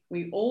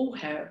 we all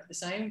have the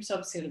same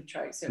subset of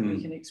traits that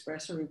we can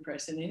express or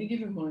repress in any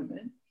given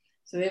moment.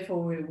 So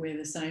therefore we're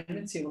the same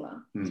and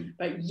similar,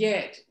 but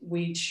yet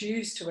we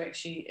choose to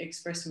actually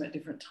express them at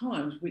different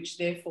times, which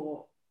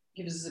therefore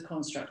gives us a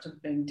construct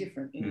of being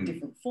different in a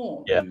different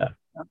form.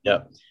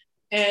 Yeah.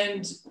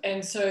 And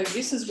so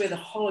this is where the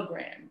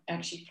hologram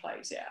actually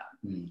plays out.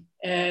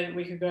 And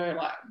we could go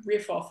like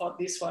riff off on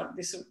this one.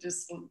 This will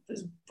just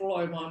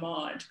blow my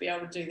mind to be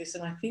able to do this.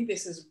 And I think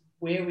this is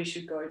where we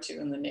should go to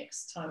in the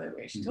next time that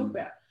we actually talk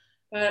about.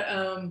 But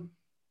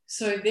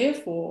so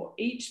therefore,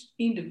 each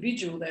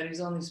individual that is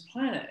on this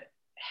planet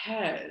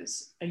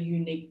has a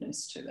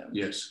uniqueness to them.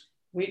 Yes.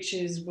 Which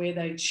is where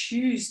they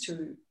choose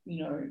to,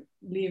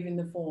 live in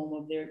the form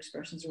of their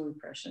expressions or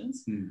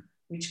repressions,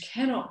 which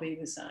cannot be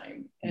the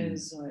same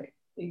as like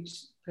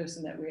each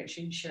person that we're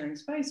actually sharing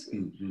space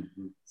with.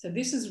 So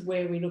this is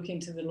where we look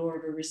into the law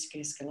of a risk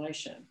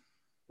escalation,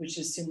 which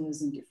is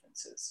similars and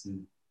differences.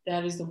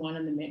 That is the one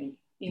and the many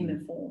in the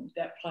form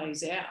that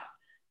plays out.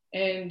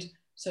 And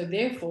so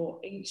therefore,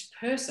 each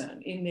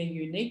person in their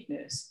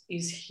uniqueness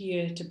is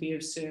here to be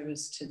of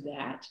service to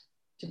that,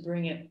 to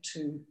bring it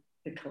to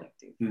the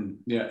collective.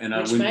 Yeah, and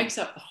which makes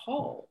up the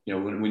whole. Yeah,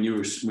 when you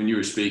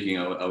were speaking,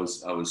 I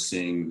was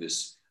seeing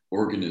this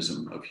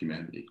organism of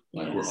humanity.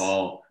 Like we're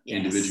all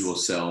individual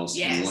cells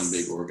in one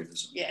big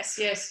organism. Yes.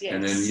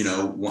 And then if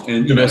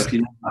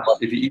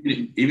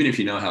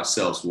you know how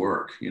cells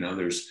work,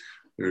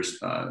 there's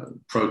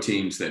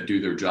proteins that do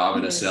their job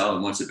in a cell,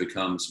 and once it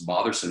becomes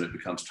bothersome, it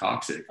becomes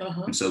toxic,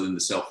 and so then the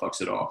cell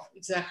fucks it off.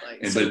 Exactly.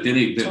 And but then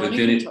it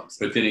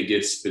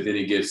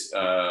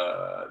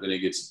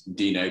gets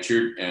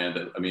denatured, and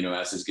the amino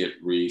acids get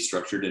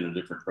restructured in a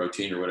different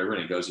protein or whatever,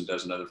 and it goes and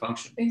does another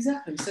function.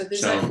 Exactly. So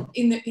there's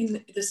in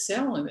the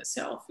cell in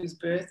itself is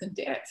birth and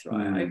death,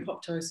 right?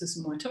 Apoptosis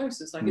and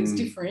mitosis. Like it's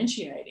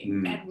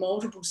differentiating at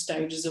multiple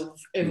stages of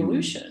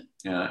evolution.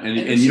 Yeah, and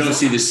you don't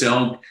see the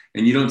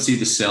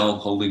cell,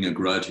 holding a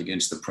grudge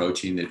against the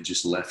protein that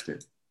just left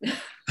it.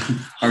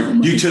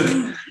 You took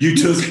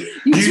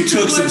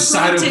some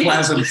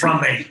cytoplasm from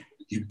me,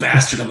 you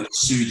bastard! I'm going to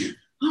sue you.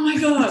 Oh my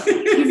God!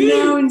 You've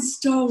now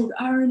installed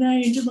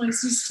RNA into my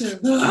system.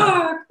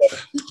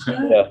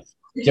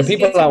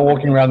 People aren't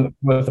walking around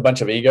with a bunch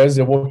of egos;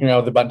 they're walking around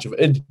with a bunch of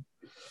id.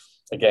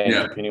 Again,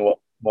 depending what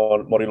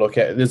you look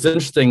at. There's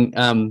interesting.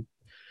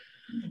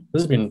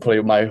 This has been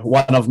probably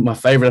one of my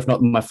favorite, if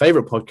not my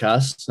favorite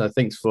podcast. So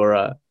thanks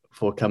for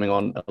coming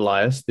on,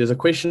 Elias. There's a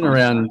question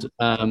around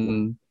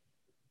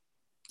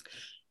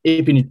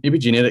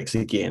epigenetics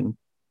again,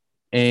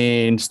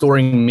 and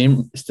storing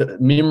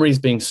memories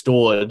being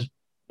stored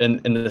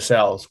in the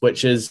cells,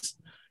 which is,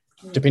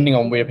 depending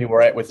on where people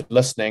are at with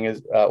listening,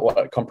 is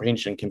what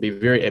comprehension can be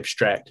very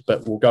abstract,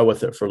 but we'll go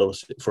with it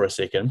for a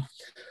second.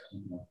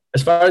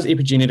 As far as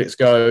epigenetics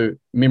go,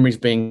 memories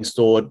being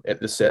stored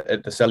at the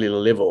cellular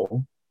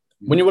level,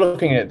 when you were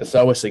looking at the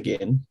psoas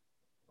again,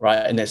 right,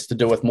 and that's to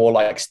do with more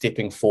like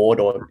stepping forward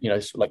or,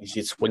 like you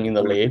said, swinging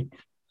the leg.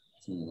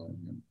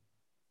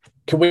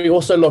 Can we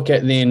also look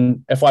at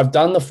then, if I've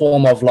done the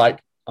form of like,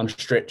 I'm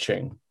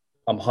stretching,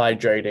 I'm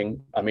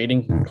hydrating, I'm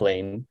eating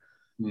clean,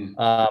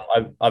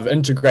 I've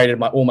integrated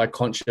all my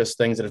conscious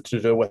things that are to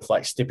do with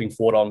like stepping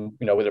forward on,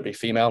 whether it be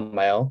female,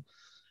 male.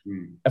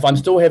 If I'm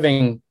still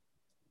having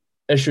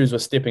issues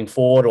with stepping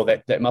forward or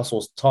that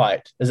muscle's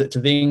tight, is it to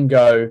then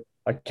go,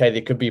 okay,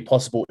 there could be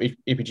possible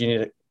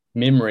epigenetic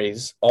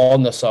memories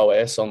on the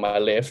psoas on my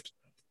left,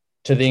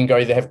 to then go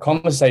either have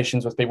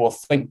conversations with people,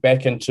 think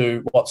back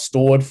into what's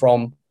stored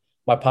from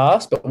my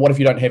past, but what if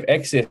you don't have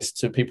access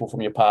to people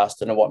from your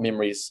past and what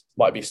memories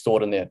might be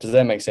stored in there? Does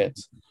that make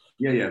sense?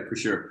 Yeah, for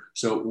sure.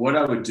 So what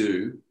I would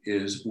do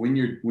is when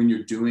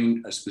you're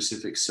doing a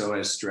specific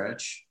psoas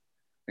stretch,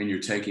 and you're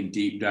taking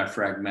deep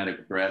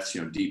diaphragmatic breaths,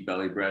 deep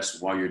belly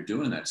breaths while you're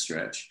doing that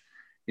stretch,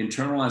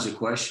 internalize the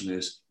question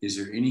is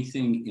there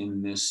anything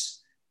in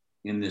this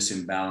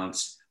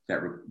imbalance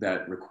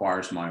that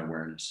requires my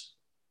awareness?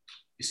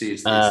 You see,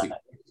 it's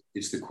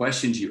the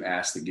questions you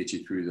ask that get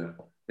you through the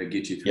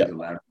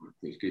labyrinth,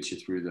 that get you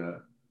through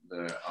the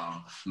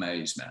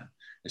maze, man.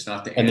 It's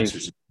not the answers,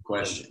 it's the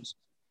questions.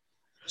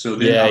 So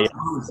then,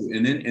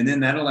 and then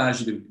that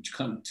allows you to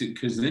come to,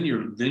 because then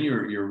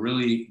you're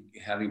really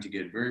having to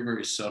get very,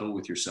 very subtle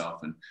with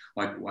yourself. And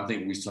like I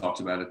think we talked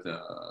about it the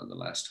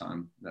last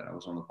time that I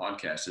was on the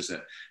podcast, is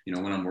that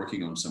when I'm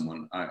working on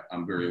someone, I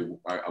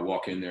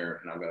walk in there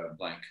and I've got a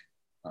blank,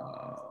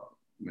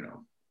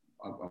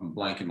 I'm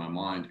blank in my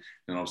mind,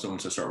 and all of a sudden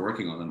once I start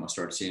working on them, I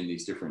start seeing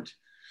these different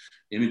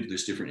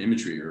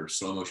imagery or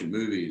slow motion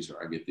movies,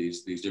 or I get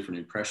these different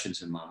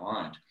impressions in my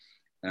mind,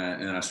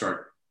 and I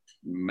start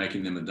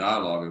making them a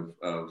dialogue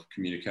of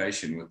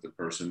communication with the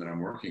person that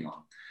I'm working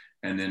on.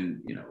 And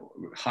then,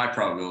 high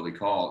probability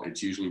call,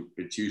 it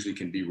usually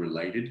can be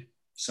related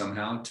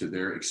somehow to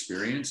their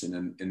experience.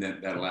 And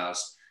then that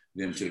allows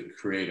them to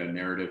create a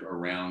narrative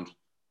around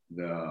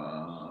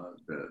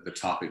the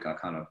topic I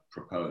kind of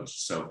proposed.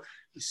 So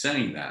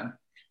saying that,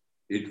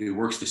 it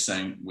works the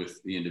same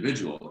with the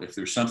individual. If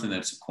there's something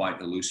that's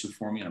quite elusive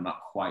for me and I'm not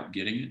quite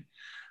getting it,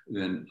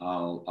 then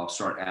I'll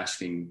start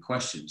asking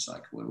questions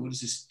like, what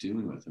is this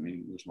doing with? I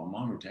mean, was my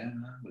mom or dad?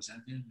 Was that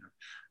it?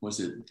 Or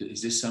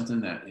is this something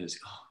that is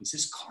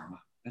this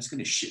karma? that's going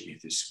to shit me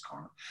if this is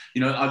karma.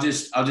 You know, I'll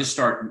just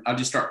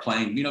start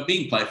playing, you know,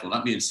 being playful,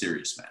 not being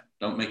serious, man.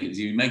 Don't make it, if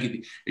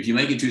you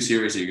make it too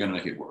serious, you're going to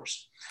make it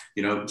worse,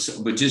 you know,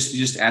 so, but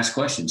just ask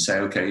questions, say,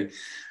 okay,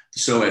 the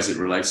psoas, it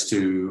relates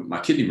to my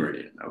kidney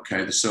meridian.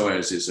 Okay. The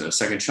psoas is a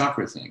second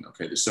chakra thing.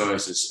 Okay. The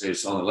psoas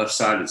is on the left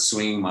side, it's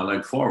swinging my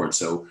leg forward.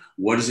 So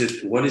what is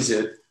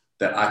it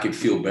that I could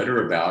feel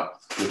better about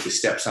with the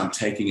steps I'm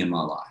taking in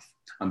my life?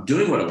 I'm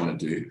doing what I want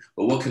to do,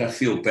 but what could I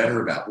feel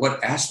better about?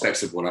 What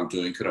aspects of what I'm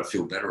doing could I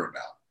feel better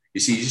about? You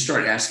see, you just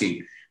start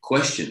asking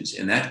questions,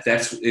 and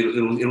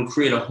it'll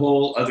create a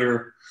whole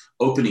other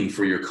opening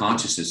for your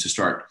consciousness to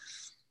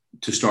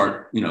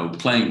start, you know,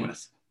 playing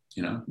with,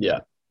 you know? Yeah.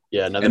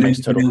 Yeah. No, that and, makes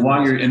then, total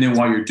and then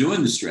while you're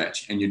doing the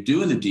stretch and you're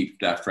doing the deep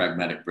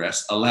diaphragmatic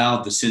breaths,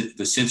 allow the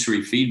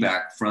sensory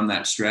feedback from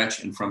that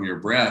stretch and from your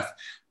breath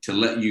to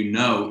let you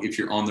know if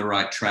you're on the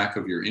right track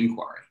of your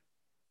inquiry.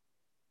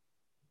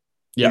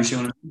 Yeah,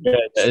 yeah,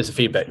 that is a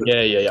feedback.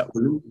 Yeah.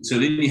 So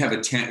then you have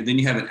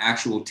an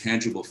actual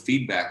tangible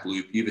feedback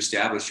loop you've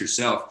established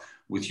yourself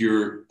with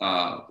your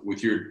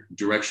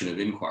direction of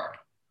inquiry.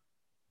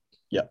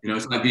 Yeah, you know,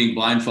 it's like being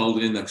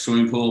blindfolded in the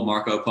swimming pool.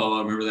 Marco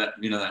Polo, remember that?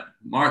 You know that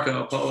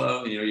Marco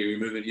Polo. You know, you're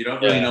moving. You don't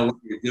really know what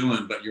you're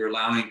doing, but you're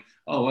allowing.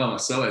 Oh well, my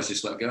psoas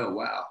just let go.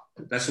 Wow,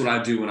 that's what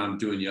I do when I'm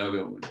doing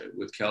yoga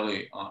with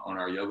Kelly on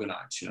our yoga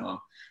nights. You know.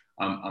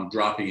 I'm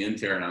dropping in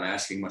there and I'm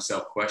asking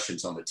myself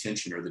questions on the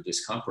tension or the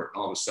discomfort.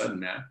 And all of a sudden,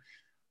 man,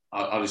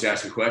 I'll just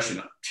ask a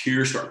question.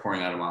 Tears start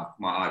pouring out of my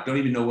eye. Don't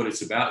even know what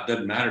it's about. It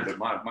doesn't matter. But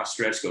my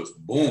stretch goes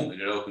boom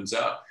and it opens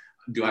up.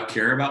 Do I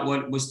care about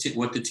what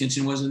the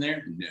tension was in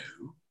there? No.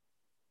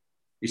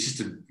 It's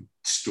just a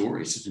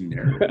story. It's just a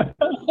narrative.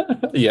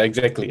 Yeah,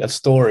 exactly. A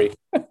story.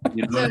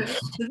 You know? So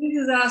this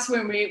is us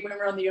when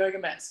we're on the yoga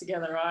mats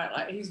together, right?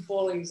 Like he's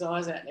bawling his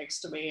eyes out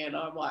next to me, and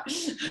I'm like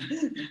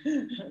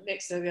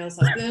next to the other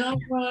side. Then I'm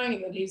crying,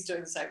 and then he's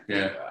doing the same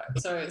thing, right?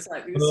 So it's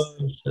like this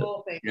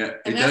whole thing. Yeah,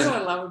 and that's what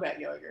I love about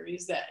yoga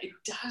is that it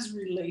does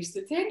release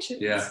the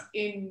tensions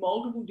in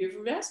multiple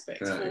different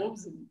aspects,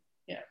 forms, and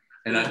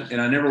And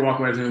I never walk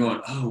away from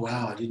going, oh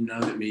wow, I didn't know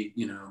that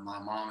my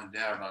mom and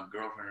dad, my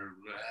girlfriend.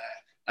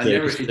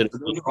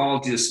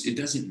 It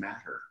doesn't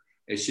matter.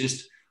 It's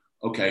just,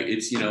 okay.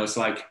 It's, it's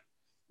like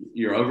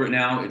you're over it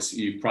now.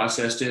 You've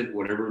processed it,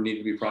 whatever needed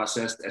to be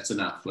processed. That's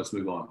enough. Let's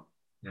move on.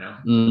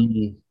 That's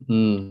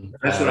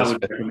what I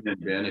would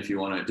recommend, Ben, if you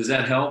want to. Does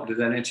that help? Does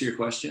that answer your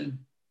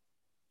question?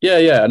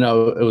 Yeah.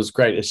 No, it was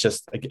great. It's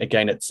just,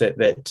 again, it's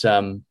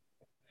that,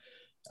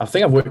 I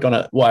think I've worked on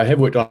it. Well, I have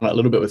worked on it a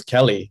little bit with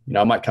Kelly.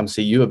 I might come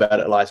see you about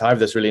it, Elias. I have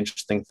this really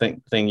interesting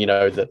thing,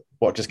 that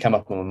what just came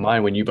up in my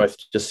mind when you both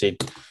just said,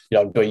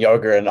 I'm doing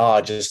yoga and I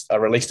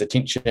released the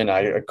tension.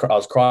 I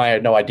was crying, I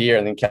had no idea.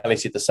 And then Kelly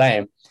said the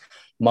same.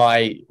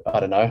 My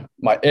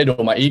id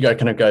or my ego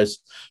kind of goes,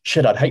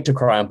 shit, I'd hate to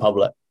cry in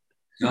public.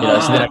 So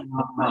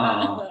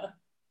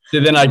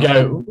then I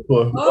go,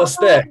 what's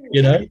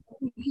that?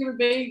 Human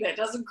being that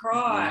doesn't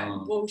cry.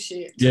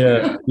 Bullshit.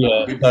 Yeah.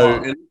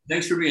 So,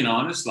 thanks for being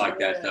honest like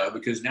that, though,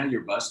 because now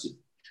you're busted.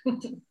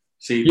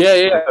 See.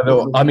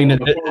 I mean,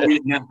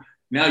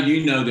 now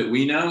you know that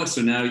we know,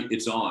 so now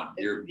it's on.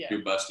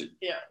 You're busted.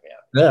 Yeah.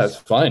 It's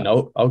fine.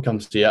 I'll come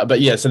to you. But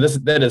yeah, so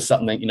that is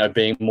something,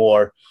 being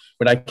more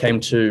when I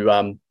came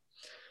to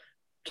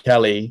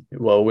Kelly.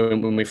 Well,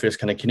 when we first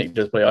kind of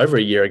connected, probably over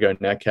a year ago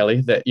now,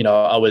 Kelly. That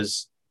I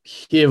was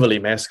heavily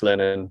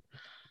masculine and.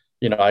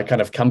 I kind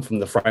of come from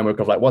the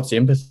framework of like, what's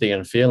empathy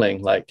and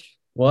feeling? Like,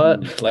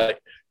 what? Like,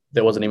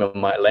 that wasn't even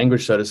my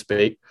language, so to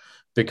speak,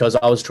 because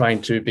I was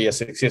trying to be a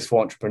successful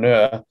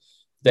entrepreneur.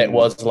 That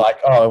was like,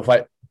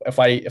 if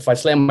I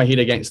slam my head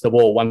against the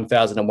wall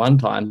 1,001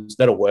 times,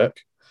 that'll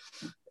work,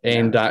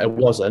 and it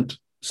wasn't.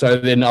 So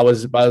then I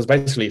was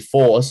basically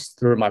forced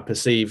through my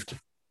perceived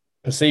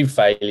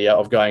failure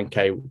of going,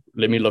 okay,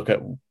 let me look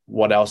at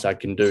what else I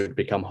can do to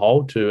become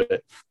whole to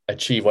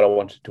achieve what I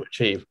wanted to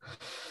achieve.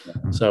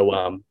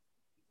 So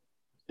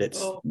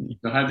so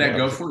how'd that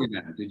go for you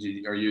now?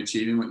 Are you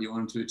achieving what you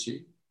wanted to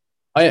achieve?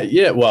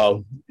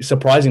 Well,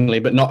 surprisingly,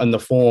 but not in the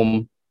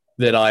form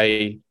that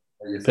I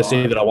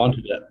perceived that I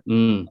wanted it.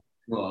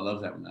 Well, I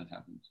love that when that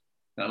happens.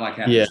 That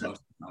happens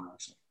most of the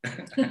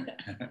time,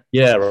 actually.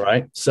 Yeah,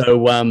 right.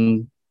 So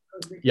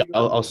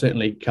I'll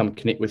certainly come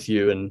connect with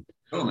you and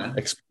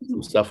explore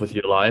some stuff with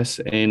you, Elias.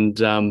 And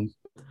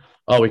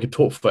we could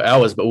talk for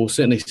hours, but we'll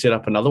certainly set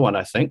up another one,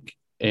 I think.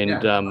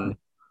 And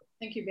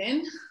thank you,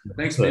 Ben.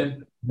 Thanks,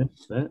 Ben.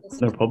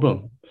 No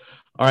problem.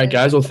 All right,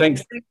 guys. Well,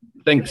 thanks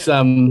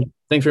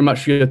very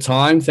much for your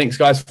time. Thanks,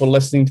 guys, for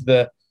listening to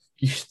the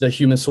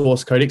Human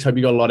Source Codex. Hope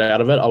you got a lot out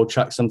of it. I'll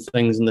chuck some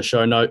things in the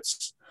show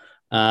notes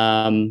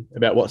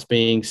about what's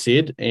being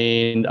said,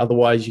 and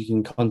otherwise you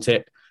can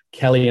contact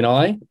Kelly and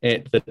I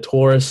at the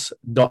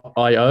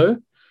Taurus.io.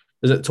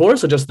 Is it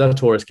Taurus or just the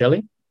Taurus,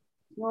 Kelly?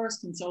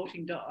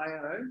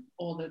 TaurusConsulting.io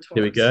or the Taurus.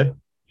 There we go.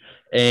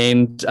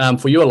 And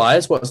for you,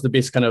 Elias, what's the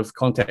best kind of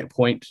contact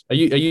point? Are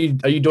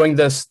you doing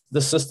this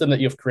system that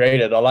you've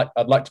created? I'd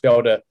like to be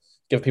able to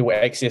give people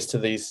access to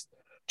these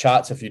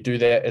charts if you do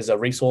that as a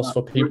resource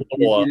for people?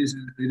 Or? It is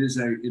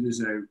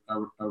a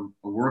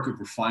work of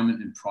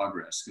refinement in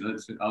progress.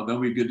 They'll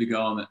be good to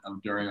go on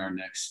during our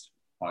next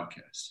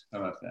podcast. How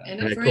about that? And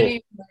for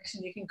any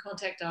information, you can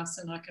contact us,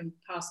 and I can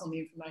pass on the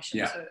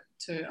information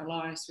to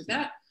Elias with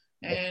that.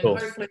 And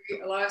hopefully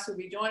Elias will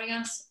be joining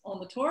us on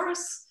the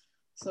Taurus.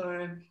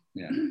 So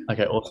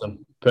okay,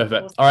 awesome,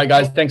 perfect. All right,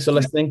 guys, thanks for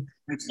listening.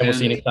 Thanks, and we'll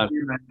see you next time. See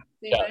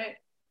you, mate.